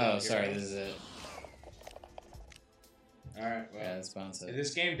last Oh, one. sorry, this is it. Alright, well. Yeah, let's bounce it.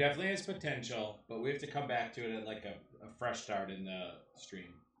 This game definitely has potential, but we have to come back to it at like a fresh start in the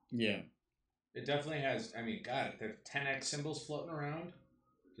stream. Yeah. It definitely has, I mean, God, there's 10x symbols floating around.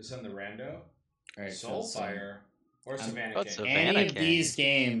 Just on the rando. All right, Soulfire or Savannah Oh, King. Savannah Any of King. these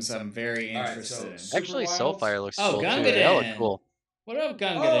games, I'm very All right, interested in. so- Actually, Super Wilds? Soulfire looks Oh, cool too. Gungadin. That looks cool. What up, Oh,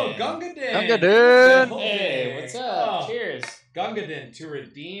 Gungadin? Gungadin! Gungadin! Hey, what's up? Oh, Cheers. Gungadin, to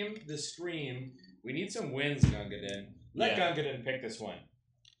redeem the stream, we need some wins, Gungadin. Let Yeah. Gungadin pick this one.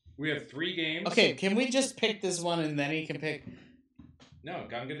 We have 3 games. Okay, can we just pick this one and then he can pick? No,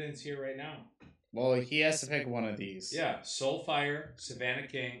 Gungadin's here right now. Well, he has to pick one of these. Yeah, Soulfire, Savannah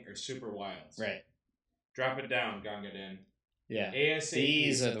King, or Super Wilds. Right. Drop it down, Gungadin. Yeah. ASAP.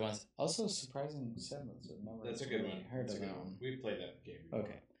 These are the ones. Also, Surprising Sevens. I've never That's a good really one. Heard That's of a good that one. one. We played that game before.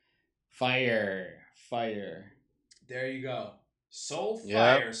 Okay. Fire. There you go. Soulfire,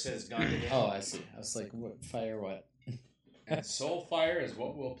 Yep. says Gungadin. Oh, I see. I was like, what? Fire what? And Soulfire is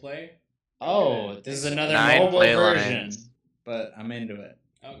what we'll play. Oh, this is another 9 mobile play version. lines. But I'm into it.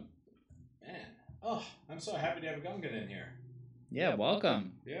 Oh, man. Oh, I'm so happy to have a Gungadin here. Yeah,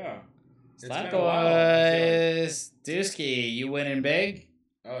 welcome. Yeah. It's Slap been a while, I feel boys. Dusky, you winning big?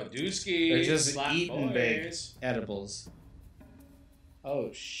 Oh, Dusky. They're just Slap eating big boys. edibles.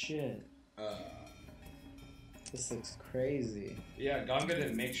 Oh, shit. This looks crazy. Yeah,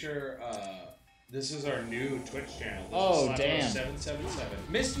 Gungadin, make sure this is our new Twitch channel. This Oh, is SlotBros damn. 777.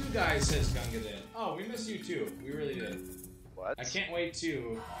 Missed you guys, says Gungadin. Oh, we missed you too. We really did. What? I can't wait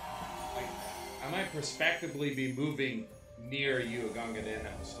to. I might prospectively be moving near you, Gungadin.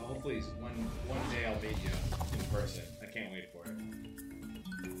 So hopefully one day I'll meet you in person. I can't wait for it.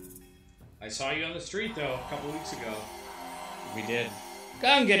 I saw you on the street though a couple weeks ago. We did.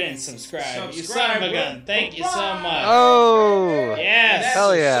 Gungadin, subscribe. You son of a gun. Thank you so much. Oh! Yes.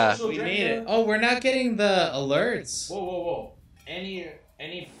 Hell yeah. We need it. Oh, we're not getting the alerts. Whoa. Any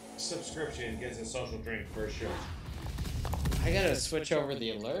subscription gets a social drink for sure. I gotta switch over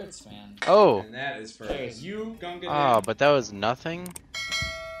the alerts, man. Oh! And that is for Cheers. you, Gungadin. Oh, but that was nothing?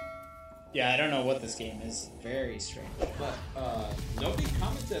 Yeah, I don't know what this game is. Very strange. But nobody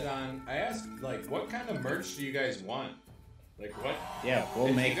commented on. I asked like, what kind of merch do you guys want? Like what? Yeah, we'll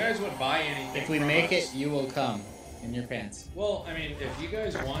if make you guys it. would buy anything. If we from make us- it, you will come in your pants. Well, I mean, if you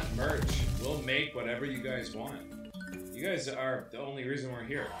guys want merch, we'll make whatever you guys want. You guys are the only reason we're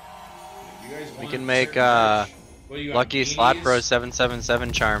here. If you guys want can make, certain merch, what do you got, Lucky beanies? SlotBros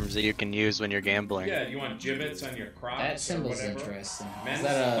 777 charms that you can use when you're gambling. Yeah, you want gibbets on your Crocs That or symbol's whatever. interesting. Men's Is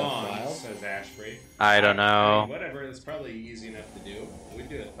that a thong, wild? says Ashbury. I don't know. mean, whatever, it's probably easy enough to do. We'd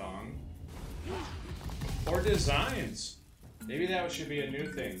do a thong. Or designs. Maybe that should be a new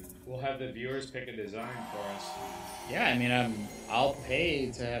thing. We'll have the viewers pick a design for us. Yeah, I mean, I'll pay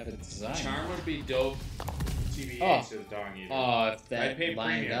to have it designed. Charm would be dope. TBH Oh. says Dong Eater. Oh, if I'd that pay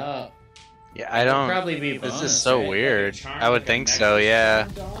lined premium. up. Yeah, I don't. Probably be This bonus, is so right? weird. Charm, I would like a think so, necklace yeah.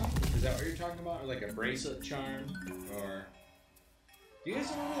 charm, Dong? Is that what you're talking about? Or like a bracelet charm? Or... Do you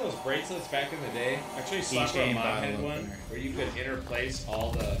guys remember those bracelets back in the day? Actually, Keychain SlotBros Mod bottle had one opener. where you could interplace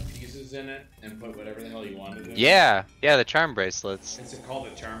all the pieces in it and put whatever the hell you wanted in it. Yeah, the charm bracelets. Is it called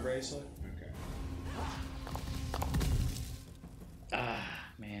a charm bracelet? Okay. Ah,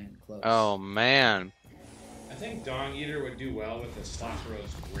 man, close. Oh man. I think Dong Eater would do well with a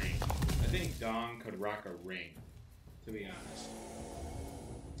SlotBros ring. I think Dong could rock a ring, to be honest.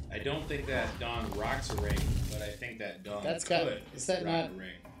 I don't think that Dong rocks a ring, but I think that Dong That's could got- is that rock not- a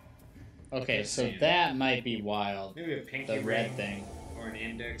ring. Okay, Just so saying. that might be wild. Maybe a pinky The ring red thing. or an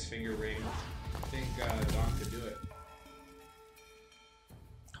index finger ring. I think Dong could do it.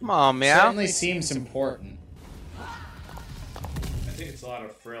 Come on, meow. Certainly seems important. I think it's a lot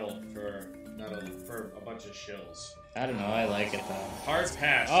of frill for for a bunch of shills. I don't know. I like it though. Hard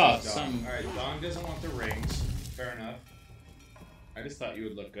pass. Oh, says Dong. some- All right, Dong doesn't want the rings. Fair enough. I just thought you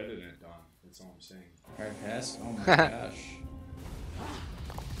would look good in it, Don. That's all I'm saying. Hard pass? Oh my gosh.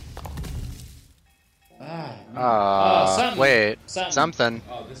 Something. Wait. Something. Something.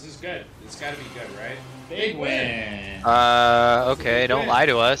 Oh, this is good. It's got to be good, right? Big win. Okay, don't lie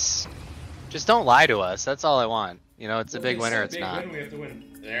to us. Just don't lie to us. That's all I want. You know, it's a big winner, it's big not. Win, we have to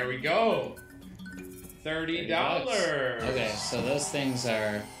win. There we go. $30. Okay, so those things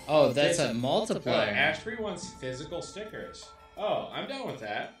are... Oh, that's a Oh, multiplier. Ashbury wants physical stickers. Oh, I'm down with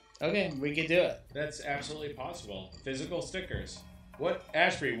that. Okay, we could do it. That's absolutely possible. Physical stickers. What,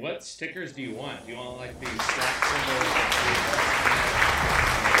 Ashbury, what stickers do you want? Do you want like these slot symbols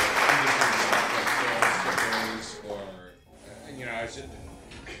stickers, or, you know, it's just...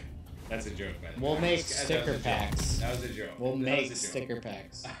 That's a joke, man. We'll make sticker packs. That was a joke. We'll That make was a joke. sticker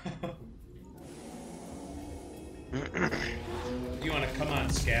packs. Do you want to come on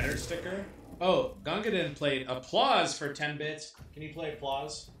scatter sticker? Oh, Gungadin played applause for 10 bits. Can you play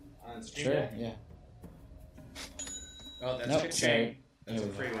applause on stream? Sure, Deck? yeah. Oh, that's Nope, good. sorry. That's a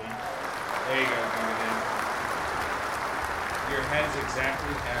There we free go. one. There you go, Gungadin. Your head's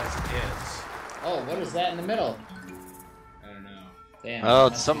exactly as is. Oh, what is that in the middle? I don't know. Damn. Oh,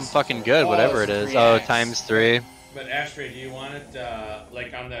 must it's be something some fucking sort good, of- whatever it's it a is. 3x. Oh, times 3. But Ashtray, do you want it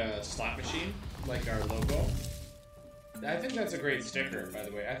like on the slot machine, like our logo? I think that's a great sticker, by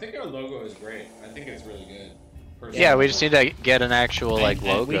the way. I think our logo is great. I think it's really good. Personally. Yeah, we just need to get an actual like And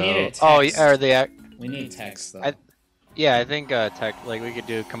logo. we need a Oh, text. yeah, or the We need text, though. yeah, I think like we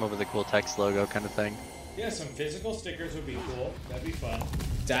could come up with a cool text logo kind of thing. Yeah, some physical stickers would be cool. That'd be fun.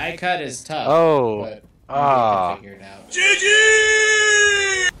 Die cut is tough. Oh. But Ah. we can figure it out.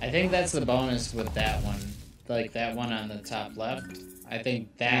 GG! I think that's the bonus with that one. Like that one on the top left. I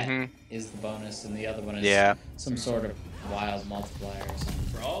think that is the bonus, and the other one is some sort of wild multiplier or something.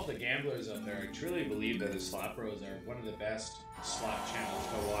 For all the gamblers out there, I truly believe that the SlotBros are one of the best slot channels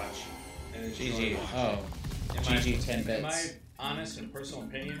to watch. And enjoy GG. watching. Oh. In GG 10 In bits. my honest and personal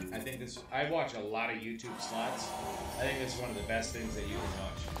opinion, I think this. I watch a lot of YouTube slots. I think this is one of the best things that you can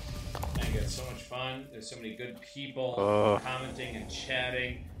watch. I think it's so much fun. There's so many good people commenting and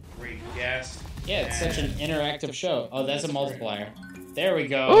chatting. Great guests. Yeah, it's such an and interactive show. Oh, that's a multiplier. There we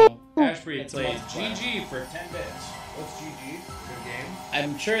go. Ashbury That's a plays multiplier. GG for 10 bits. What's GG? Good game.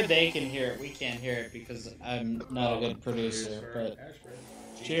 I'm sure they can hear it. We can't hear it because I'm not a good Cheers producer. for But Ashbury.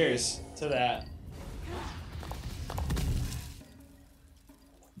 GG. cheers to that.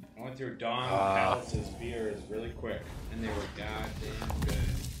 I went through Don Palace's beers really quick, and they were goddamn good.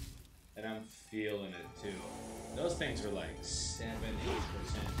 And I'm feeling it too. Those things were like 7-8%.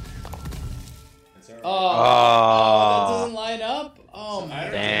 That's alright. Oh, that doesn't line up. Oh I my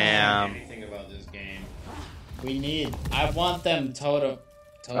don't Damn. know anything about this game. We need. I want them totems.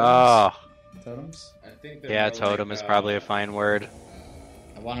 Oh, Totems. I think they're yeah, more totem like, is probably a fine word.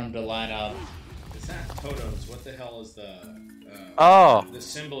 I want them to line up. It's not totems. What the hell is the the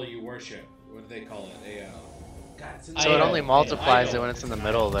symbol you worship? What do they call it? God, it's in the So it Idol. only multiplies Idol. it when it's in the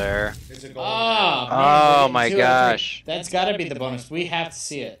middle there. It's a golden Ah, Oh man, my 2 or 3. gosh. That's got to be the bonus. We have to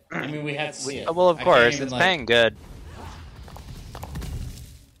see it. I mean, we have to see it. Well, of I can't course, even, it's like- paying good.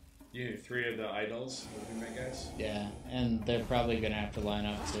 You knew 3 of the idols, would be my guess. Yeah, and they're probably gonna have to line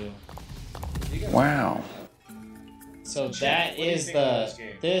up too. Wow. So Chat, that what do you is think of this the.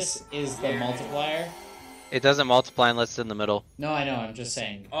 game? This is the multiplier. It doesn't multiply unless it's in the middle. No, I know. I'm just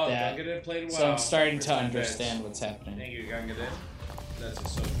saying Oh, that. Gungadin played well. So I'm starting for to 10 understand bits. what's happening. Thank you, Gungadin. That's a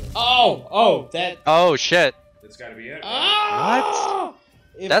social. Oh, that. Oh shit! That's gotta be it. Oh!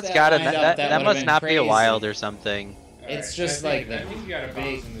 If That's that gotta lined up, that would've must been not be a crazy. wild or something. It's Alright, just I like think you got a the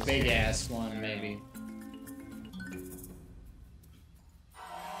bounce in this big game. ass one, maybe.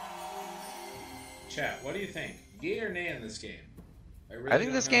 Chat, what do you think? Yay or nay in this game? Really I think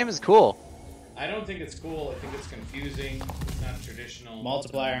don't this know. game is cool. I don't think it's cool. I think it's confusing. It's not traditional.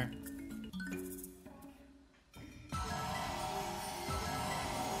 Multiplier.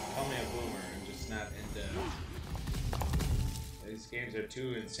 Call me a boomer. I'm just not into. These games are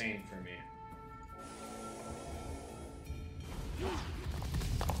too insane for me.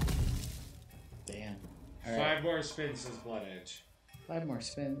 Damn. All right. 5 more spins says Blood Edge. 5 more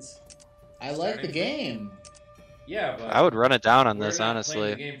spins. I like the game. Yeah, but I would run it down on we're this, not honestly.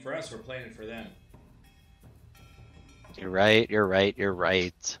 playing the game for us. We're playing it for them. You're right. You're right. You're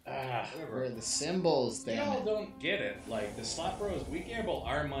right. Ah, where are the symbols, damn Y'all it. don't get it. Like the SlotBros, we gamble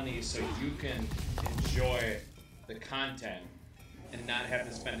our money so you can enjoy the content and not have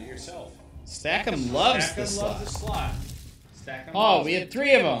to spend it yourself. Stackham loves the Stackham slot. loves the slot. Stackham Oh, loves we it. had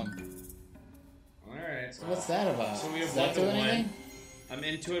 3 of them. All right. So what's that about? So we have Does that 1 to do 1. anything? I'm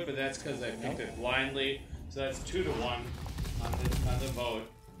into it, but that's because I picked it blindly. So that's 2 to 1. on the vote.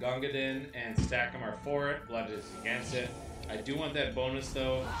 Gungadin and Stackham are for it. Blood is against it. I do want that bonus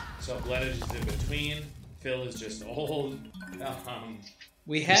though. So Bloodage is in between. Phil is just old.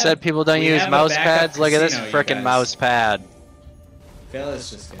 We You said people don't use mouse pads? Look at this frickin' mouse pad. Phil is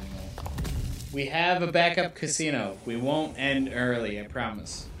just getting old. We have a backup casino. We won't end early, I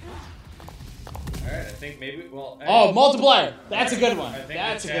promise. Alright, I think maybe, well... Oh, multiplier! That's a good one. I think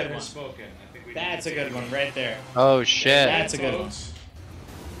That's a the chat good one. has spoken. I think we That's a good one right there. Oh shit. That's a good one.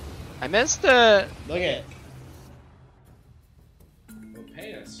 I missed it. Look at it. Well,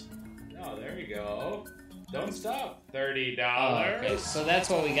 pay us. Oh, there we go. Don't stop. $30. Oh, okay. So that's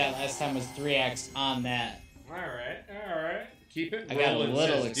what we got last time was 3x on that. Alright. Keep it I got a rolling,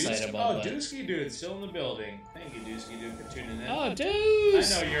 little says excited Dusky. about Oh, that. Dusky Dude's still in the building. Thank you, Dusky Dude, for tuning in. Oh, I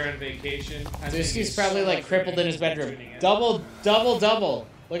Deuce! know you're on vacation. Thank you Dusky's so probably much like for crippled in his bedroom. tuning in. Double.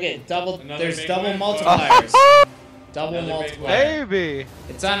 Look at double. Another There's big double win, folks. multipliers. Double Another big multiplier. Baby.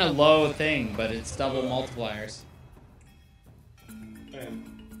 It's on a low thing, but it's double multipliers.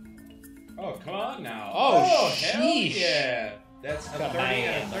 Oh, come on now. Oh, hell sheesh. yeah. That's a Got $30 my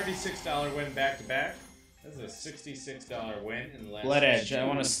and hand a up. $36 win back to back. That's a $66 win in the last Blood Edge, two. I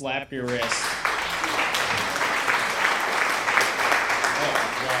want to slap your wrist.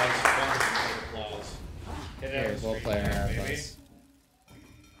 Oh, applause. Hit Here, every we'll streak play there, our baby. applause.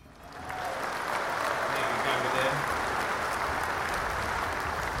 Thank you, Gungadin.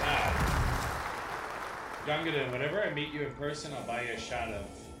 Gungadin, whenever I meet you in person, I'll buy you a shot of...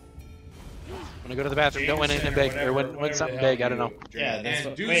 I'm gonna go to the bathroom. Don't win anything big, or win something big. I don't know. Yeah, that's And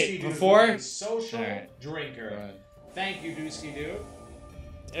what. Dusky Wait, Dude before? is a social Alright. drinker. Thank you, Dusky Dude.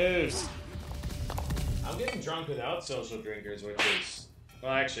 Deuce. I'm getting drunk without social drinkers, which is...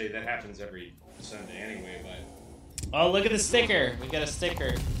 Well, actually, that happens every Sunday anyway, but... Oh, look at the sticker. We got a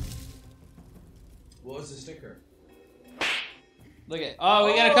sticker. What was the sticker? Look at. Oh,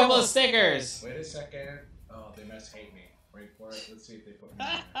 we got a couple of stickers. Wait a second. Oh, they must hate me. Wait for it. Let's see if they put me.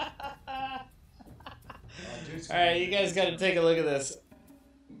 Alright, you guys gotta take a look at this.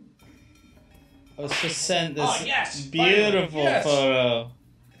 I was just sent this Oh, yes! beautiful Finally, yes! photo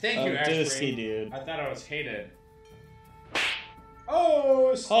Thank you, of Ashbury. Dusky Dude. I thought I was hated. Oh,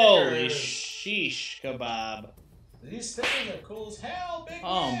 stickers! Holy sheesh kebab. These stickers are cool as hell, big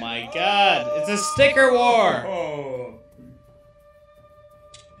Oh man. my god, it's a sticker war! Oh.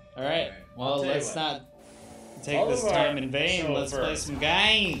 Alright, well, tell you let's what. not take All this of our- time in vain. so Let's for- play some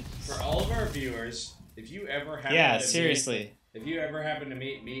games. For all of our viewers, if you ever happen Yeah, to seriously. if you ever happen to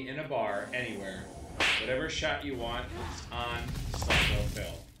meet me in a bar anywhere, whatever shot you want is on SlotBros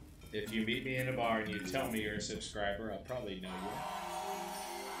Phil. If you meet me in a bar and you tell me you're a subscriber, I'll probably know you.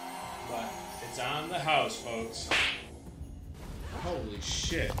 But it's on the house, folks. Holy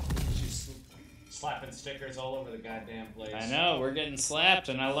shit. She's slapping stickers all over the goddamn place. I know, we're getting slapped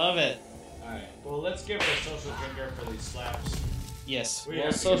and I love it. Alright, well, let's give her a social drinker for these slaps. Yes, We we'll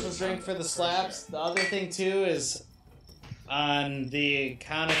have to social give it drink some for the for slaps. sure. The other thing, too, is on the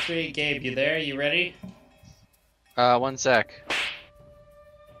count of 3. Gabe, you there? You ready? 1 sec.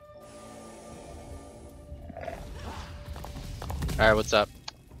 Alright, what's up?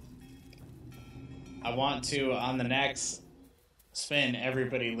 I want to, on the next spin,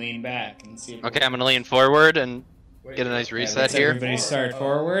 everybody lean back and see if Okay, I'm gonna lean forward and Wait, get a nice Yeah, reset let's here. Everybody start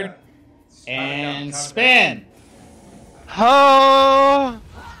forward Count it and down, count it spin. Oh!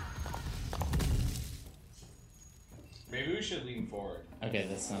 Maybe we should lean forward Okay,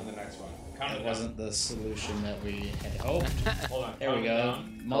 that's not. on the next one. Count That it wasn't the solution that we had hoped. Hold on. There we count it go. down. A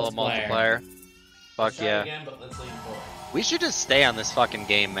little Multiplier. multiplier. Fuck Let's try it yeah. again, but let's lean forward. We should just stay on this fucking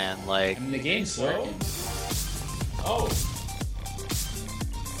game, man. Like, I mean, the game's So? working. Oh!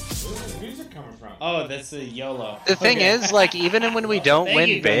 Where's the music coming from? Oh, that's the YOLO. the thing Okay. is, like, even when we don't Thank win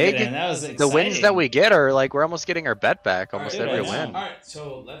you, big, Gungadin. That was the wins exciting. that we get are like we're almost getting our bet back almost Alright, every I know. win. Alright,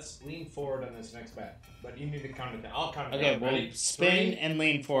 so let's lean forward on this next bet. But you need to count it down. I'll count it Okay, down. we'll Ready? spin 3, and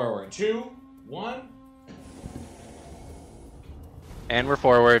lean forward. 2, 1. And we're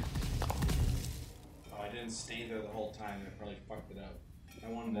forward. Oh, I didn't stay there the whole time. I probably fucked it up. I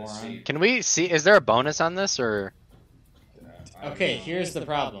wanted to Moron. see. Can we see? Is there a bonus on this or? I don't Okay, know. here's the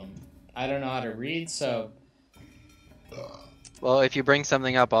problem. I don't know how to read, so Well, if you bring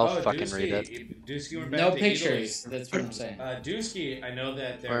something up, I'll Oh, fucking Dusky. read it. Dusky went back no to pictures. Italy. That's what I'm saying. Dusky, I know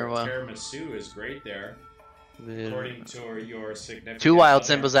that their Where, what? tiramisu is great there, according to your significant 2 wild other.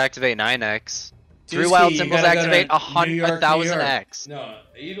 symbols activate 9x. 3 Dusky, wild you symbols gotta go to activate New York, New York. 1000x. No,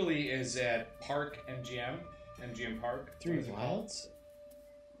 Italy is at Park MGM Park. 3 What is it called? wilds?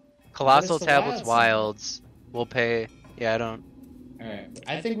 Colossal the tablets wild wilds will pay. Yeah, I don't. Alright.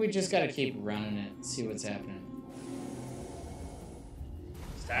 I think we just gotta keep running it, see what's happening.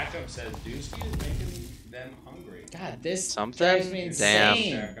 Stackham says Dusky is making them hungry. God, this Something? drives me Damn.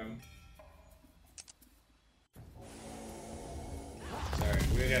 insane. Stackham. Sorry,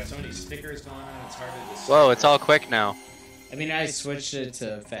 we got so many stickers going on, it's hard to decipher. Whoa, it's all quick now. I mean, I switched it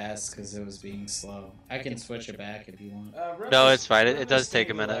to fast because it was being slow. I can switch it back if you want. No, it's fine. It does take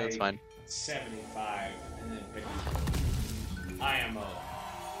a minute. It's fine. 75 and then pick IMO.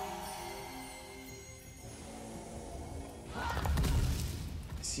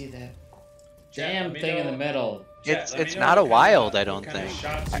 See that Chat, damn let me thing in know- the middle. Chat, let me It's know not a what wild, kind I don't what kind of think.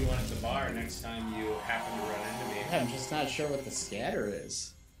 shots you want at the bar next time you happen to run into me. I'm just not sure what the scatter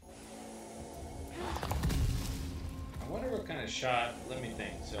is. I wonder what kind of shot. Let me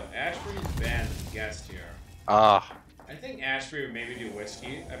think. So Ashbury's been a guest here. Ah, I think Ashbury would maybe do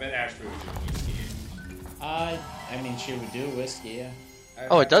whiskey. I bet Ashbury would do whiskey. I mean, she would do whiskey, yeah.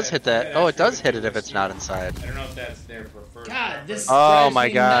 oh, it does I hit bet that. Oh, it Ashbury does would hit do it if it's whiskey. not inside. I don't know if that's their preferred. God, this preference. Oh drives my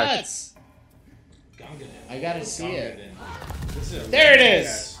me gosh. nuts. Gungadin. I gotta see it. Gungadin. This is a There it really is!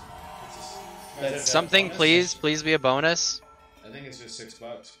 guess. That's Something, please. Please be a bonus. I think it's just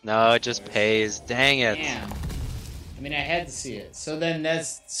 $6. No, it just pays. Dang it. Damn. I mean, I had to see it. So then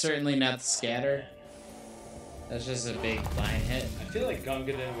that's certainly not the scatter. That's just a big blind hit. I feel like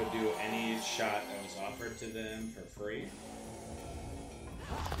Gungadin would do any shot that was offered to them for free.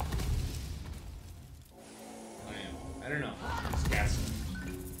 I don't know. Just guessing.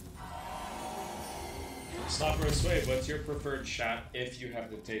 SlotBros Sway, what's your preferred shot if you have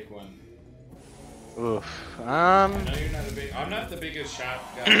to take one? Oof. I know you're not a big. I'm not the biggest shot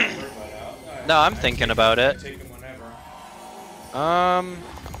guy ever, but No, I'm thinking about it. Take him whenever.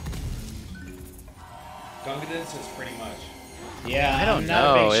 Gungadin says pretty much. Yeah, I don't I'm not a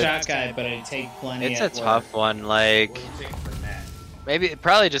know, big it's- shot guy, but I take plenty. It's a at work. tough one. Like, What do you take for net? maybe,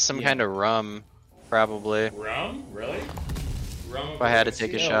 probably just some Yeah. kind of rum. Probably. Rum? Really? Rum. If I had to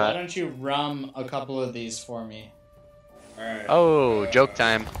take a Yo, shot. why don't you rum a couple of these for me? All right. Oh, joke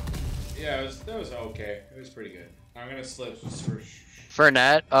time. Yeah, that was okay. It was pretty good. I'm gonna slip just for.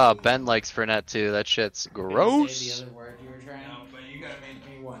 Fernet. Oh, Ben likes Fernet too. That shit's Say gross. the other word you were trying. No, but you gotta make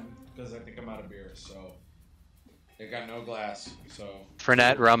me one because I think I'm out of beer. So I got no glass. So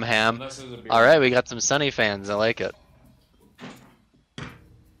Fernet, rum, ham. unless there's a beer. All right, we got some Sunny fans. I like it.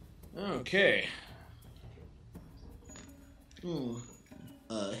 Okay.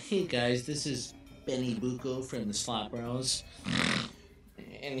 Hey guys, this is Benny Bucco from the SlotBros.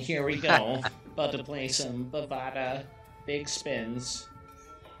 And here we go. About to play some Bovada big spins.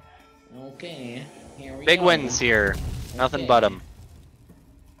 Okay, here we Big go. wins here. Nothing Okay. but them.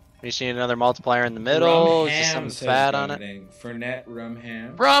 We just need another multiplier in the middle. Just some fat on it. Fernet rum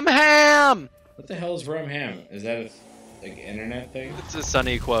ham. Rum ham! What the hell is rum ham? Is that a like internet thing? It's a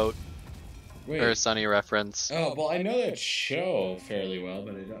Sunny quote. Wait. Or a Sunny reference. Oh, well, I know that show fairly well,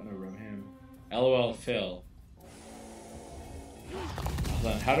 but I don't know rum ham. LOL Phil. Hold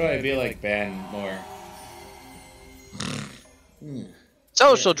on, how do I be like Ben more?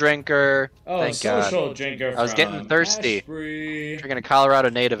 Social drinker. Oh, Thank God. social drinker. I was getting from thirsty. Ashbury. Drinking a Colorado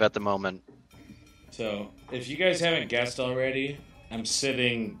native at the moment. So, if you guys haven't guessed already, I'm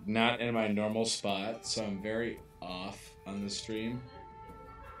sitting not in my normal spot, so I'm very off on the stream.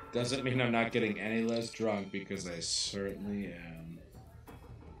 Doesn't mean I'm not getting any less drunk, because I certainly am.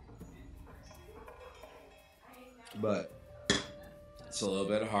 But it's a little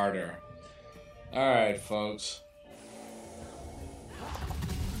bit harder. Alright, folks.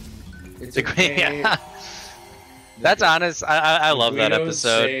 It's The okay. yeah. That's honest. I love that Guido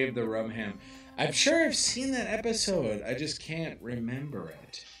episode. Saved the rum ham. I'm sure I've seen that episode. I just can't remember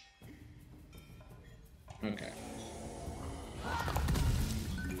it. Okay.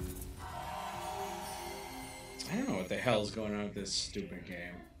 I don't know what the hell's going on with this stupid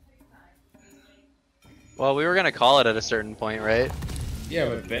game. Well, we were gonna call it at a certain point, right?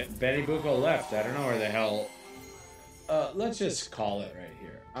 Yeah, but Benny Bucco left. I don't know where the hell. Let's just call it right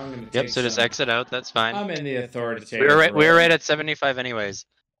here. I'm gonna. Yep. take So just some- exit out. That's fine. I'm in the authoritative. We were role. right at 75 anyways.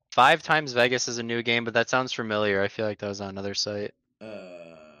 5 times Vegas is a new game, but that sounds familiar. I feel like that was on another site.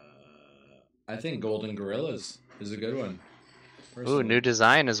 I think Golden Gorillas is a good one. Ooh, personally. new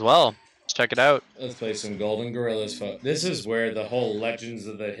design as well. Let's check it out. Let's play some Golden Gorillas. This is where the whole Legends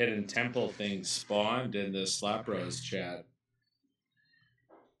of the Hidden Temple thing spawned in the SlotBros chat.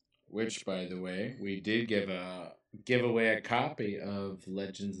 Which, by the way, we did give away a copy of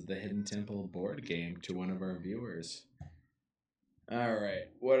Legends of the Hidden Temple board game to one of our viewers. All right,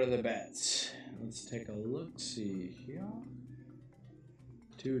 what are the bets? Let's take a look. See here.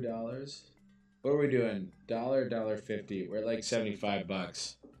 $2. What are we doing? $1.50. We're at like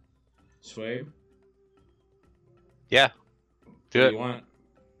 $75. Swabe? Yeah. Do What it. do you want?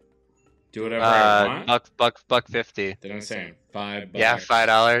 Do whatever I want. Buck 50. Then I'm saying $5. Yeah,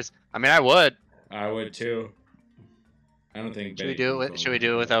 $5. I mean, I would. I would too. I don't think. Should we do it? Should we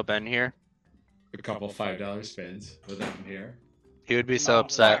do it without Ben here? A couple $5 spins without him here. He would be so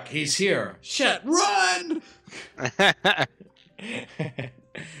upset. Fuck, he's here. Shit, run!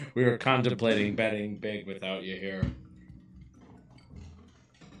 We were contemplating betting big without you here.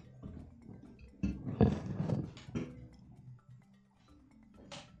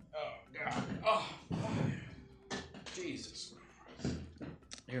 Oh God! Oh, Jesus Christ!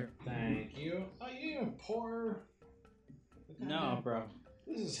 Here. Thank you. Oh, you even pour. No, bro.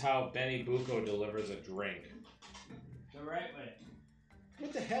 This is how Benny Bucco delivers a drink. The right way.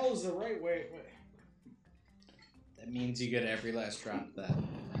 What the hell is the right way? That means you get every last drop of that.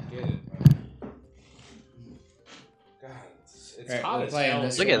 Get it, bro. God, it's Right, hot we're as playing hell.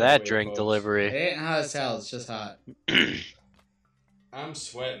 this Look here, at that folks. drink It delivery. ain't hot as hell, it's just hot. I'm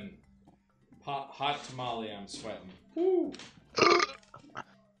sweating. Hot tamale, I'm sweating. Woo.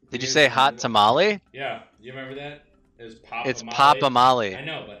 Did you say hot tamale? Yeah, you remember that? It was Papa It's Molly. Papa Molly. I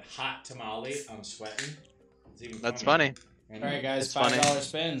know, but hot tamale, I'm sweating. It's even That's funnier. funny. I know. Alright, guys, It's funny. $5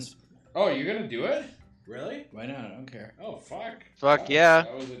 spins. Oh, you're gonna do it? Really? Why not? I don't care. Oh, fuck. Fuck Wow, yeah.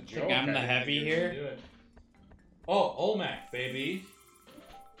 That was a joke. I'm the I didn't heavy think you were gonna here? do it. Oh, Olmec, baby.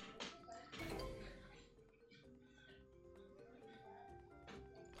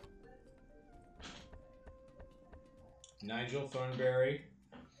 Nigel Thornberry.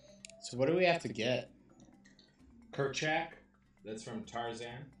 So what do we have to get? Kerchak. That's from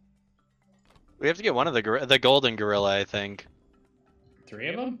Tarzan. We have to get one of the golden gorilla, I think. 3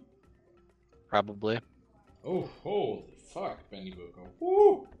 of them? Probably. Oh, holy fuck, Benny Bucco.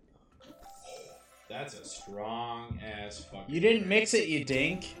 Woo! That's a strong ass fucking. You didn't mix it, you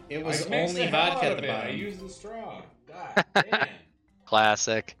dink. It was I mixed only the hell vodka out at of the it. I bottom. used the straw. God damn.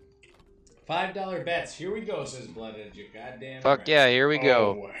 Classic. $5 bets. Here we go, says Blooded. You goddamn. Fuck right. yeah, here we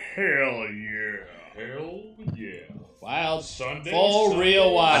go. Oh, hell yeah. Hell yeah. Wild. Sunday. Full Sunday,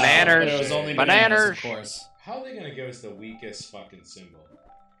 real wild. Bananas. But it was only Bananas. bananas, of course. How are they gonna give us the weakest fucking symbol?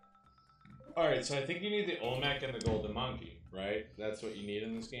 Alright, so I think you need the Olmec and the Golden Monkey, right? That's what you need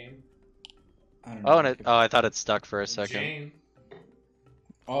in this game? I don't know. Oh, and I thought it stuck for a second. Jane.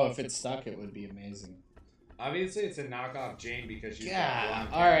 Oh, if it stuck, it would be amazing. Obviously, it's a knockoff Jane because she's got Yeah. blonde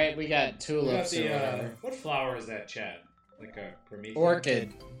hair. All right, we got We got tulips or the, whatever. what flower is that, Chad? Like a Prometheus?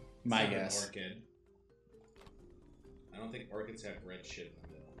 Orchid, It's my not an guess. Orchid. I don't think orchids have red shit in the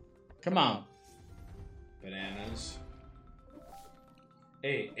middle. Come on. Bananas.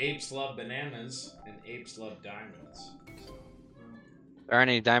 Hey, apes love bananas and apes love diamonds. So, There aren't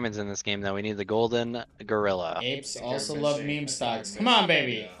any diamonds in this game, though. We need the golden gorilla. Apes think also they're love missing- I meme think stocks. they're Come on, missing,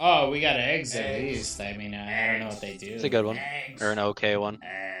 baby. yeah. Oh, we got eggs at Eggs. least. I mean, I don't know what they do. It's a good one. Eggs. Or an okay one.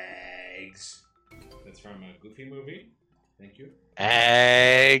 Eggs. That's from a Goofy movie. Thank you.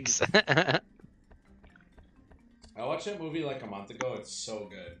 Eggs! I watched that movie like a month ago. It's so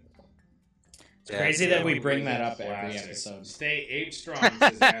good. It's crazy that we bring that up every Classic. episode. Stay ape strong,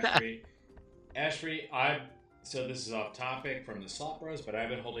 says Ashby. Ashby, so this is off topic from the SlotBros, but I've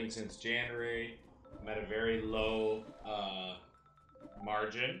been holding since January. I'm at a very low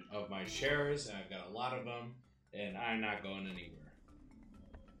margin of my shares, and I've got a lot of them, and I'm not going anywhere.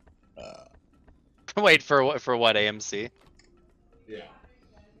 Wait, for what AMC? Yeah.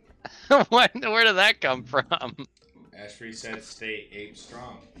 Where did that come from? Ashby said stay ape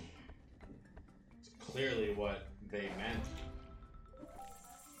strong. It's clearly what they meant.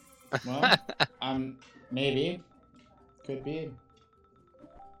 Well, maybe. Could be.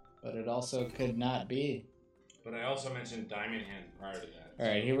 But it also could not be. But I also mentioned Diamond Hand prior to that.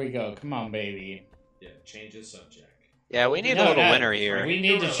 Alright, here we go. Come on, baby. Yeah, change the subject. Yeah, we need No, a little no, winner here. We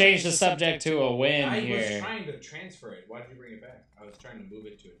need to change the subject to a win I was here. trying to transfer it. Why'd you bring it back? I was trying to move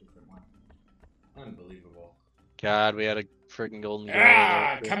it to a different one. Unbelievable. God, we had a freaking golden gorilla.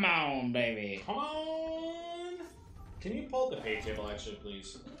 Ah, there. come on, baby. Come on! Can you pull up the pay table, actually,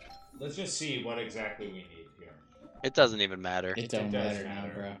 please? Let's just see what exactly we need here. It doesn't even matter. It don't does matter now,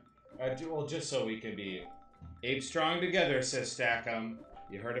 matter. bro. Well, just so we can be ape strong together, says Stackham.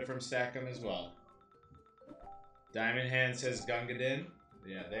 You heard it from Stackham as well. Diamond Hand says Gungadin.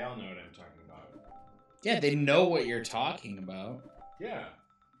 Yeah, they all know what I'm talking about. Yeah, they know what you're talking about. Yeah.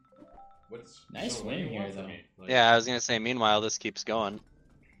 What's Nice what do win you here, want from though. me? Like, Yeah, I was gonna say. Meanwhile, this keeps going.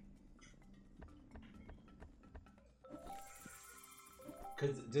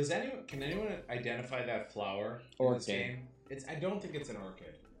 Can anyone identify that flower in this Orchid. game? I don't think it's an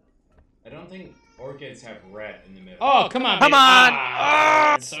orchid. I don't think orchids have red in the middle. Oh, come on, Come baby. on!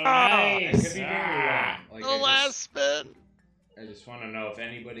 Ah, Oh! it's so I nice. could be very wrong. Like, The last spin. I just want to know if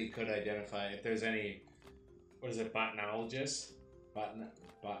anybody could identify if there's any. What is it? Botanologist?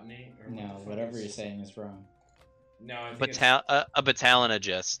 Botany? Or No, what the fuck whatever is- you're saying is wrong. No, I think A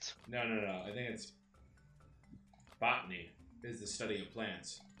botanologist. No. I think it's botany is the study of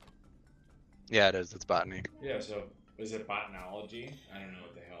plants. Yeah, it is. It's botany. Yeah, so is it botanology? I don't know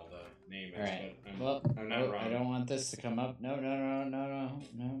what the hell the name is, All right. but Well, I'm not wrong. I don't want this to come up. No.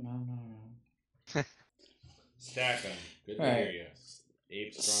 Stack them. Good to All hear right. you.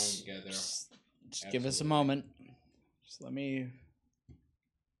 Ape strong together. Just give us a Absolutely. moment. Just let me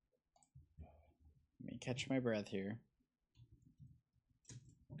catch my breath here.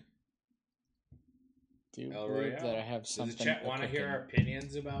 Do you El believe Royale. that I have Does something? the chat want to hear cooking? our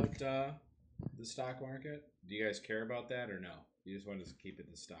opinions about the stock market? Do you guys care about that or no? You just want us to keep it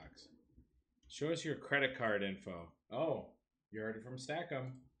to stocks. Show us your credit card info. Oh, you're already from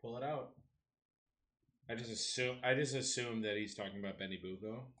Stackham. Pull it out. I just assume that he's talking about Benny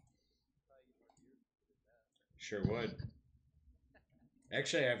Bucco. Sure would.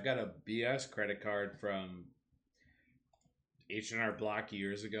 Actually, I've got a BS credit card from H&R Block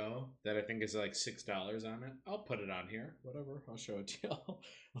years ago that I think is like $6 on it. I'll put it on here. Whatever. I'll show it to y'all.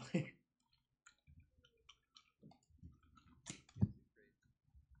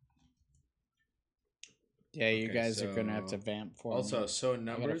 Yeah, you Okay, guys are gonna have so- to vamp for Also, me. so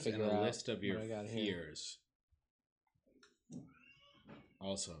numbers and figure a out list of your what I got here. fears.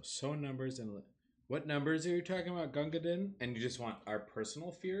 Also, so numbers and what numbers are you talking about, Gungadin? And you just want our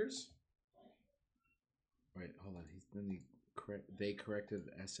personal fears? Wait, hold on. They corrected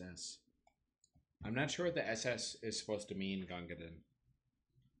SS. I'm not sure what the SS is supposed to mean, Gungadin.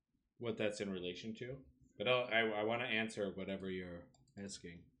 What that's in relation to, but I want to answer whatever you're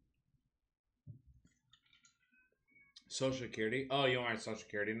asking. Social Security. Oh, you want our Social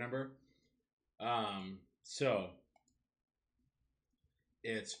Security number? So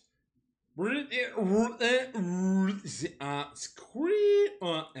it's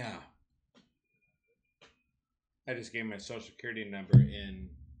yeah. I just gave my Social Security number in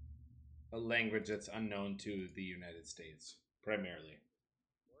a language that's unknown to the United States, primarily.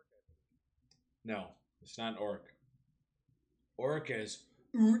 No, it's not Orc. Orc is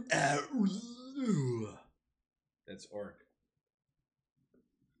that's Orc.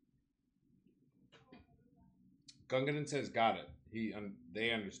 Gungadin says got it.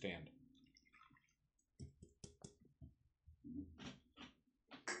 They understand.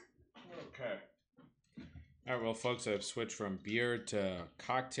 Okay. All right, well, folks, I've switched from beer to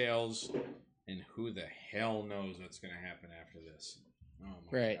cocktails, and who the hell knows what's going to happen after this? Oh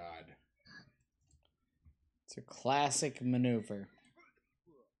my Right. god. It's a classic maneuver.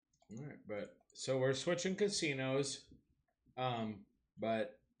 All right, but so we're switching casinos,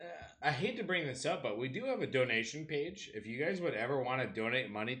 but I hate to bring this up, but we do have a donation page. If you guys would ever want to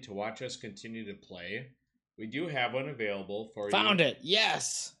donate money to watch us continue to play, we do have one available for you. Found it.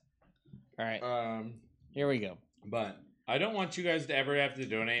 Yes. All right. Here we go. But I don't want you guys to ever have to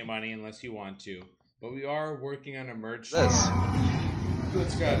donate money unless you want to. But we are working on a merch. This.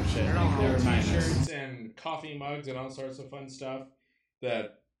 It's got Shit, cool never mind. t-shirts and coffee mugs and all sorts of fun stuff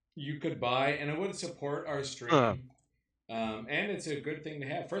that you could buy, and it would support our stream. And it's a good thing to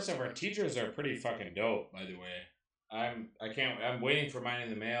have. First off, our teachers are pretty fucking dope, by the way. I'm waiting for mine in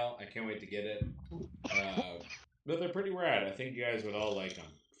the mail. I can't wait to get it. But they're pretty rad. I think you guys would all like them.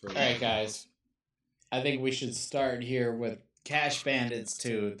 All right, guys. I think we should start here with Cash Bandits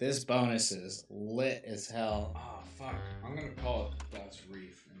 2. This bonus is lit as hell. Oh, fuck. I'm going to call it Das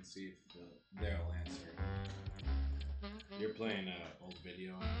Reef and see if they'll answer. You're playing an old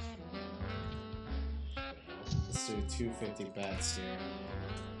video on this. Let's do 250 bets here.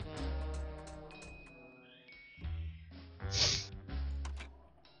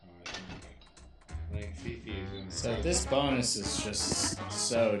 I think Fifi is going to So this bonus is just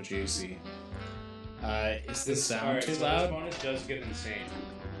so juicy. Is this sound too loud? This bonus does get insane.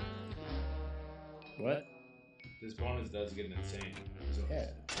 What? This bonus does get insane. Yeah,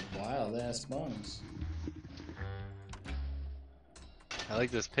 it's a wild ass bonus. I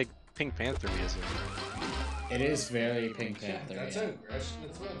like this Pink Panther music. It is very Pink Panther. That's yeah. that's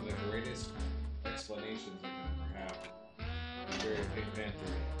one of the greatest explanations I can ever have. It's very Pink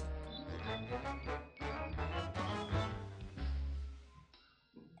Panther.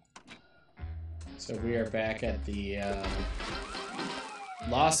 So we are back at the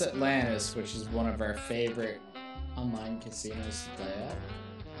Los Atlantis, which is one of our favorite online casinos to play at.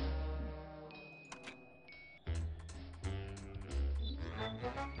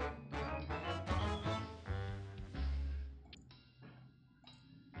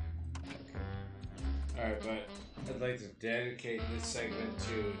 Alright, but I'd like to dedicate this segment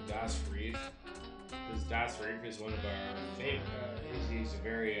to Das Reef. Because Das Reef is one of our favorite. He's a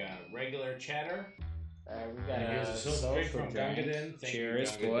very regular chatter. We got Here's a social drink from drink. Gungadin. Thank you,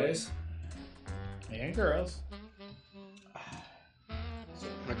 Cheers, Gungadin. boys. And girls. I'm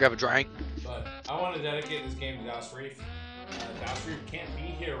gonna grab a drink. But I want to dedicate this game to Das Reef. Das Reef can't be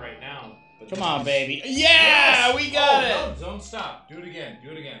here right now. But Come on, baby. Yeah, we got it. No, don't stop. Do it again.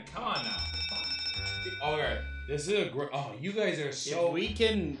 Do it again. Come on now. All right. This is a great. Oh, you guys are so. If we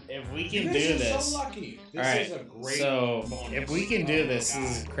can you do guys are this. so lucky. This All right. is a great. So bonus. if we can do this, Oh my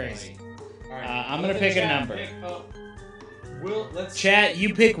this is God. crazy. All right. I'm gonna pick a number. Let's. Chat,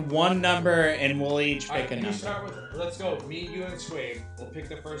 you pick one number, and we'll each All right, pick a you number. start with. Let's go. Me, you, and Swave. We'll pick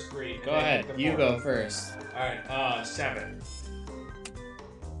the first three. and Go then ahead. pick the You fourth. go first. All right. 7.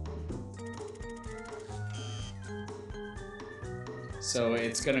 So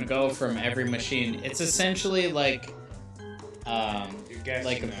it's gonna go from every machine. It's essentially like, You're guessing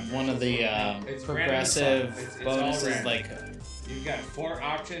like numbers. one of the It's progressive random stuff. It's all bonuses. random. Like, You've got 4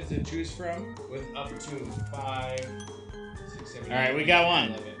 options to choose from with up to 5, 6, 7, All right, 8, we got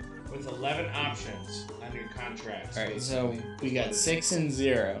 9, one. 11, with 11 options on your contract. all right, so we got 6 and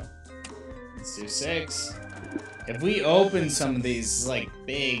 0. Let's do 6. If we open some of these, like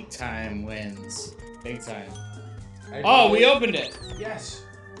big time wins, big time. Oh, we opened it. Yes.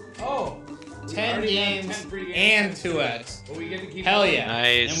 Oh. we 10 already have games 10 free and games. 2x. But we get to keep Hell going. yeah!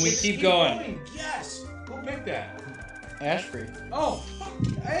 Nice. And we get to keep going. Yes. Who picked that? Ashbury. Oh,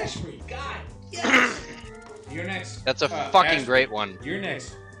 fuck. Ashbury. God. Yes. You're next. That's a Ashbury, fucking great one. You're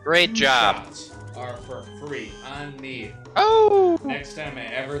next. Great 2 job. shots are for free on me. Oh! Next time I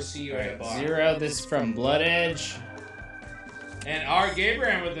ever see you at a bar. 0. This is from Blood Edge. And our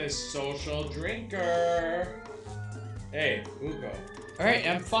Gabriel with a social drinker. Hey, Uko. All right,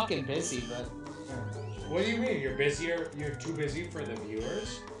 I'm fucking busy, but. What do you mean? You're busier? You're too busy for the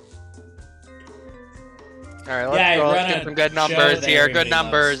viewers? Alright, let's Yeah, I go. run Let's a get some good show numbers that here. everybody Good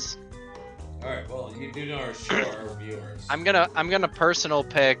numbers. Alright, well, you do know our show, our viewers. I'm gonna personal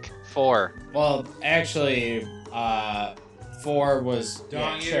pick 4. Well, actually, 4 was. Dong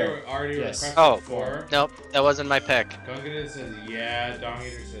Yeah, Eater sure. already Yes. requested Oh. 4. Nope, that wasn't my pick. Gungadin says yeah. Dong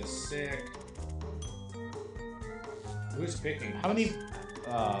Eater says sick. Who's picking? How many?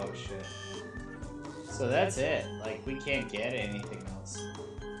 Oh shit. So that's it. Like we can't get anything else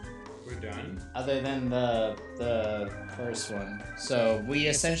We're done? other than the first one. So we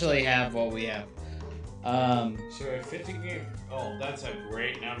essentially have what we have. So a 50 game. Oh, that's a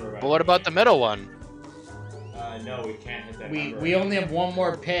great number. But what about the middle one? No, we can't hit that We number. we only have one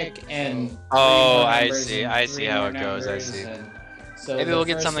more pick and. Oh, three more I numbers see. and I see three how more it goes. I numbers see. and- So Maybe the we'll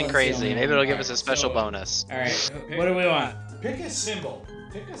get first something one's the only crazy. one. Maybe it'll give us a Alright, special so- bonus. All right. Pick- What do we want? Pick a symbol.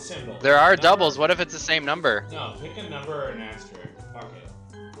 Pick a symbol. There are Number- doubles. What if it's the same number? No, pick a number or an asterisk. Fuck it.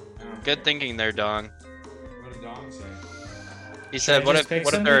 I don't Good care. thinking there, Dong. What did Dong say? He said, I "What just if pick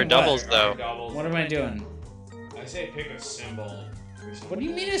what if there are something? doubles There are though?" doubles. What am I doing? I say pick a symbol. or something. What do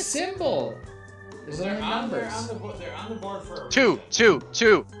you mean a symbol? There's They're only on, numbers. they're on the board for a Two, reason. two,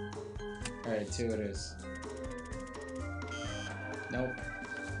 two. All right, 2 it is. Nope.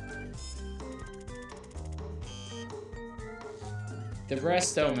 The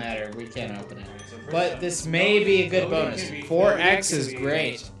rest don't matter. We can't open it. Alright, so first But up, this may be a good nobody bonus. can be- 4x nobody is can be-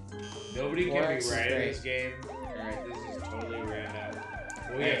 great. Nobody can 4x be is right in great. this game. Alright, this is totally random.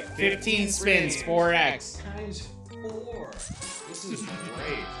 We Alright, have 15 spins, frames 4x. times 4. This is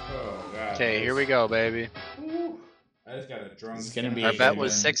great. Oh god. Okay, here we go, baby. Woo. I just got a drunk. It's gonna be Our a bet good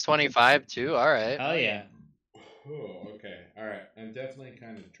was one. 625 too. All right. Hell yeah. Oh, okay. Alright, I'm definitely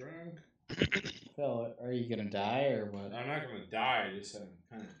kind of drunk. Phil, are you gonna die or what? I'm not gonna die, I just I'm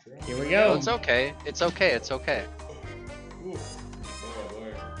kind of drunk. Here we Well, go. it's okay. It's okay. It's okay. Ooh. Boy,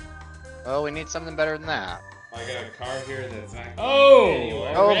 boy. Oh, we need something better than that. I got a car here that's not going Oh!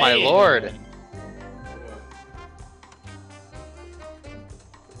 anywhere. Oh, my already. lord.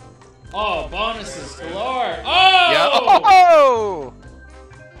 Oh, bonuses galore. Yeah. Oh! Oh!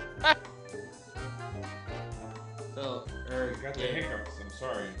 Phil, I got the hiccups, I'm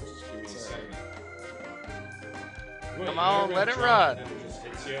sorry. Just give me a second. What, Come you on, ever been let it drunk run. and then it just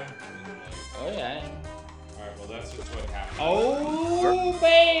hits you? And then, Oh yeah. like, alright, well that's just what happened. Oh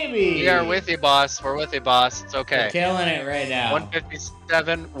baby. We are with you, boss. We're with you, boss. It's We're okay. killing it right now.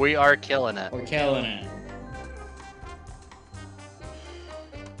 157. We are killing it. We're killing it.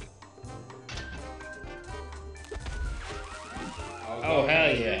 I'll Oh, go hell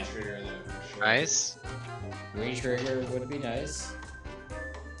with the yeah. trigger though, for sure. Nice. Retrigger would be nice.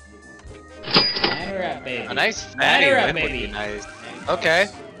 Ladder up, baby. A nice fatty Ladder up, whip would baby. be nice. Okay.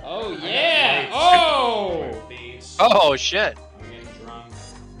 Oh yeah. Oh. Thieves. Oh shit! I'm getting drunk.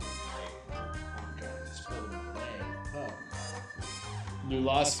 Oh god, I spilled in my leg. You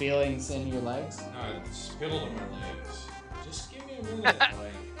lost feelings in your legs? No, I spilled in my legs. Just give me a minute. Like,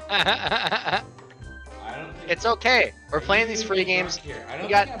 It's I don't think. okay. We're I playing these usually free get games. drunk here. I don't We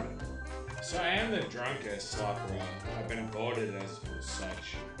got. think so I am the drunkest SlotBros. I've been voted as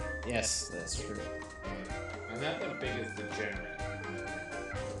such. Yes, that's true. I'm not the biggest degenerate.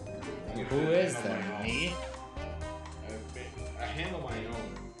 Who is that? Me? I handle my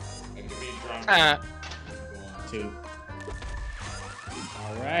own. I can be drunk. Two.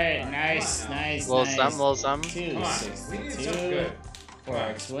 Alright, nice, nice, Little nice. some, little some. Come on, we need something good.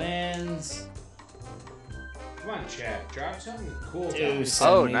 4x wins. Come on, Chad. Drop something cool. 272,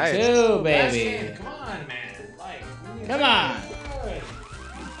 Oh, nice. baby. Come on, man. Like, we need Come something on. good.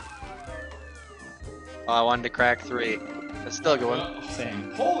 Oh, I wanted to crack 3. That's still a good one.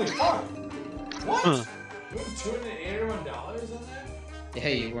 Same. Holy fuck! What? You won $281 on that? Yeah,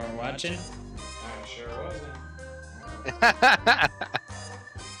 you weren't watching? I sure wasn't.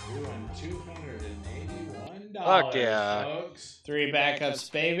 We won $281. Fuck yeah. Folks. 3 backups,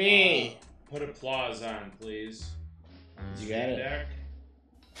 baby. Put applause on, please. You got it. Deck.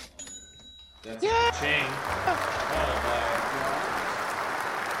 That's a ching.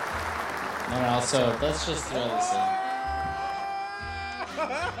 And also, let's just throw this in.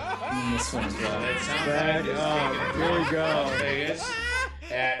 And this one's That well. sounds Back like up. Here we go. Vegas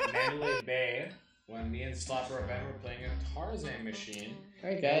at Mandalay Bay when me and SlotBros Ben were playing a Tarzan machine.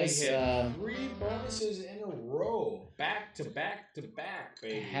 Alright, guys. We hit 3 bonuses in a row, back to back to back,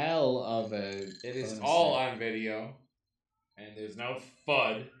 baby. Hell of a. It is bonus all there. on video, and there's no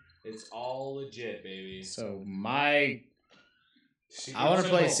FUD. It's all legit, baby. So, my. Secret I want to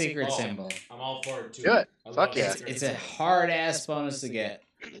play symbol. Secret Oh, Symbol. I'm all for it too. Do it. I Fuck love yeah. Secret It's a Symbol. hard ass bonus to get,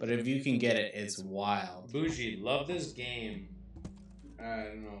 but if you can get it, it's wild. Bougie, love this game. I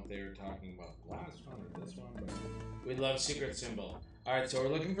don't know if they were talking about the last one or this one, but we love Secret Symbol. Alright, so we're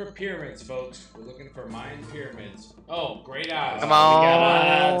looking for pyramids, folks. We're looking for mine pyramids. Oh, great odds. Come We got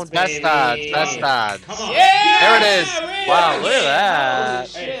on, odds, best baby. odds, best odds. Come on. Yeah! There it is. Rich! Wow, look at that.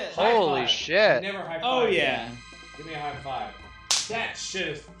 Holy shit. High Holy five. shit. Never high five. Oh, yeah. Give me a high five. That shit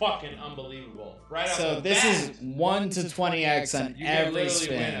is fucking unbelievable. Right off So the this bat. is 1 to 20x on You can every literally win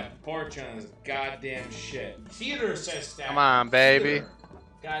spin. a fortune on this goddamn shit. Theater says stack. Come on, baby. Theater.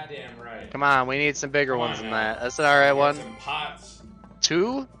 Goddamn right. Come on, we need some bigger Come on ones than now. that. That's an alright Get one. Some pots.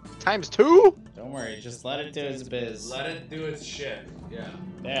 2 times 2? Don't worry, just let it do its biz. Let it do its shit. Yeah.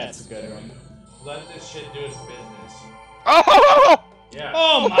 That's a good one. Let this shit do its business. Oh! Yeah.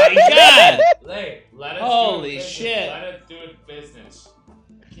 Oh my god! Hey, let it Holy do its business. shit. Let it do its business.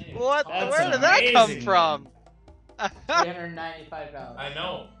 I can't even What? talk. That's Where did that come amazing, from? $395. I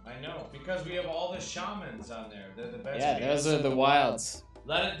know. Because we have all the shamans on there. They're the best. Yeah, those are the wilds.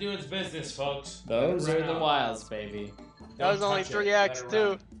 Let it do its business, folks. Those Let it are run the out. wilds, baby. That was Don't only touch it. 3x Let it too.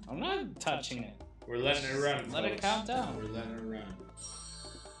 run. I'm not touching it. We're letting it run. Let it folks. count down. We're letting it run.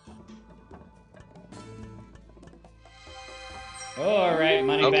 Oh, alright,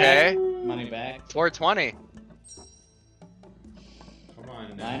 money Okay. back. Money back. 420. Come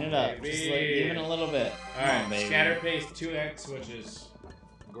on. Now, Line it up. baby. Just even a little bit. Come Alright, on, baby. scatter pace 2x, which is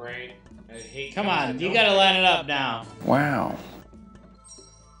great. I hate. Come counts on, that you don't gotta break. line it up now. Wow.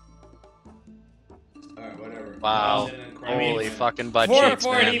 Alright, whatever. Wow. Thousand and crap. Holy fucking butt cheeks, man.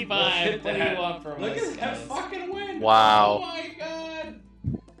 445. Look What at do you that. want from Look us, at that guys? fucking win. Wow. Oh my god.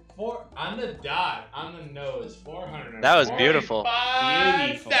 On the dot, on the nose, 400. That was beautiful.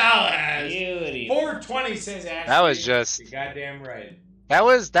 Beautiful. $400. Beautiful. 420 says Ashley. That was just- You're goddamn right. That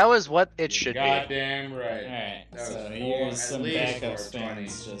was what it should be. Goddamn right. Alright, That so was here's at some least backup 420.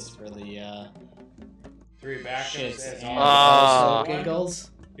 spins just for the 3 backups. shits That's and all. Oh. also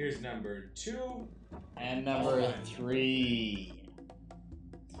giggles. Here's number 2. And number 3.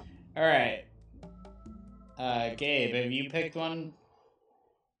 Alright. Gabe, have you picked one?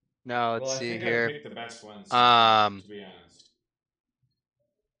 No, let's Well, I see think I here. picked the best ones. Um, To be honest.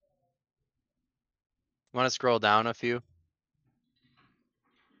 Want to scroll down a few?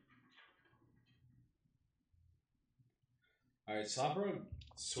 Alright, SlotBros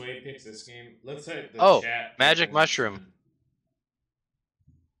Sway picks this game. Let's say the Oh, chat. Magic people Mushroom.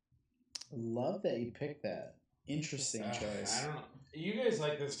 Love that you picked that. Interesting choice. I don't know. You guys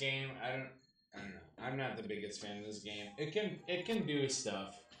like this game? I don't know. I'm not the biggest fan of this game. It can do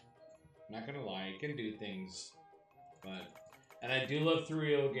stuff. I'm not gonna lie, it can do things. And I do love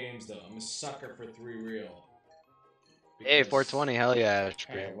 3-real games though. I'm a sucker for 3-real. Hey, 420, hell yeah.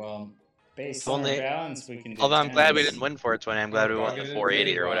 Alright, well, based Only- on our balance, we can do Although I'm glad we 10s. didn't win 420, I'm glad we won the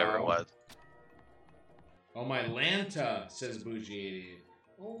 480 or whatever it was. Oh my Lanta, says Bougie88.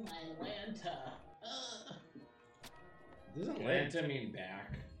 Oh my Lanta. Doesn't Lanta mean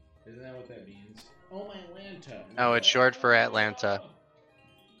back? Isn't that what that means? Oh my Lanta. No, it's short for Atlanta.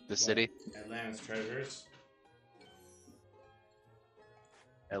 The city. Atlanta's treasures.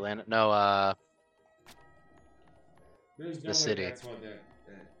 Atlanta. No, There's no the way city. that's what that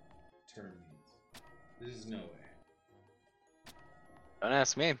term means. There's no way. Don't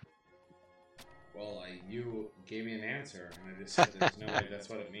ask me. Well, you gave me an answer, and I just said there's no way that's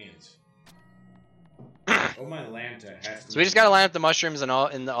what it means. Oh my Lanta has to. So we just gotta line up the mushrooms and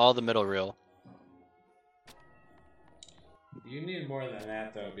all the middle reel. You need more than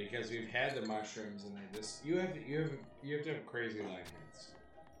that though, because we've had the mushrooms, and they just you have to have crazy line hits.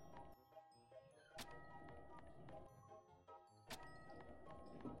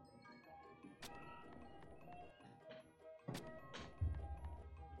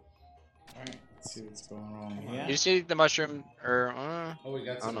 Alright, let's see what's going on Come on. here. You just need the mushroom, or Oh, we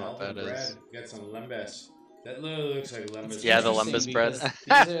got I some don't know what that Elven bread. is. We got some lembas. That literally looks like lembas. Yeah, the Interesting lembas bread.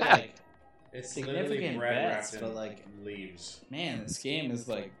 because These are like It's significant literally bread bets, wrapped in but like, leaves. man, this game is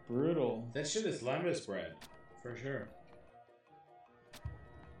like brutal. That shit is lembas bread, for sure.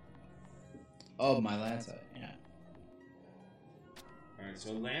 Oh, my Lanta, yeah. Alright,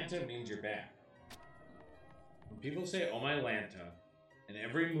 so Lanta means you're back. When people say, oh my Lanta, in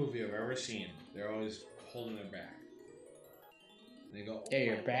every movie I've ever seen, they're always holding their back. They go, oh Yeah,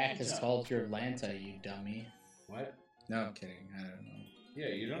 your my back is Lanta." called your Lanta, you dummy. What? No, I'm kidding. I don't know. Yeah,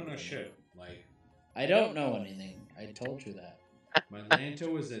 you don't know shit. Like, I don't know anything. I told you that. my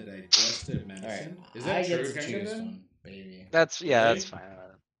Lanta was a digestive medicine. Alright, Is that I true, get to choose Gungadin? one, baby. That's yeah, Really? that's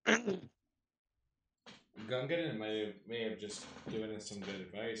fine. Gungadin may have just given us some good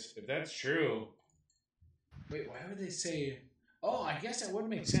advice. If that's true, wait, why would they say? Oh, I guess that would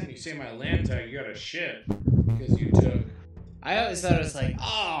make sense. You say my Lanta, you got a shit because you took. I always thought it was like,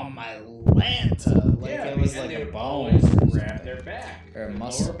 oh, my Lanta. Like yeah, it was and like they a would bone. always or grab something. their back, Or a their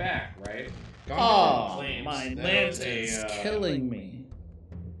muscle. lower back, right? Gungadin Oh, claims my that it was Lanta is a, killing me.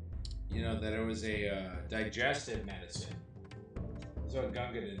 You know that it was a digestive medicine. That's what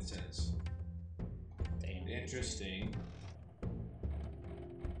Gungadin says. Damn. Interesting.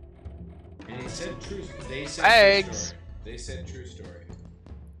 And he said true. They said Eggs. true story. They said true story.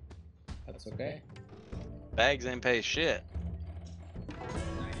 That's okay. Bags ain't pay shit.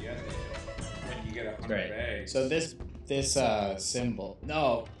 Not yet. They do. When you get 100 Great. bags. So this symbol.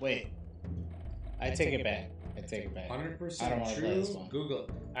 No, wait. I take it back. I take it back. 100% I don't wanna true. play this one. Google it.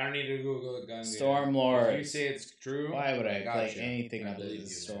 I don't need to Google it, Gungadin. Stormlord. If you say it's true, Why would I play gotcha. anything I other believe than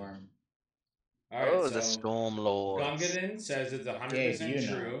you. Storm? All right, Oh, so the Storm Lords. Gungadin says it's 100% Dave, you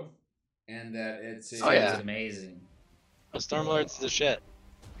know. true, and that it's. Oh, yeah. It's amazing. The Storm Lords is the shit.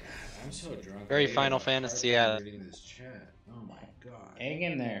 I'm so drunk. Very I ate Final a hard Fantasy, time yeah. reading this chat. Oh my god. Hang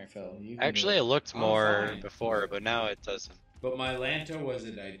in there, Phil. You can Actually, it do looked I'm more fine. before, but now it doesn't. But my Lanta was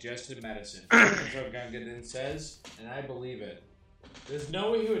a digestive medicine. That's what Gungadin says, and I believe it. There's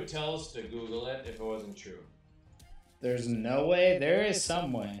no way he would tell us to Google it if it wasn't true. There's no way. There is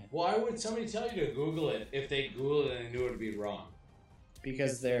some way. Why would somebody tell you to Google it if they Googled it and they knew it would be wrong?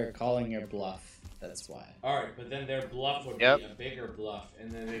 Because they're calling your bluff. That's why. Alright, but then their bluff would Yep. be a bigger bluff,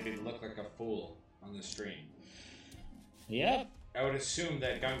 and then they'd look like a fool on the stream. Yep. I would assume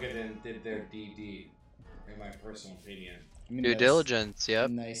that Gungadin did their DD, in my personal opinion. I mean, Due that's diligence, a yep.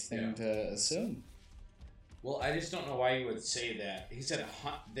 nice thing Yeah. to assume. Well, I just don't know why you would say that. He said,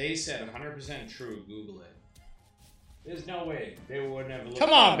 they said 100% true, Google it. There's no way. They wouldn't have looked Come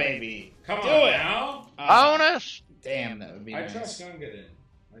it on, up. baby. Come Do on it. now. Bonus! Damn, that would be I nice. trust Gungadin.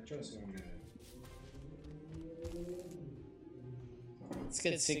 I trust Gungadin. Let's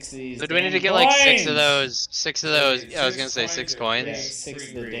get 6 of these. So do we need to damn get like 6 of coins! those? 6 of those. Okay, Yeah, I was 6 gonna say 6 coins or Yeah, coins. 6 of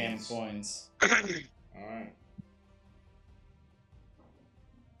Free the damn ingredients. coins. Alright.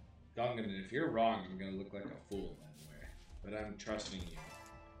 Gungadin, if you're wrong, I'm gonna look like a fool, by the way. But I'm trusting you.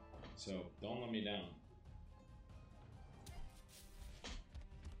 So, don't let me down.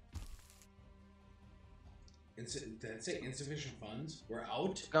 Did that say insufficient funds? We're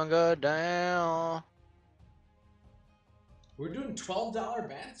out? Gonna go down. We're doing $12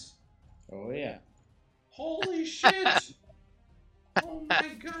 bets? Oh, yeah. Holy shit! Oh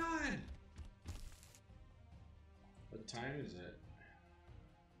my god! What time is it?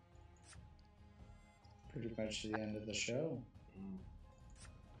 Pretty much the end of the show.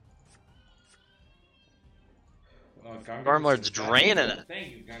 Oh, Gungadin Stormlord's says, draining "Thank you." it.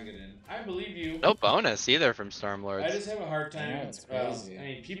 Thank you, Gungadin. I believe you. No bonus either from I Stormlords. just have a hard time. Yeah, it's well, crazy. I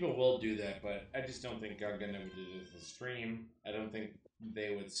mean, people will do that, but I just don't think Gungadin would do this in the stream. I don't think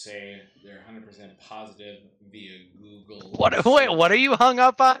they would say they're 100% positive via Google. What? Wait, what are you hung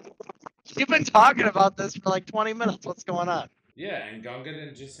up on? You've been talking about this for like 20 minutes. What's going on? Yeah, and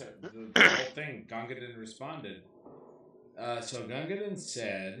Gungadin just the whole thing. Gungadin responded. So Gungadin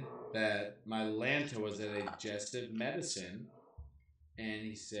said that my Lanta was a digestive medicine,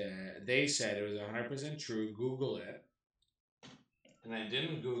 and they said it was 100% true. Google it, and I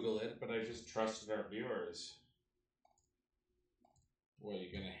didn't Google it, but I just trusted our viewers. What, you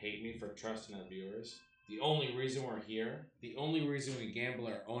gonna hate me for trusting our viewers? The only reason we're here, the only reason we gamble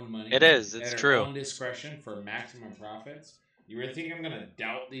our own money, It's at true. our own discretion for maximum profits. You really think I'm gonna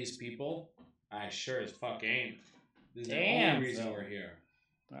doubt these people? I sure as fuck ain't. This is the only reason we're here.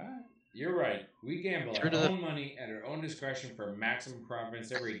 Alright. You're right. We gamble our own money at our own discretion for maximum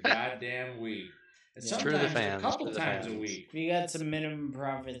profits every goddamn week. And sometimes a couple times a week. If you got some minimum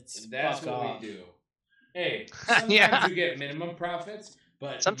profits, that's fuck what off. we do. Hey, sometimes you get minimum profits,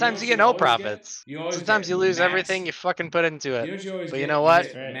 but sometimes you get no profits. Sometimes you lose everything you fucking put into it. But you know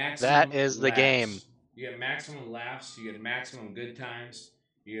what? That is the game. You get maximum laughs. You get maximum good times.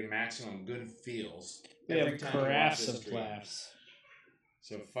 You get maximum good feels. We have crafts of laughs.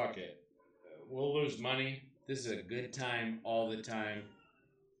 So fuck it. We'll lose money. This is a good time all the time.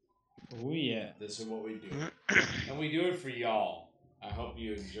 Oh yeah. This is what we do. And we do it for y'all. I hope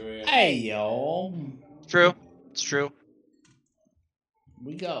you enjoy it. Hey y'all. True. It's true.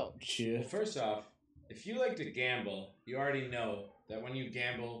 We go. Shit. Well, first off, if you like to gamble, you already know that when you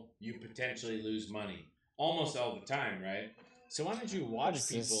gamble, you potentially lose money. Almost all the time, right? So why don't you watch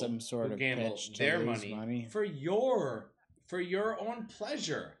people some sort who of gamble pitch to their lose money for your own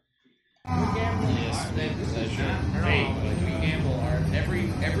pleasure? We're gambling. This is not fake. When we gamble, every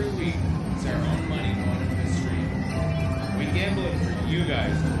week it's our own money going into the stream. We gamble it for you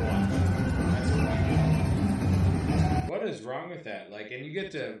guys to watch. That's what we do. What is wrong with that? Like, and you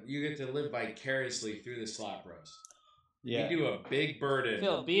get to live vicariously through the SlotBros. Yeah. We do a big burden.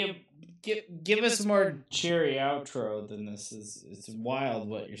 Phil, give us a more cheery outro than this. It's wild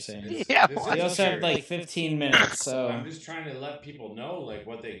what you're saying. Yeah. We also have like 15 minutes, so I'm just trying to let people know like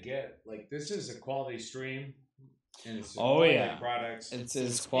what they get. Like, this is a quality stream, and it's quality products. It's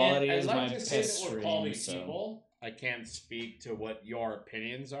as quality and as I'd my like to say piss that we're stream. quality So. people. I can't speak to what your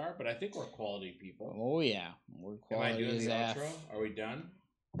opinions are, but I think we're quality people. Oh yeah, we're Am I quality doing as the F. outro? Are we done?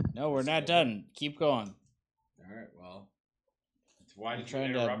 No, we're not done. Keep going. All right. Well, why did you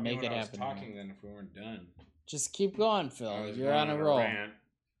trying to interrupt make me when it I was happen talking then if we weren't done? Just keep going, Phil. I was You're on going a roll. rant,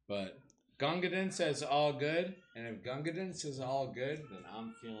 but Gungadin says all good, and if Gungadin says all good, then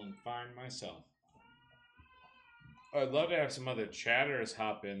I'm feeling fine myself. I'd love to have some other chatters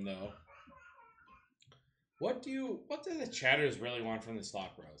hop in though. What do the chatters really want from the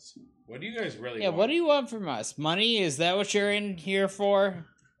SlotBros? What do you guys really want? What do you want from us? Money? Is that what you're in here for?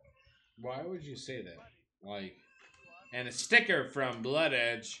 Why would you say that? Like, and a sticker from Blood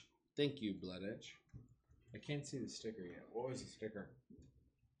Edge. Thank you, Blood Edge. I can't see the sticker yet. What was the sticker?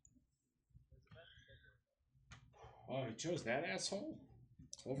 Oh, he chose that asshole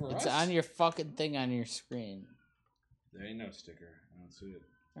over us? It's on your fucking thing on your screen. There ain't no sticker. I don't see it.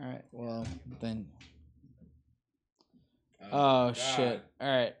 Alright, well, then... Oh, God. Shit.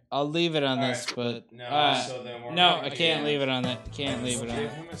 Alright, I'll leave it on this, but... No, so then we're no, gonna I can't give- leave it on that. Can't leave it on Give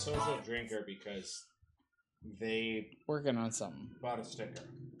that. him a social drinker because they Working on something. bought a sticker.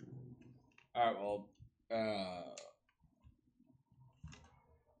 Alright, well,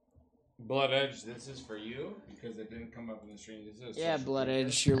 Blood Edge, this is for you because it didn't come up in the stream. This is a Yeah, social Blood drinker.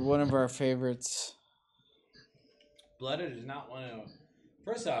 Edge, you're one of our favorites. Blood Edge is not one of...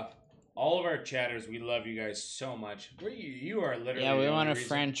 First off, all of our chatters, we love you guys so much. You are literally... Yeah, we the want only to reason-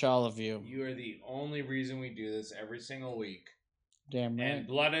 French all of you. You are the only reason we do this every single week. Damn right. And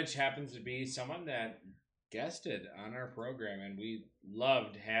Blood Edge happens to be someone that guested on our program, and we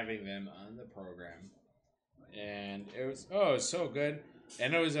loved having them on the program. And it was so good.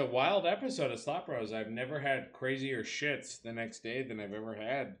 And it was a wild episode of SlotBros. I've never had crazier shits the next day than I've ever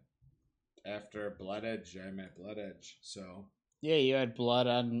had after Blood Edge. I met Blood Edge, so Yeah, you had blood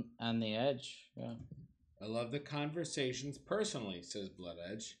on the edge. Yeah. I love the conversations personally, says Blood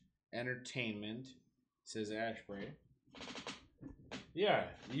Edge. Entertainment, says Ashbury. Yeah,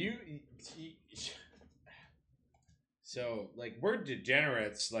 you so, like, we're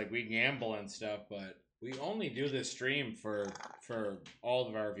degenerates, like, we gamble and stuff, but we only do this stream for all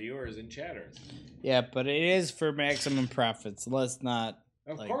of our viewers and chatters. Yeah, but it is for maximum profits. Let's not...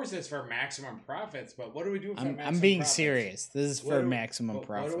 Of course it's for maximum profits, but what do we do for maximum I'm being profits? serious. This is for maximum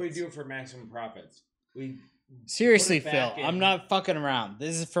profits. What do we do for maximum profits? We Seriously, put it Phil, back in. I'm not fucking around.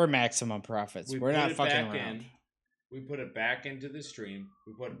 This is for maximum profits. We We're put not it fucking back around. in, We put it back into the stream.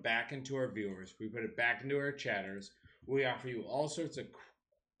 We put it back into our viewers. We put it back into our chatters. We offer you all sorts of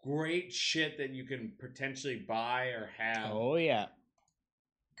great shit that you can potentially buy or have. Oh yeah.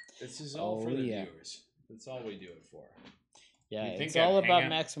 This is all Oh, for the yeah. viewers. That's all we do it for. Yeah, You think it's I'd all hang about out-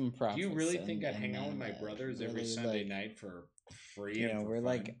 maximum profits. Do you really think I'd and hang out with then, my brothers every really, Sunday like, night for free? You and know, for we're fun?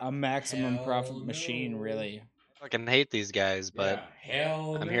 like a maximum profit Hell machine, no. really. Fucking hate these guys, but Yeah,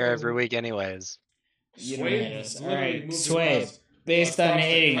 hell I'm no. here every week anyways. You don't Sway hate us. literally Alright, moved Sway, across- based on across the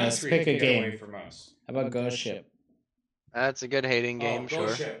hating us, country pick to a get away game. from us. How about Ghost Ship? That's a good hating game, Ghost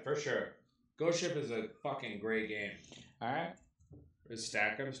sure. Ship, for sure. Ghost Ship is a fucking great game. Alright. Is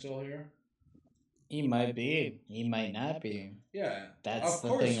Stackham still here? He might be. He might not be. Yeah. That's of the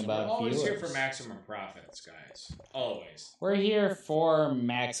course, thing about we're always here for viewers. maximum profits, guys. Always. We're here for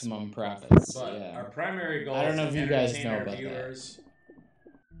maximum profits. But Yeah. our primary goal I don't is know to if you guys entertain know our about that. viewers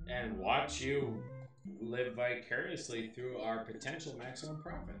and watch you live vicariously through our potential maximum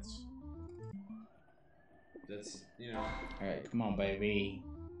profits. That's, you know. Alright, come on, baby.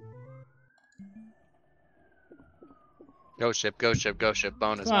 Go ship, go ship, go ship.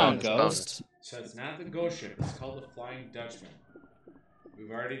 Bonus, Come on, bonus, Ghost. bonus. So it's not the Ghost Ship. It's called the Flying Dutchman. We've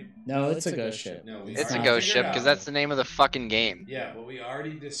already... No, it's a Ghost Ship. No, we It's a already ghost figured ship because out. that's the name of the fucking game. Yeah, but we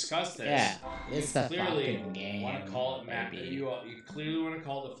already discussed this. Yeah, it's the clearly fucking game, want to call it Matt. baby. You clearly want to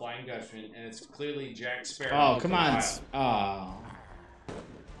call it the Flying Dutchman, and it's clearly Jack Sparrow. Oh, come on. Oh.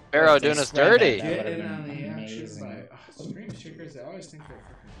 Sparrow If they doing us spread dirty. That Get would've in on been the action amazing. by Stream Shakers. I always think they're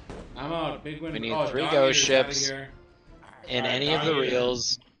fucking. I'm out. Big win. We need oh, 3 Dog ghost Eater's outta ships here. in Alright, any of the Dog Eater.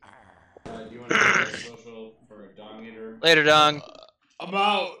 reels. Do you want to do a social for a Dong Eater? Later, Dong. I'm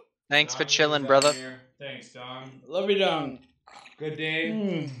out. Thanks for Dong chilling, Eater's brother. outta here. Thanks, Dong. Love you, Dong. Good day.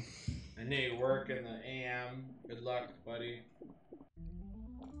 Mm. I know you work in the AM. Good luck, buddy.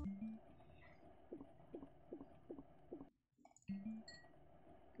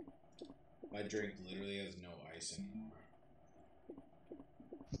 My drink literally has no ice anymore.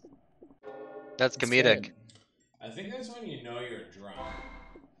 That's comedic. good. I think that's when you know you're drunk.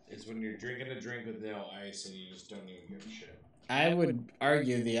 Is when you're drinking a drink with no ice and you just don't even give a shit. I would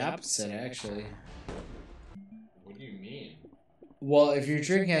argue the opposite, actually. What do you mean? Well, if your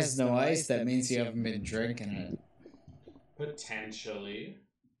drink has no ice, that means you haven't been drinking it. Potentially.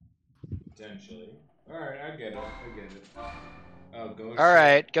 Potentially. Alright, I get it. I get it. Oh, go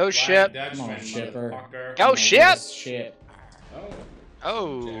Alright, go ship. Dutchman, Come on, shipper. motherfucker. Go ship! Ship.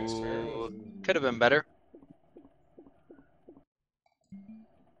 Oh. Jack Sparrow. Oh, could have been better.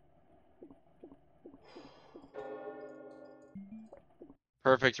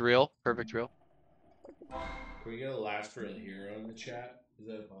 Perfect reel. Perfect reel. Can we get a last real hero in the chat? Is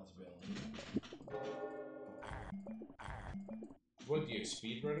that a possibility? What, do you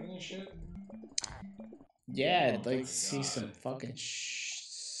speedrunning this shit? Yeah, Oh I'd like my to see God. some fucking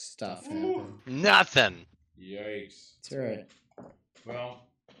stuff happen. Nothing. Yikes. It's alright. Well,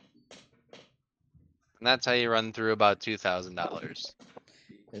 And that's how you run through about $2,000.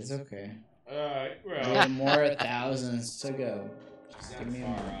 It's okay. alright, A well. little more thousands to go. She's Just not give me a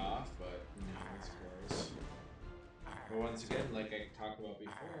far minute. off, but you know, it's close. But once again, like I talked about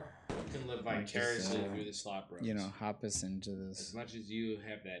before, you can live Just, vicariously through the SlotBros. You know, hop us into As this. much as you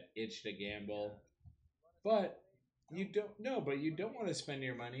have that itch to gamble, but you don't want to spend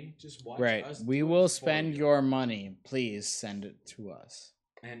your money. Just watch Right. us. We do it will for spend you. your money. Please send it to us.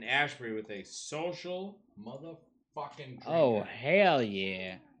 And Ashbury with a social motherfucking drink. Oh, hell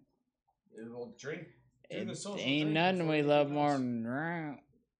yeah. It will drink. Do It the social ain't drink nothing before we you love do more this. than round.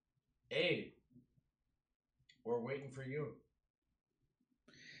 Hey, we're waiting for you.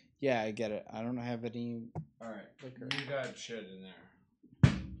 Yeah, I get it. I don't have any. All right, Liquor. you got shit in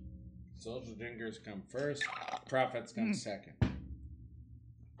there. Social drinkers come first. Profits come second.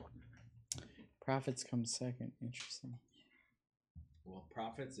 Profits come second. Interesting. Well,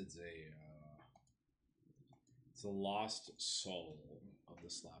 profits it's a lost soul of the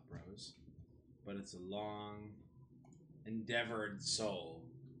SlotBros, but it's a long endeavored soul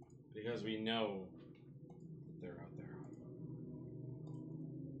because we know that they're out there.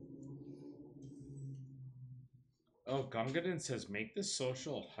 Oh, Gungadin says make this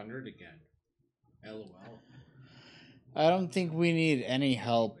social 100 again. LOL. I don't think we need any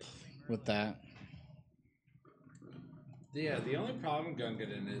help with that. Yeah, the only problem,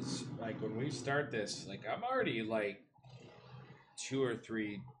 Gungadin, is like when we start this, like I'm already like 2 or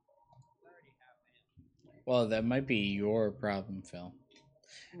 3. Well, that might be your problem, Phil.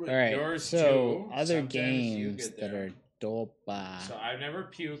 Right, All right. yours So too. other Sometimes you games get that there. are dope. So I've never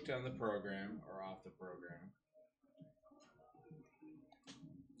puked on the program or off the program.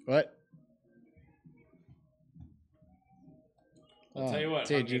 What? I'll tell you what,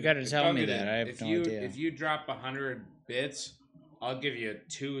 dude, you Gungadin, gotta tell me Gungadin, that. I have if no you, idea. If you drop 100 bits, I'll give you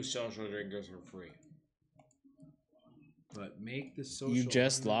 2 social drinkers for free. But make the social. You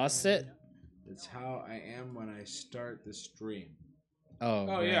just lost it? That's how I am when I start the stream. Oh, Oh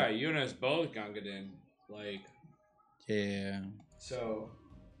right. yeah, you and us both, Gungadin. Like, Yeah. so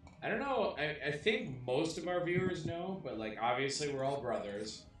I don't know. I think most of our viewers know, but like obviously we're all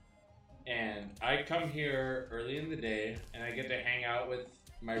brothers. And I come here early in the day and I get to hang out with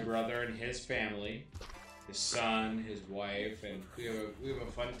my brother and his family, his son, his wife, and we have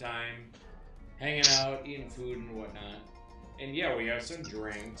a fun time hanging out, eating food and whatnot. And yeah, we have some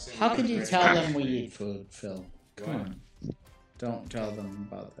drinks. And How could you tell them we free. eat food, Phil? Come What? on. Don't tell them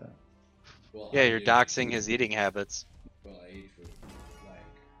about that. Well, Yeah, I you're do. doxing his eating habits. Well, I eat food. Like,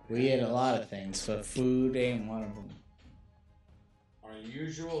 We eat a lot of things, but food ain't one of them. our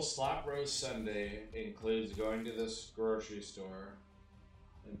usual SlotBros Sunday includes going to this grocery store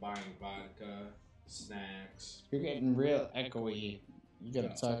and buying vodka, snacks. You're getting real echoey. You gotta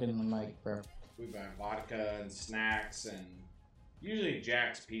talk in the mic, bro. We buy vodka and snacks and usually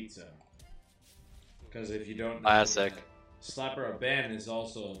Jack's Pizza. Because if you don't know, Classic. SlotBro Ben is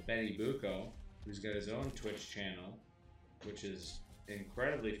also Benny Bucco, who's got his own Twitch channel, which is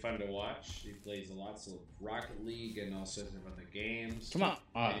incredibly fun to watch. He plays lots of Rocket League and all sorts of other games. Come on.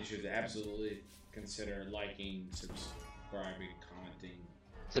 And you should absolutely consider liking, subscribing, commenting,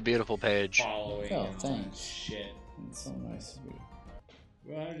 It's a beautiful page. following, Oh, and all that thanks. shit. It's so nice of you.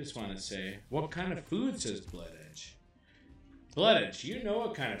 Well, I just want to say, what kind of food says Blood Edge? Blood Edge, you know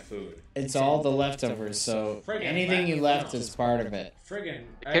what kind of food. It's all the leftovers, so Friggin' anything you left is part of it. Friggin'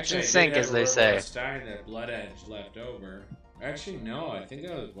 The kitchen actually, I did sink, have as a they River say. of Stein that Blood Edge left over. Actually, no, I think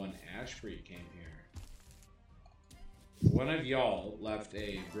that was when Ashbury came here. One of y'all left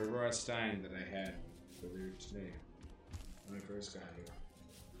a River of Stein that I had earlier today when I first got here.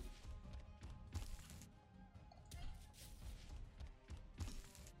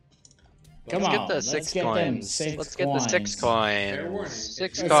 Come Let's on, get the let's 6 get them coins. 6 Let's get the 6 Fair warning. coins. 6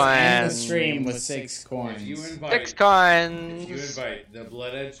 Let's end the coins. stream with 6 coins. If you invite, 6 if you coins. invite the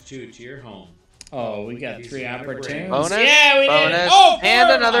Blood Edge 2 to your home, Oh, we got He's 3 gonna bring- opportunities. Bonus. Yeah, we did. Bonus. Oh, and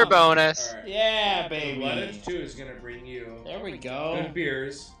 4 of another them. bonus. alright. Yeah, The baby. Blood Edge 2 is gonna bring you There we good go.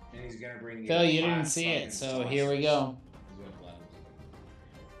 beers, and he's gonna bring you. Phil, you hot didn't see fucking it, so sauce. here we go. He's gonna blend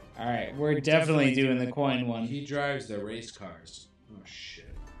it. All right, we're definitely doing the coin one. He drives the race cars. Oh shit!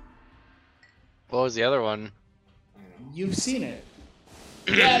 What was the other one? I don't know. You've seen it.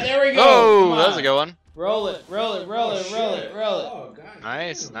 Yeah, there we go. Oh, Come that was on. a good one. Roll it, roll it, roll Oh, it, roll shit. it, roll it. Oh god.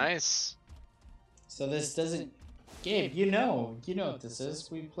 Nice, damn. nice. So this doesn't. Gabe, you know what this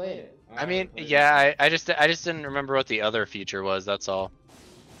is. We played it. I mean, played yeah, it. I just didn't remember what the other feature was. That's all.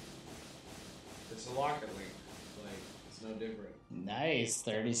 It's a locket link. Like it's no different. Nice,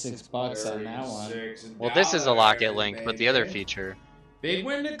 $36 on that one. $36. Well, this is a locket link, but the other feature. Big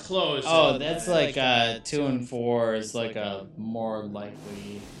win to close. Oh, that's like 2 and 4 is like a more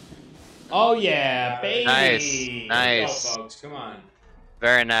likely. Oh yeah, baby. Nice, nice. Go, folks. Come on.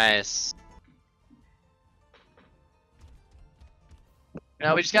 Very nice.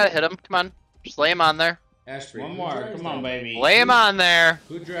 No, we just gotta hit him. Come on, just lay him on there. Ashbury. One who more, drives come on, the- baby. Lay him on there.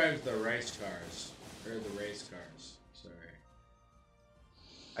 Who drives the race cars? Or the race cars? Sorry.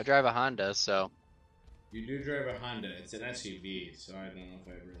 I drive a Honda, so You do drive a Honda. It's an SUV, so I don't know if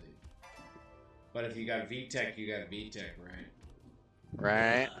I really. But if you got VTEC, you got VTEC, right?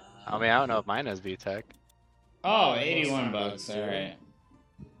 right. I mean, I don't know if mine has VTEC. Oh, $81. All right,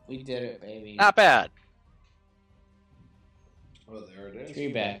 we did it, baby. Not bad. Oh, there it is.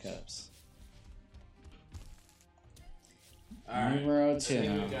 3 backups. Alright. Numero I think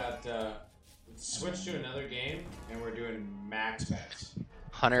 2. we got. Switch to another game, and we're doing max bets.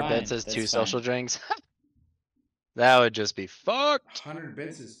 100 Fine, bits as that's 2 fine. social drinks. That would just be fucked. 100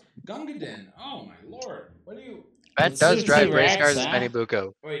 bits is Gungadin. Oh my lord! What do you? Ben Let's does do drive race T-Rex, cars as huh? Benny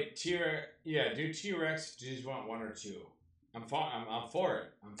Bucco. Wait, Yeah, do T-Rex. Do you just want 1 or 2? I'm for it.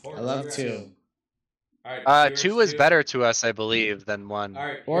 I'm for it. I love T-Rex. 2. All right. 2 is better to us, I believe, than 1. All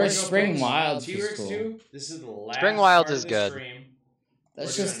right. Or here we go, Spring folks. Wild was T-Rex cool. 2. This is the last. Spring Wild part is of the good. stream.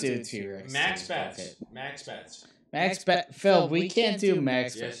 Let's We're just doing do T-Rex. Max Fuck bets. it. Max bets. Max bet. Phil, we can't do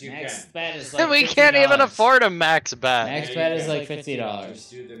max bet. Yes, you Max can. bet is like We can't even $50. afford a max bet. Max Yeah, bet you is can. like $50.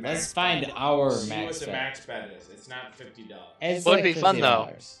 Just do the Let's max find bet. our See max what the bet. max bet is. It's not $50. It's Would like be fun, though.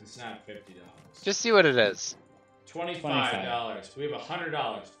 $50. It's not $50. Just see what it is. $25. We have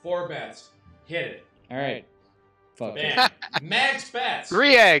 $100. 4 bets. Hit it. All right. Fuck it. Bam. Max bets.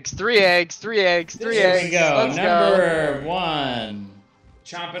 3 eggs, 3 eggs, 3 eggs, 3 Here eggs. we go. Let's go. Number 1.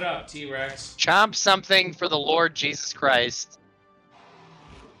 Chomp it up, T-Rex. Chomp something for the Lord Jesus Christ.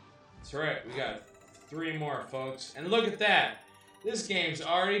 That's right. We got 3 more, folks. And look at that. This game's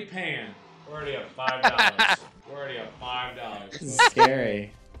already paying. We're already at $5. We're already at $5. This is Folks.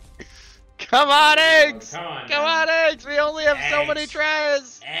 scary. Come on, eggs! Come on, Come now. on, eggs! We only have so many Eggs.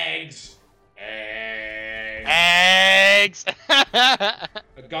 tries. Eggs. Eggs. Eggs! A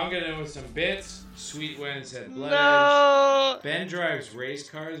Gungadin with some bits. Sweet Winds at Blood Edge. No! Ben drives race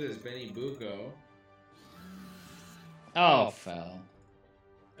cars as Benny Bucco. Oh, fell.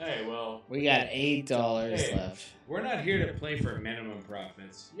 Hey, well, We got $8 Hey. left. we're not here to play for minimum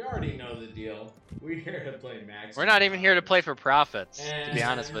profits. You already know the deal. We're here to play max. We're not even here to play for profits, to be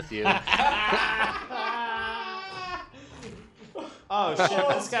honest with you. Oh shit,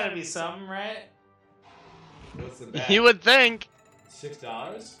 that's gotta be something, right? What's the bet? You would think.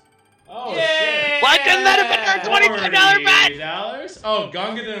 $6? Oh, Yay! shit. Why couldn't that have been our $25 bet? $40. Oh,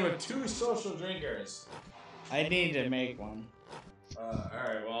 Gungadin with 2 social drinkers. I need to make one.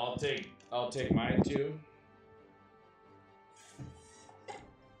 Alright, well, I'll take mine too.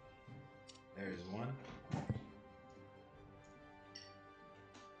 There's one.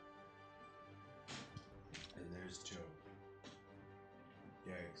 And there's 2.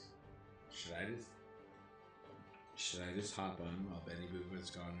 Yikes. Should I just hop on while Benny Boo has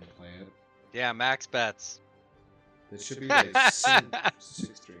gone and play it? Yeah, max bets. That should be like 6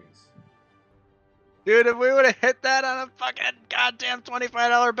 drinks. Dude, if we would have hit that on a fucking goddamn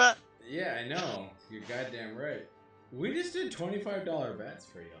 $25 bet. Yeah, I know. You're goddamn right. We just did $25 bets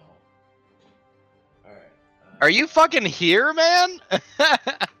for y'all. Alright. Are you fucking here, man?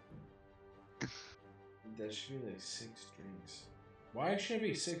 That should be like 6 drinks. Why should it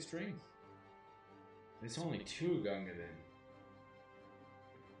be 6 drinks? It's only 2 Gungadin.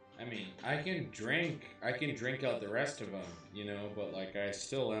 I mean, I can drink out the rest of them, you know, but like I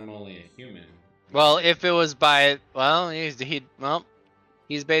still am only a human. Well, if it was by, well, he's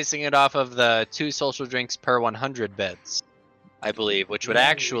basing it off of the 2 social drinks per 100 bets, I believe, which would Yeah,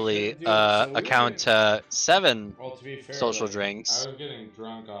 actually dude, so we account to 7 Well, to be fair, social like, drinks. I was getting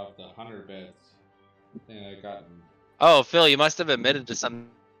drunk off the 100 bets. And I got. Oh, Phil, you must have admitted to something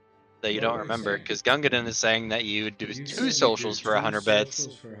that you What don't were you remember, saying? because Gungadin is saying that you would do You said 2 you socials did for 2 100 bets,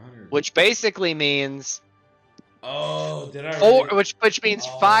 socials for 100. which basically means Oh, did I? 4, really? which means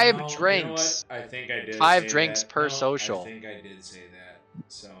Oh, 5 no, you know drinks. what? I think I did. 5 say drinks that. per No, social. I think I did say that.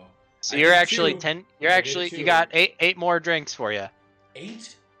 So. So I you're did actually 2. 10. You're I did actually 2. you got 8 more drinks for you.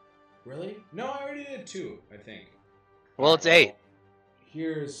 8? Really? No, I already did 2. I think. Well, it's 8.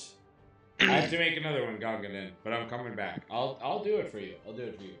 Here's. I have to make another one, Gungadin, but I'm coming back. I'll do it for you. I'll do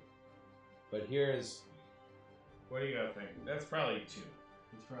it for you. But here's. What do you gotta think? That's probably 2.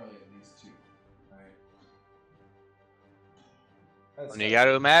 It's probably at least 2. Alright. And you got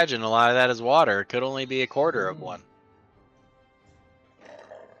to imagine a lot of that is water. It could only be a quarter of one.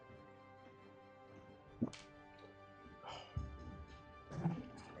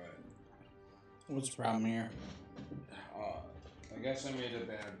 What's the problem here? I guess I made a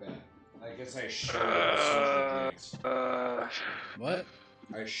bad bet. I guess I shorted the social drinks. What?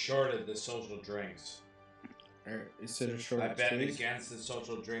 I shorted the social drinks. Or is it a short I bet squeeze? against the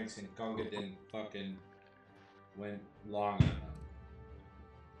social drinks and Gungadin fucking went long on them.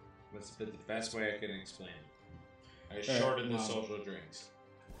 What's the best way I can explain it? I shorted the no. social drinks.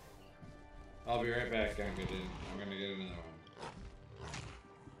 I'll be right back, Gungadin. I'm gonna get another one.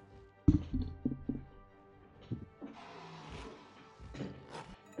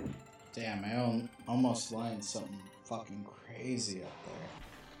 Damn, I almost lined something fucking crazy up there.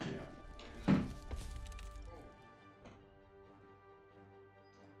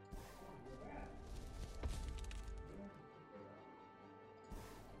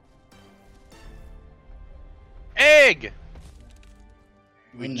 Egg!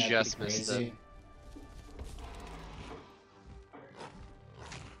 We Wouldn't that be just missed it. crazy?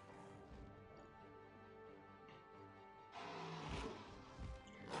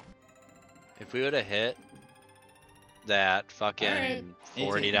 If we would have hit that fucking Alright.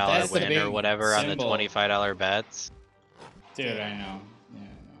 $40 That's the win or big whatever on the symbol. $25 bets. Dude, I know. Yeah, I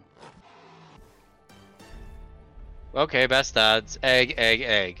know. Okay, best odds. Egg, egg,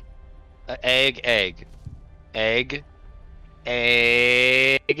 egg. Egg, egg. Egg.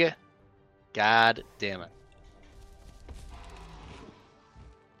 Egg. God damn it.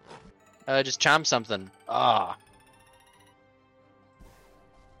 Just chomp something. Ah.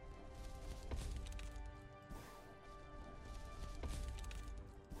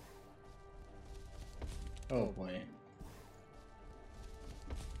 Oh boy.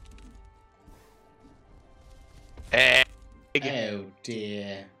 Egg. Oh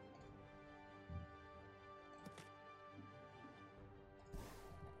dear.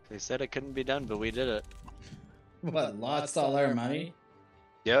 They said it couldn't be done, but we did it. What, lost all our money?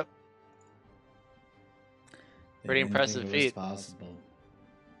 Yep. They Pretty didn't impressive think it was feat. possible,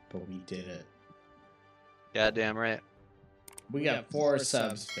 but we did it. Goddamn right. We got 4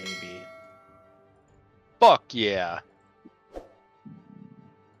 subs, baby. Fuck yeah.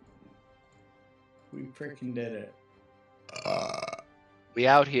 We freaking did it. We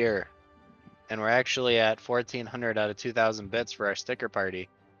out here. And we're actually at 1,400 out of 2,000 bits for our sticker party.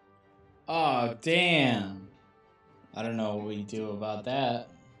 Oh, damn. I don't know what we do about that.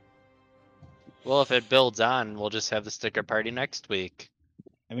 Well, if it builds on, we'll just have the sticker party next week.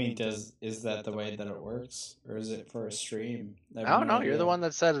 I mean, is that the way that it works? Or is it for a stream? I don't know. You're the one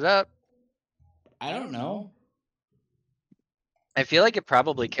that set it up. I don't know. I feel like it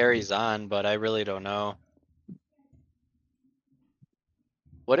probably carries on, but I really don't know.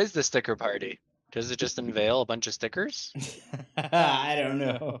 What is the sticker party? Does it just unveil a bunch of stickers? I don't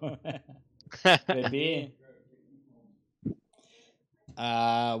know. Maybe.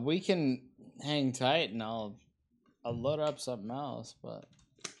 We can hang tight and I'll load up something else, but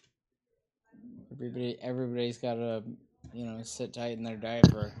everybody's gotta, sit tight in their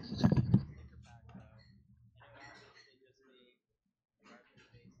diaper.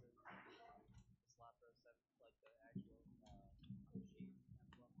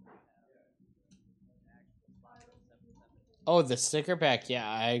 Oh, the sticker pack. Yeah,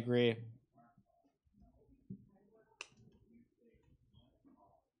 I agree.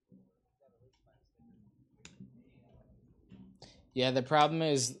 Yeah, the problem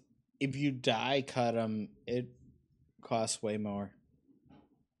is if you die cut them, it costs way more.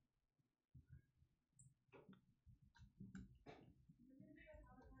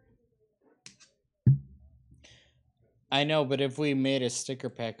 I know, but if we made a sticker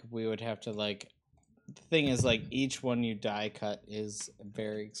pack, we would have to the thing is each one you die cut is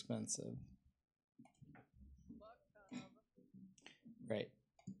very expensive. Right.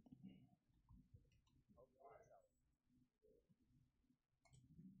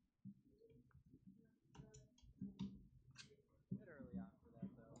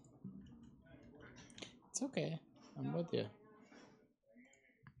 It's okay. I'm with you.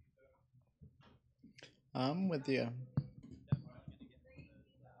 I'm with you.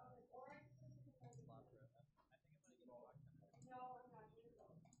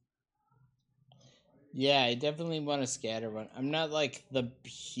 Yeah, I definitely want to scatter one. I'm not the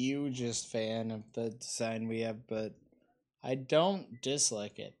hugest fan of the design we have, but I don't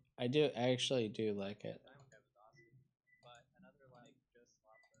dislike it. I actually do like it.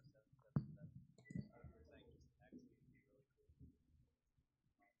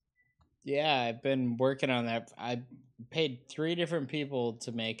 Yeah, I've been working on that. I paid 3 different people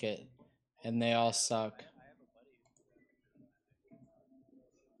to make it, and they all suck.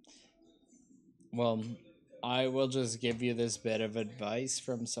 Well, I will just give you this bit of advice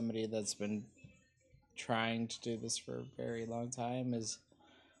from somebody that's been trying to do this for a very long time is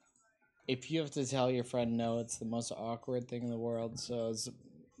if you have to tell your friend no, it's the most awkward thing in the world, so it's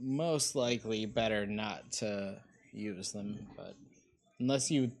most likely better not to use them, but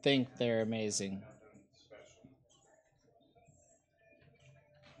unless you think they're amazing.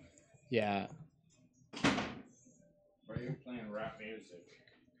 Yeah. Why are you playing rap music?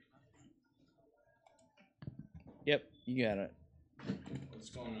 Yep, you got it. What's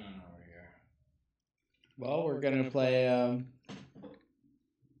going on over here? Well, we're gonna play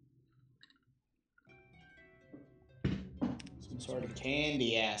some sort of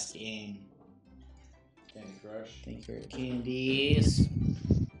candy ass game. Candy Crush. Think you're candies.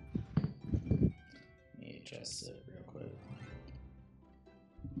 Let me adjust it real quick.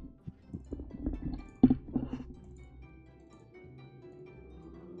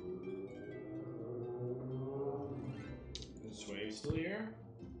 Is Swave still here?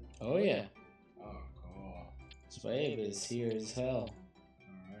 Oh yeah, Oh, cool. Swave is here as hell.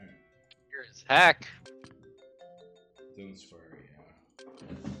 Alright. Here is heck. Don't swear,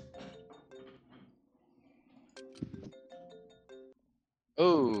 yeah.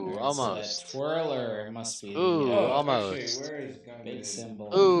 Ooh, Alright, almost. So that twirler must be Ooh, the almost. Actually, where is Gunga? big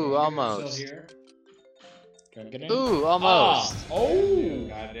symbol. Ooh, Gunga almost. Still here? Can I get in? Ooh, almost. Oh!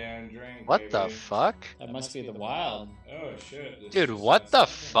 Goddamn drink. What the baby. fuck? That must be the wild. Oh shit. This Dude, is what a the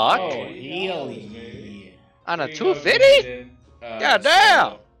second. fuck? Oh, $80, Healy. baby. On a Here you go, 250? Gunga did, God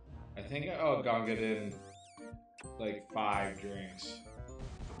damn! so I think Gunga did 5 drinks.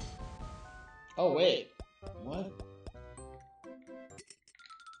 Oh wait, what?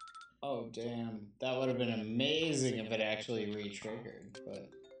 Oh damn, that would have been amazing if it actually re-triggered, but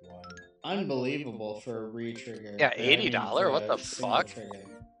unbelievable for a re-trigger. Yeah, I mean, $80? for What a the single fuck? trigger.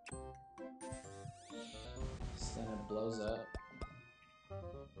 blows up.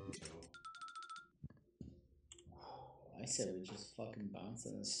 I said we just fucking bounce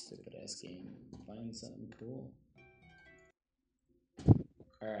in this stupid ass game and find something cool.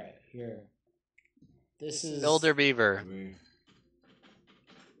 Alright, here. This is... Builder Beaver.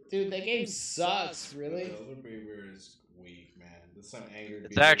 Dude, that game sucks, really? Builder Beaver is weak, man. That's some angry.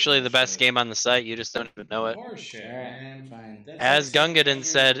 It's actually the best game on the site. You just don't even know it. Horseshit, Alright, man. fine. As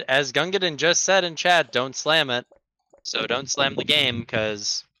Gungadin just said in chat, don't slam it. So don't slam the game,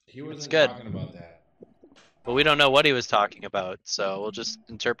 because He wasn't good. talking about that. but we don't know what he was talking about, so we'll just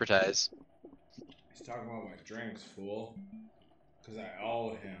interpretize. He's talking about my drinks, fool. Because I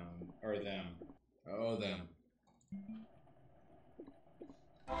owe him, or them. I owe them.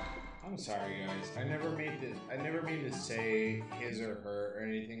 I'm sorry, guys. I never mean to say his or her or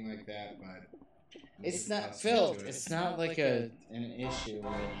anything like that, but It's not, Phil, it's not like an issue.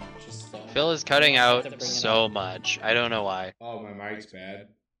 Just don't. Phil is cutting have out to bring it so up. much. I don't know why. Oh, my mic's bad.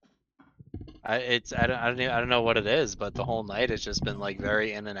 I don't know what it is, but the whole night it's just been like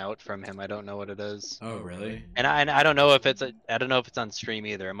very in and out from him. I don't know what it is. Oh, really? And I don't know if it's on stream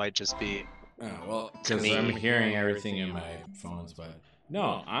either. It might just be. Oh, well, To because me. I'm hearing everything in my phones, but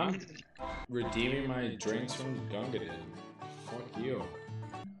no, I'm redeeming my drinks from Gungadin. Fuck you.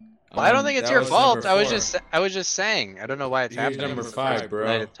 Well, I don't think it's That your was fault. number I was just saying. I don't know why it's Here's happening. number It's the 5, first bro.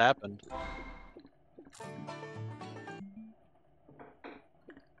 night it's happened.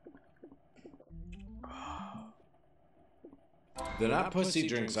 They're not pussy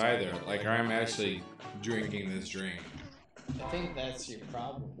drinks either. Like, I'm actually drinking this drink. I think that's your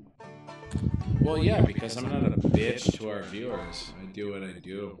problem. Well, yeah, because I'm not a bitch to our viewers. I do what I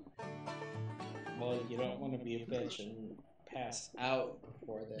do. Well, you don't want to be a bitch and pass out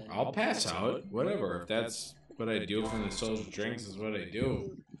before then. I'll pass out. Whatever. If that's what I do from the social drinks is what I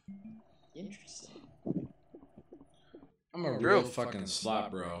do. Interesting. I'm a real fucking slot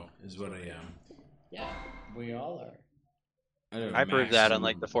bro, is what I am. Yeah, we all are. I proved that on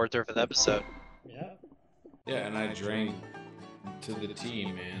like the 4th or 5th episode. Yeah. Yeah, and I drank to the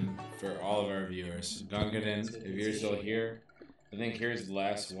team, man, for all of our viewers. Gungadin, if you're still here, I think here's the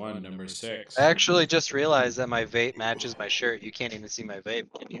last one, number 6. I actually just realized that my vape matches my shirt. You can't even see my vape,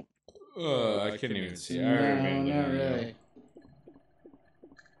 can you? I couldn't even see. I No, already been looking not at you. really.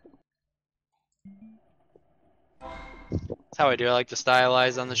 That's how I do. I like to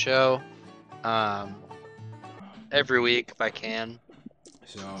stylize on the show. Every week if I can.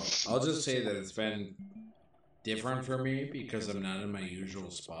 So I'll just say that it's been different for me because I'm not in my usual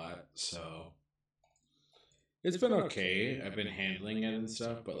spot. So it's been okay. I've been handling it and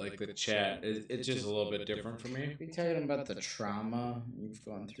stuff, but like the chat, it's just a little bit different for me. Are you talking about the trauma you've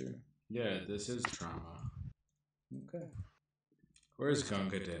gone through? Yeah, this is trauma. Okay. Where's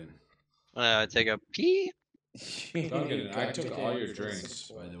Gungadin? Take a pee. Gungadin, I took all your drinks,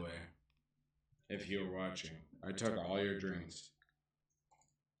 by the way. If you were watching, I took all your drinks.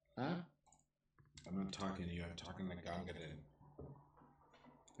 Huh? I'm not talking to you. I'm talking to Gungadin.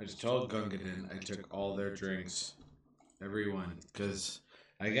 I just told Gungadin I took all their drinks, everyone, because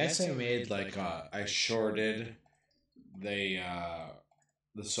I guess I made like I shorted the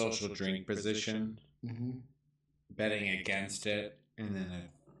social drink position, betting against it, and then it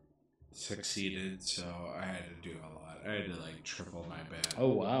succeeded. So I had to do a lot. I had to like triple my bet. Oh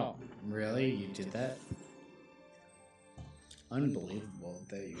wow! Really? You did that? Unbelievable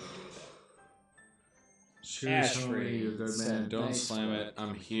that you would do that. Cheers, Ash homie. free. You're a good Said man. Don't nice slam work. it.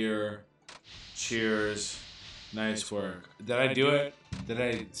 I'm here. Cheers. Nice work. Did I do it? Did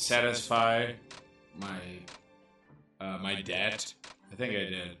I satisfy my debt? I think I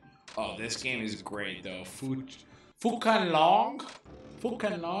did. Oh, this game is great though. Fukan Long?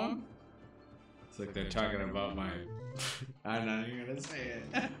 Fukan Long? It's like they're talking about my. I'm not even gonna say it.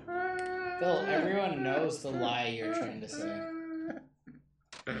 Phil, everyone knows the lie you're trying to say.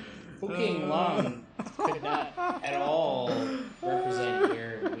 Fucking Long could not at all represent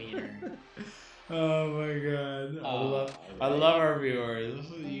your wiener. Oh my god. I love our viewers.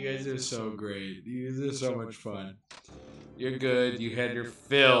 You guys are so great. You guys are so much fun. You're good. You had your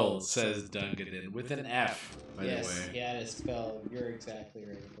fill, says Dungadin, with an F, by the way. Yeah, it's Phil. You're exactly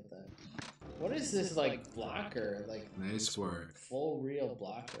right with that. What is this like blocker? Like Nice work. full real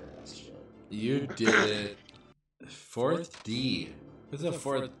blocker shit. You did it. 4th D. What's a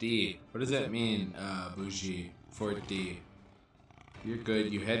 4th D? What does that mean, Bougie? 4th D. You're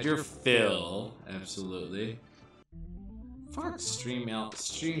good. You had your fill. Absolutely. Fuck stream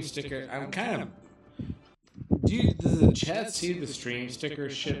sticker. I'm kind of. Does the chat see the stream sticker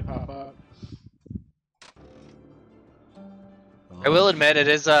shit pop up? I will admit it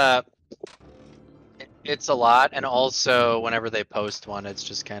is It's a lot, and also whenever they post one, it's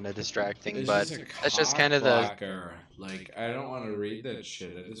just kind of distracting. It's But just a that's just kind of cock blocker. Like, I don't want to read that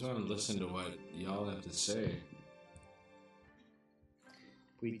shit. I just want to listen to what y'all have to say.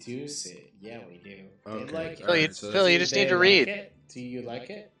 We do see. Yeah, we do. Okay. They like it. Alright, so Phil, you that's- just need to read. It? Do you like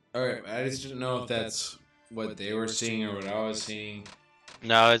it? Alright, I just didn't know if that's what they were seeing or what I was seeing.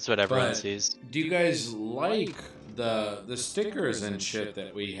 No, it's what everyone But sees. do you guys like the stickers and shit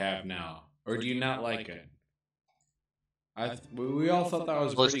that we have now, or do you not like it? We all thought that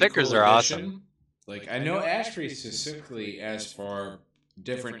was Well, pretty stickers cool are addition. awesome. Like, I know Ashby specifically asked for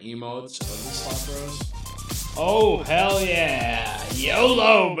different emotes of the SlotBros. Oh, hell yeah.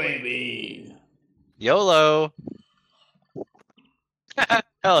 YOLO, baby. YOLO.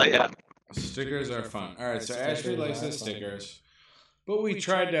 Hell yeah. Stickers are fun. All right, so Ashby likes the stickers, but we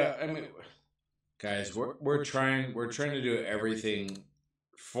tried to. I mean, guys, we're trying to do everything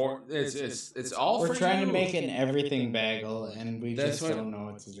for it's all. We're for trying you. to make an everything bagel, and we That's just what- don't know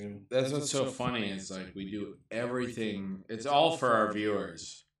what to do. That's what's so funny. It's like we do everything. It's all for our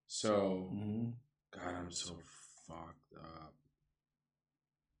viewers. So, Mhm. God, I'm so fucked up.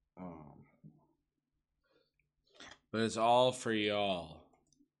 But it's all for y'all.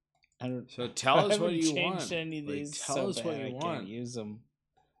 I don't. So tell I us what haven't you changed want. Any of Like, these tell so us what bad you I want. Can't use them.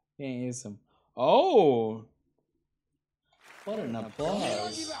 Can't use them. Oh, what an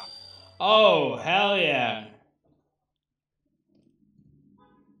applause! Oh, hell yeah!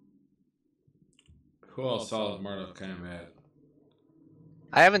 Who else saw Mortal Kombat?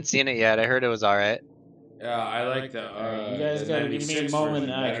 I haven't seen it yet. I heard it was alright. Yeah, I like the. You guys the gotta give me a 96 moment. version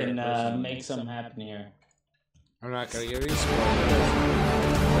I better, can personally. make something happen here. I'm not gonna give you spoilers.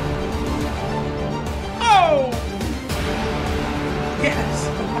 Oh! Yes!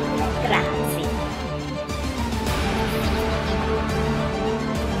 Grazie.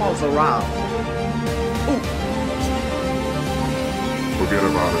 Balls around. Forget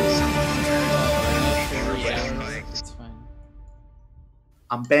about it. It's fine.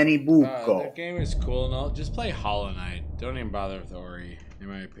 I'm Benny Bucco. That game is cool and all. Just play Hollow Knight. Don't even bother with Ori, in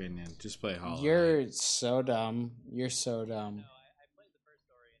my opinion. Just play Hollow Knight. You're so dumb. You're so dumb.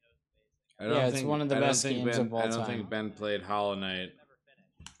 I don't Yeah, it's one of the I don't best think games Ben, of all I don't time. think Ben played Hollow Knight.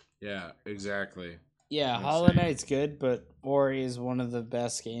 Yeah, exactly. Yeah, I'm Hollow saying. Knight's good, but Ori is one of the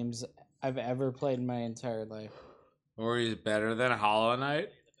best games I've ever played in my entire life. Ori is better than Hollow Knight?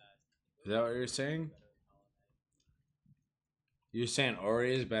 Is that what you're saying? You're saying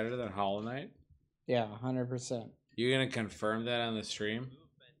Ori is better than Hollow Knight? Yeah, 100%. You're gonna confirm that on the stream?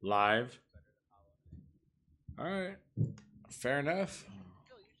 Live? Alright. Fair enough.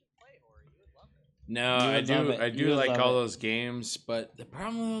 No, You I would love do. it. I You do would like love all it. those games, but the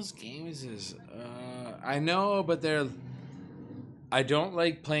problem with those games is, I know, but they're. I don't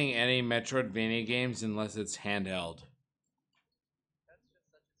like playing any Metroidvania games unless it's handheld.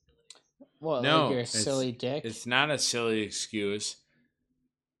 What, No, like you're a it's- silly dick? It's not a silly excuse.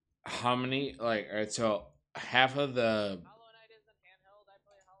 How many? Like, all right, so half of the.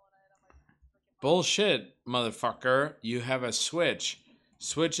 Bullshit, motherfucker. You have a Switch.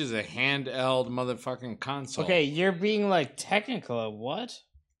 Switch is a handheld motherfucking console. Okay, you're being like technical. What?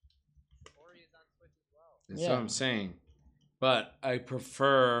 That's yeah. what I'm saying. But I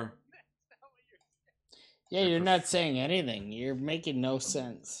prefer. Yeah, you're not saying anything. You're making no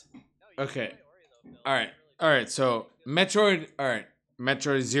sense. Okay. All right. So Metroid. All right.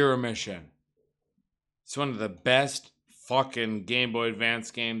 Metroid Zero Mission. It's one of the best fucking Game Boy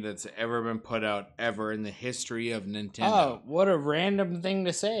Advance game that's ever been put out ever in the history of Nintendo. Oh, what a random thing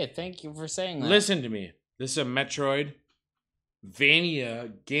to say. Thank you for saying that. Listen to me. This is a Metroid Vania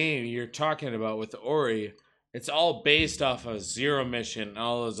game you're talking about with Ori. It's all based off of Zero Mission and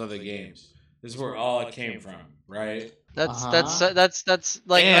all those other games. This is where all it came from, right? That's Uh-huh. that's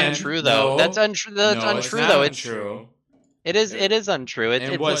like And untrue though. no, That's untrue. That's no, it's untrue not though. It's untrue. it is untrue. In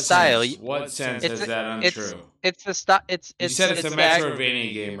It's what a style. sense? What sense It's is that it's untrue? it's the style. It's You said it's a the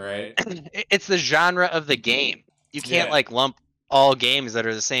Metroidvania game, right? It's the genre of the game. You can't Yeah. like lump all games that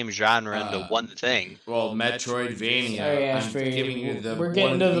are the same genre into one thing. Well, Metroidvania. Sorry, I'm Ashbury. giving you the We're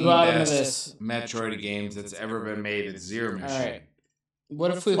getting one to of the bottom of best this. Metroid games that's ever been made. It's Zero Mission. Alright.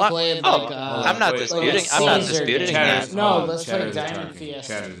 What if we What? played Oh, like I'm not wait, disputing. wait, I'm not Caesar disputing game. that. Chatter's- No, hold on, let's play Chatter's Diamond attacking. Fiesta.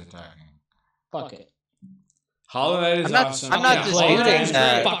 Chatter's attacking. Fuck it. Hollow Knight is I'm not- awesome. I'm not Yeah, disputing Hollow Knight is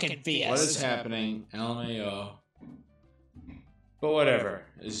that. great. Fucking Fiesta. What is happening? LMAO. But whatever.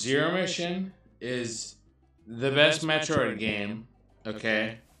 Zero Mission is the best Metroid game.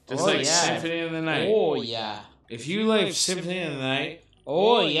 Okay? Just Oh, like yeah. Symphony of the Night. Oh yeah. If you like Symphony of the Night,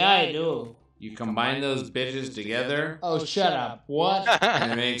 Oh yeah, I do. You combine those bitches together, Oh, shut up. What?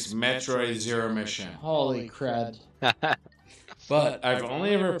 and it makes Metroid Zero Mission. Holy crud. But I've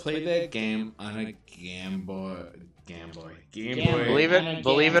only ever played that game on a Game Boy. Believe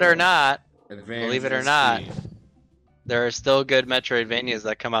it or not, Advance believe it or SP. not, there are still good Metroidvanias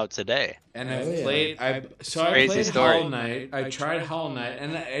that come out today. And I've Oh, yeah. played. I Crazy played story. Hollow Knight. I tried Hollow Knight,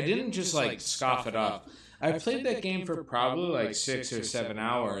 and I didn't just like scoff it off. I played that game for probably like 6 or 7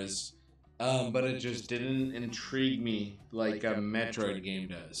 hours, but it just didn't intrigue me like a Metroid game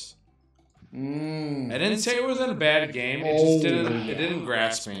does. I didn't say it wasn't a bad game. It just didn't. It didn't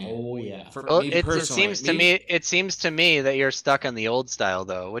grasp me. Oh, yeah. For Well, me it personally. seems to me that you're stuck on the old style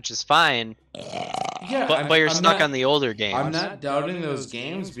though, which is fine. Yeah, But you're I'm stuck not- on the older games. I'm not doubting those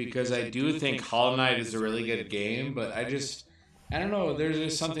games because I do think Hollow Knight is a really good game, but I don't know. There's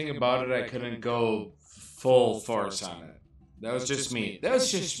just something about it I couldn't go full force on it. That was just me. That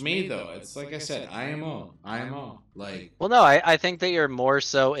was just me, though. It's like I said, IMO. Like, Well, no, I think that you're more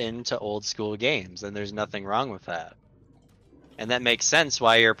so into old school games, and there's nothing wrong with that. And that makes sense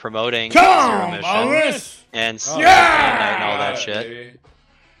why you're promoting Zero Mission and Hollow Knight and all that shit.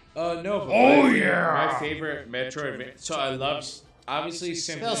 Baby. No, but my favorite Metroid. So I love, obviously,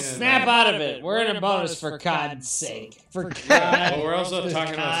 Symphony. Phil, of the snap Night. out of it. We're in a bonus for God's sake. For God. But we're also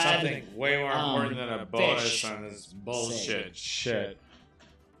talking about God. something way more important than a bonus fish on this bullshit shit.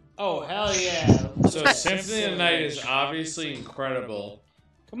 Oh, hell yeah. So Symphony of the Night is obviously incredible.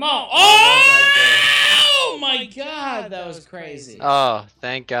 Come on. Oh my God, that was crazy. Oh,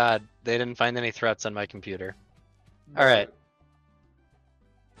 thank God. They didn't find any threats on my computer. Alright.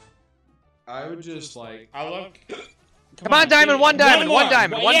 I would just like. I love. Come on, Diamond, one diamond, one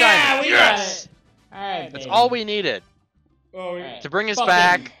diamond, one diamond. We Yes! got it. Alright, That's baby. all we needed. Oh, Alright. To bring us Fucking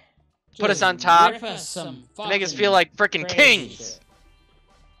back, put us just on top, rip us some to make us fucking feel like freaking crazy kings. shit.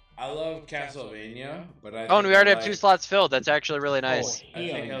 I love Castlevania, but I. Oh, and think we already I have 2 like- slots filled. That's actually really nice. I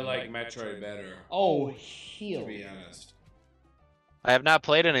think I like Metroid better. Oh, To heal. be honest. I have not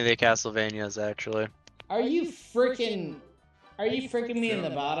played any of the Castlevanias, actually. Are you freaking me in the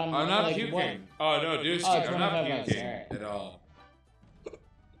bottom? I'm not Like, puking. what? Oh no, dude, Oh, I'm not 25 bucks, puking alright. at all.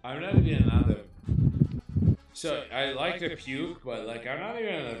 I'm not even on the. So I like to puke, but like I'm not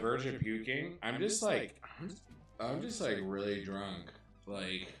even on the verge of puking. I'm just like really drunk.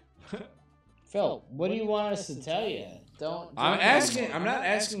 Like Phil, what do you want us to tell you? Don't. I'm asking. I'm not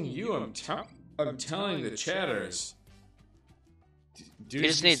asking you. I'm telling the chatters. You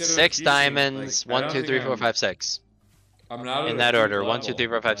just need 6 diamonds. 1, 2, 3, 4, 5, 6. I'm not In at that a order. puke 1, 2, level. 3,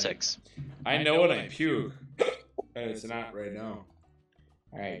 4, 5, Like, 6. I know when I puke, and it's not right now.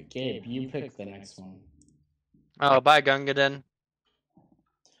 All right, Gabe, you pick the next one. Oh, bye, Gungadin.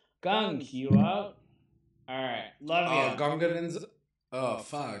 Gunk, you out? All right, love Oh, you. Gungadin's. Oh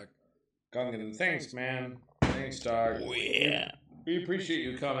fuck. Gungadin, thanks, man. Thanks, dog. Oh, yeah. We appreciate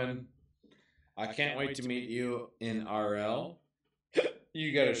you coming. I can't wait to meet you in RL.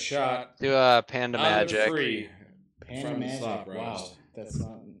 You got a shot. Do Panda out of Magic. free Panda from Magic. SlotBros. Wow, that's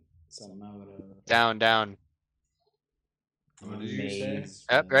not something I would have. Down, down. What did you say?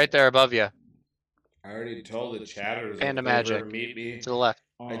 Yep, right there above you. I already told the chatters. Panda if they ever Magic. meet me. To the left.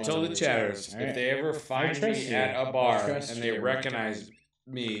 I told the chatters if they ever find trust me you. at a I bar trust and they you. recognize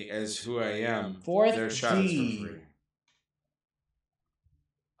me as who I am, Fourth their shot is D. for free.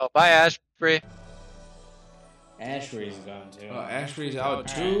 Oh, bye, Ashbury. Ashbury's gone too. Oh, Ashbury's out All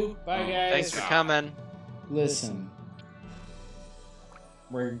too. right, bye, Oh, guys. Thanks for coming. Listen,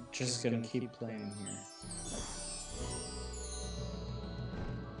 we're just gonna keep playing here.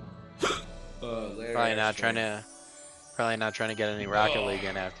 Later, Probably not Ashbury. trying to get any Rocket League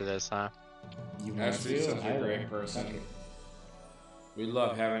in after this, huh? You want Ashbury's to? such a I great will. person. We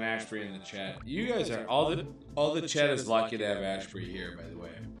love having Ashbury in the chat. You guys are all the chat is lucky to have Ashbury here, by the way.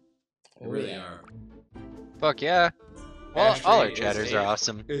 They really are. Fuck yeah. Well, all our Ashbury chatters is are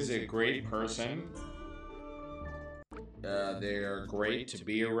awesome. Is a great person. They are great to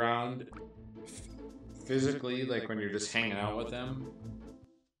be around physically, like when you're just hanging out with them.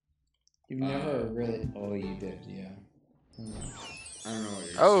 You've never really. Oh, you did, yeah. I don't know what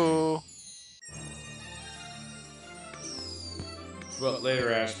you're Oh. Well,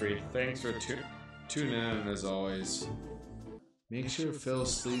 later, Ashbury. Thanks for tuning in as always. Make sure Phil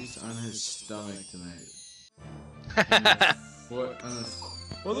sleeps on his stomach tonight. What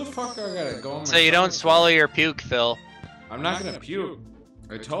the fuck I gotta go on my So you don't stomach? swallow your puke, Phil. I'm not gonna puke.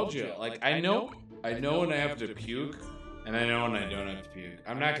 I told you. Like I know when I have to puke, and I know when I don't have to puke.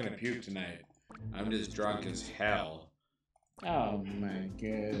 I'm not gonna puke tonight. I'm just drunk as hell. Oh my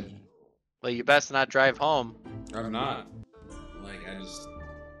god. Well, you best not drive home. I'm not. Like I just.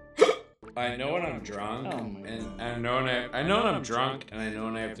 I know when I'm drunk, Oh my and I know when I'm drunk, and I know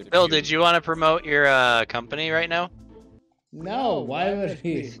when I have to. Bill, puke. did you want to promote your company right now? No, why would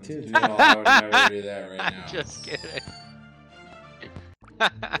he do No, that? I would never do that right now. Just kidding.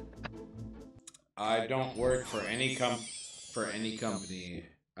 I don't work for any company.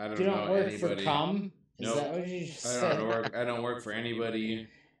 I don't You know don't work anybody. for cum? Is Nope. that what you just I said? don't work. I don't work for anybody.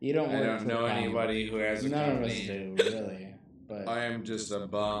 You don't I work don't for know cum. anybody who has a None company. of us do, really. But I am just a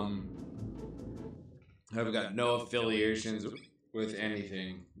bum. I've got no affiliations with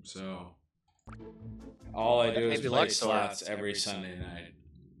anything, so all I do is Maybe play Luxor. slots every Sunday night.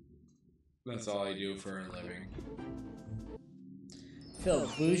 That's all I do for a living.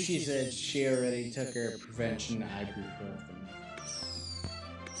 Phil, Bushi said she already took her prevention ibuprofen.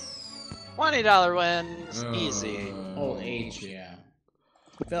 $20 wins, easy. Old age, yeah.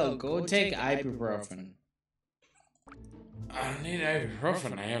 Phil, go take ibuprofen. I don't need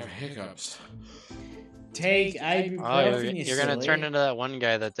ibuprofen. I have hiccups. Take Oh, ibuprofen, you're gonna turn into that one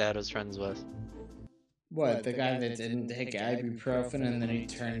guy that Dad was friends with. What, the guy that didn't take ibuprofen and then he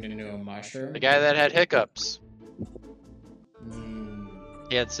turned into a mushroom? The guy that had hiccups. Mm,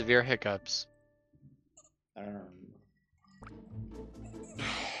 He had severe hiccups. I don't know.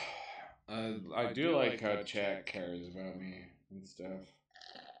 I do like how chat cares about me and stuff.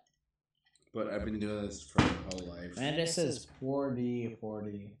 But I've been doing this for my whole life. Amanda says 40.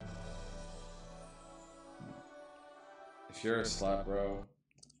 If you're a slot bro,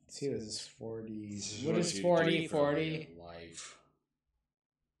 Let's see what is 40s. this What what is you 40? do for 40? life.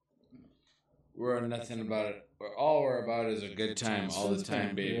 We're nothing about it. All we're about is a good time all the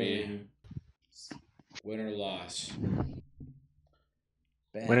time, baby. Win or loss.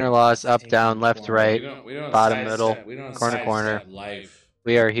 Win or loss, up, down, left, right, We don't bottom, sidestep- middle, we don't corner, corner. sidestep life.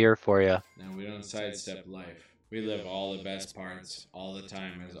 We are here for you. No, we don't sidestep life. We live all the best parts all the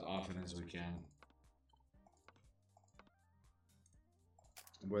time as often as we can.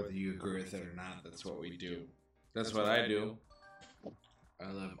 Whether you agree with it or not, that's what we do. That's what I do.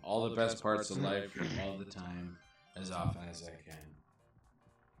 I live all the best parts of life all the time as often as I can.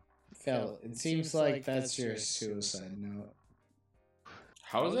 Phil, it seems like that's your suicide note.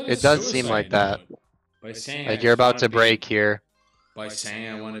 How is that? It does seem like that. By saying Like I you're about wanna to be- break here. By saying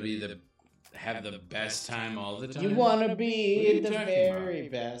I want to have the best time all the time. You want to What are be you the talking very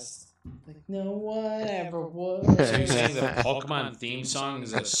best. Like no one ever would. So you're saying the Pokemon theme song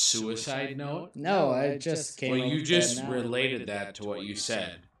is a suicide note? No, I just came Well, up you with just that now. related that to what you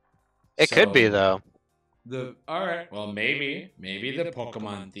said. It could be, though. All right. Well, maybe the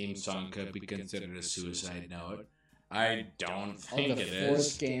Pokemon theme song could be considered a suicide note. I don't think the it fourth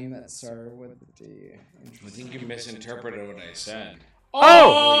is. game that started with the D. I think you misinterpreted what I said.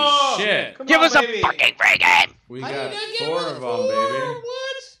 Oh! Holy shit! Give us a fucking free game! We How got you gonna get 4 with of them, baby.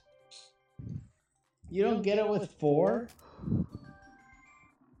 What? You don't get it with 4?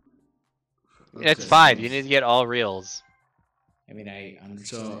 It's 5. You need to get all reels. I mean, I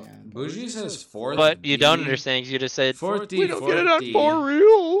So, understand. Bougie says 4th But you D. don't understand 'cause you just said, 4th D, we don't get it 4th on D. 4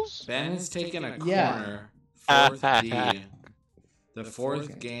 reels. Ben is taking a Yeah. corner. 4th D. The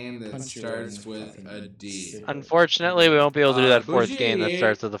 4th game that Punch you starts in with fucking a D. stupid. Unfortunately, we won't be able to do that 4th Bougie game that 88.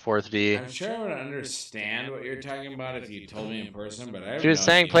 starts with the 4th D. I'm sure I would understand what you're talking about if you told me in person, but I have She was no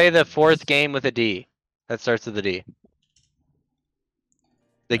saying idea. play the 4th game with a D. That starts with a D.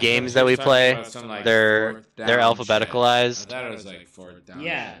 The games that we play, they're alphabeticalized. I thought it was like 4th down.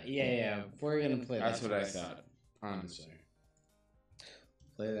 Yeah. We're gonna play That's that. what I next. thought, honestly.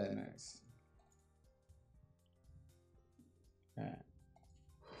 Play that next. Alright.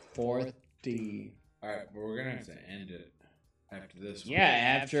 4th D. Alright, but we're gonna have to end it after this one. Yeah,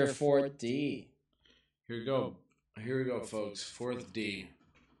 after 4th D. Here we go, folks. 4th D.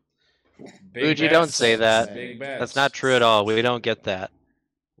 Big Bougie, bets, don't say that. Big bets. That's not true at all. We don't get that.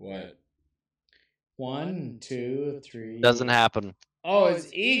 What? 1, 2, 3. Doesn't happen. Oh,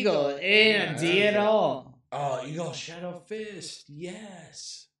 it's Eagle. It ain't a D at all. Oh, Eagle Shadow Fist.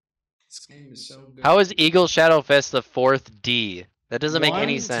 Yes. This game is so good. How is Eagle Shadow Fist the 4th D? That doesn't make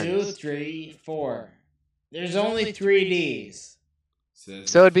any 1, sense. 2, 3, 4. There's only 3 Ds.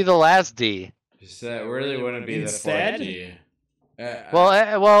 So it'd be the last D. So that really wouldn't be Instead? the 4th D.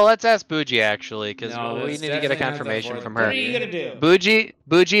 Well, let's ask Bougie actually, because No, we that's need to get a definitely not the confirmation 4th from What her. are you gonna do?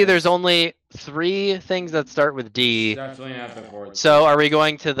 Bougie, there's only 3 things that start with D. Definitely not the 4th. So are we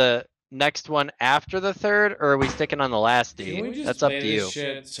going to the next one after the 3rd, or are we sticking on the last Can D? we just That's up play to this you.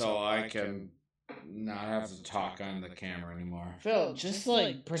 shit so I can not have to talk on the camera anymore? Phil, just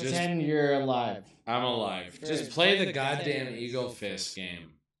like pretend you're alive. I'm alive. Just play the goddamn Eagle Fist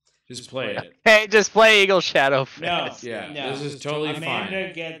game. Just play it. Hey, just play Eagle Shadow Fist. No. Yeah, No. this is totally Amanda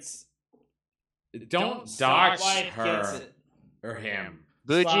fine. gets Don't Slot dox wife gets her it. or him.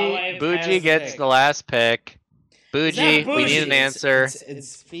 Slot Bougie wife has Bougie the gets pick. the last pick. It's not Bougie, we need bougie, an answer.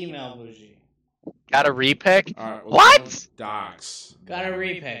 It's female bougie. Got a repick? All right, well, What? don't dox. Got a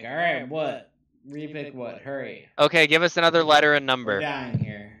repick. All right, what? Repick what? Hurry. Okay, give us another letter and We're number. dying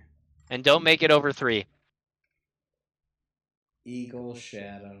here. And don't make it over 3. Eagle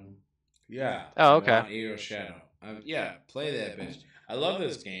Shadow. Yeah. Oh, I okay. want Eagle Shadow. Yeah, play that bitch. I love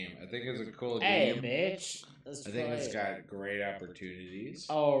this game. I think it's a cool Hey, game. bitch. Let's I think play it's it. got great opportunities.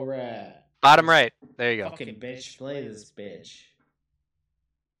 All right. Bottom right. There you go. Fucking bitch, play this bitch.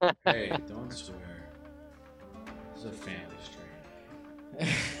 Hey, don't swear. This is a family stream.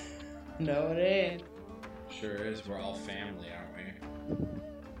 No, it ain't. Sure is. We're all family, aren't we?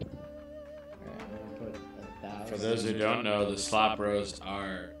 Alright, I'm gonna put 1,000. For those who don't know, the SlotBros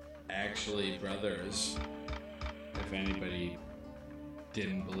are actually brothers. If anybody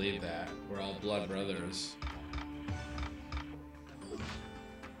didn't believe that, we're all blood brothers.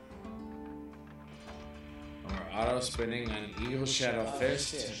 We're auto spinning on Eagle Shadow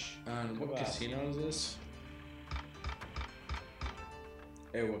Fist. On what casino is this?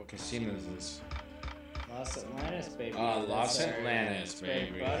 Hey, what casino is this? Los Atlantis, baby. Los That's our Atlantis, bread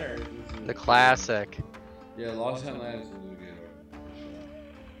baby. Butter. The classic. Yeah, Los Atlantis is a good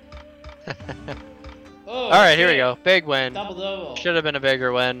one. Oh, All right, here we shit. go. Big win. Double. Should have been a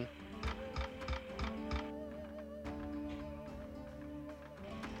bigger win.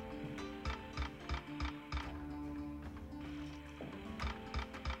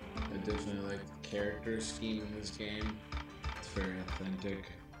 I definitely like the character scheme in this game. It's very authentic.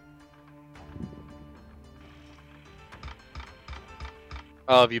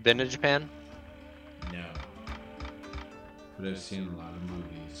 Oh, have you been to Japan? No. But I've seen a lot of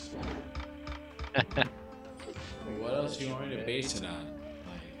movies. What else do you want me to base it on?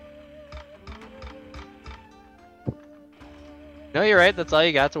 Like, No, you're right. That's all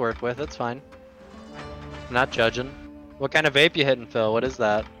you got to work with. That's fine. I'm not judging. What kind of vape you hitting, Phil? What is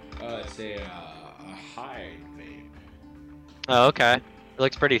that? it's a hide vape. Oh, okay. It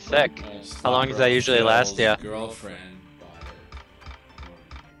looks pretty thick. How long does that usually last you? Girlfriend bought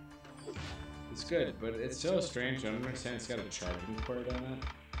it. It's good, but it's so strange. I don't understand. It's got a charging port on it,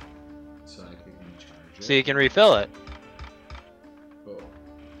 so I can charge it. So you can refill it. Oh.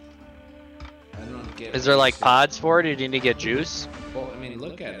 I don't get. Is there like pods for it, or do you need to get juice? Well, I mean,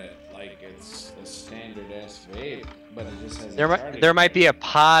 look at it. Like it's a standard ass vape, but it just has. There might be a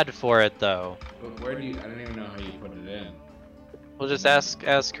pod for it though. But where do you? I don't even know how you put it in. We'll just ask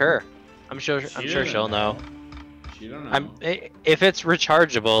her. I'm sure she'll know. She don't know. If it's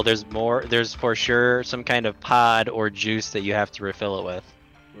rechargeable, there's for sure some kind of pod or juice that you have to refill it with.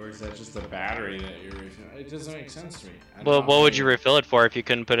 Or is that just a battery that you're refilling? It doesn't make sense to me. Well, what would you refill it for if you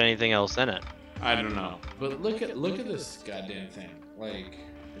couldn't put anything else in it? I don't know. But look at this goddamn thing. Like,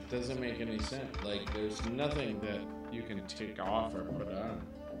 it doesn't make any sense. Like, there's nothing that you can take off or put on.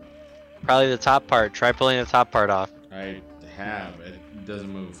 Probably the top part. Try pulling the top part off. I have. It doesn't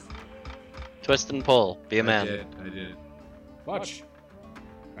move. Twist and pull. Be a man. I did. Watch.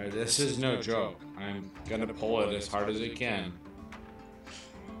 Alright, this is no joke. I'm gonna pull it as hard as I can.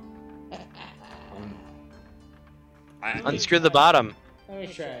 Unscrew the bottom. Let me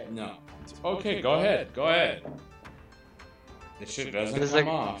try it. No. Okay, go ahead. Go ahead. It shit doesn't come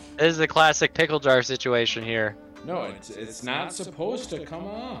off. This is a classic pickle jar situation here. No, it's not supposed to come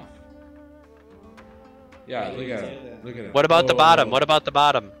off. Yeah, look at it. Look at it. What about the bottom? What about the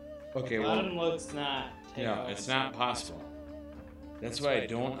bottom? Okay, Bottom looks not. yeah, it's not possible. That's why I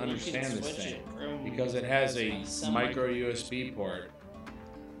don't understand this thing. Because it has a micro USB port.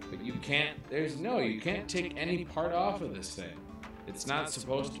 But you can't, you can't take any part off of this thing. It's not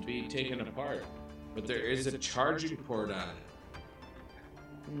supposed to be taken apart. But there is a charging port on it.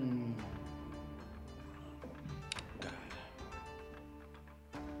 God.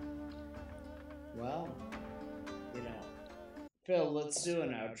 Well, you know, Phil, let's do an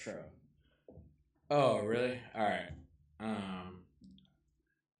outro. Oh, really? Alright.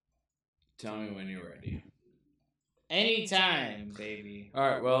 Tell me when you're ready. Anytime, baby.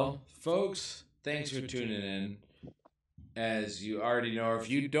 Alright, well, folks, thanks for tuning in. As you already know, or if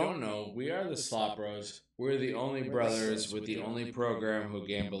you don't know, we are the SlotBros. We're the only brothers with the only program who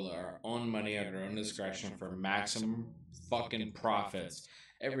gamble our own money at our own discretion for maximum fucking profits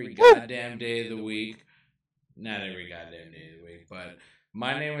every goddamn day of the week. Not every goddamn day of the week, but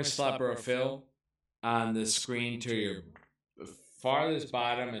my name is SlotBro Phil. On the screen to your farthest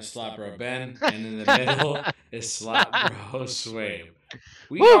bottom is SlotBro Ben, and in the middle is SlotBro Swabe.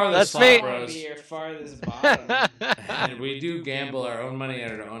 We Woo, are the that's Slot me. I want to Bros. be your farthest bottom. And we do gamble our own money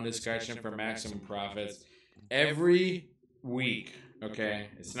at our own discretion for maximum profits every week. Okay,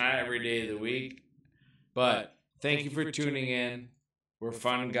 it's not every day of the week, but thank you for tuning in. We're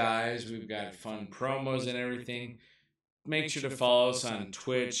fun guys. We've got fun promos and everything. Make sure to follow us on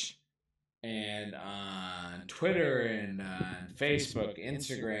Twitch and on Twitter and on Facebook,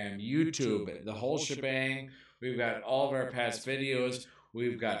 Instagram, YouTube, the whole shebang. We've got all of our past videos.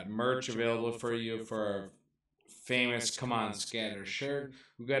 We've got merch available for you for our famous Come On Scatter shirt.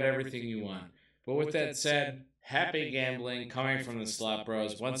 We've got everything you want. But with that said, happy gambling coming from the Slot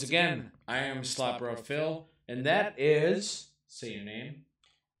Bros. Once again, I am Slot Bro Phil, and that is, say your name.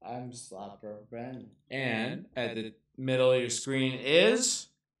 I'm SlotBros Ben. And at the middle of your screen is...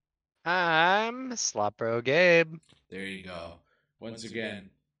 I'm SlotBro Gabe. There you go. Once again,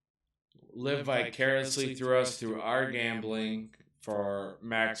 live vicariously through us through our gambling for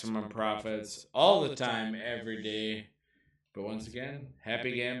maximum profits all the time, every day. But once again,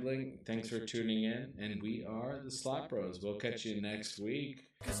 happy gambling. Thanks for tuning in. And we are the Slot Bros. We'll catch you next week.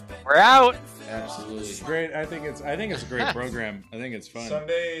 We're out. Absolutely. Great. I think it's a great program. I think it's fun.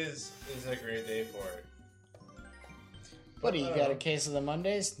 Sunday is a great day for it. What, do you got a case of the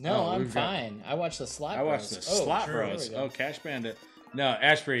Mondays? No, I'm we've got- fine. I watch the Slot I Bros. watched the Slot true. Bros. There we go. Oh, Cash Bandit. No,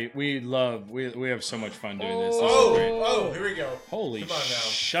 Ashbury, we have so much fun doing this. This is Oh, great. here we go. Holy Come on now.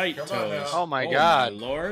 shite Come on now. toes. Oh my God. My Lord.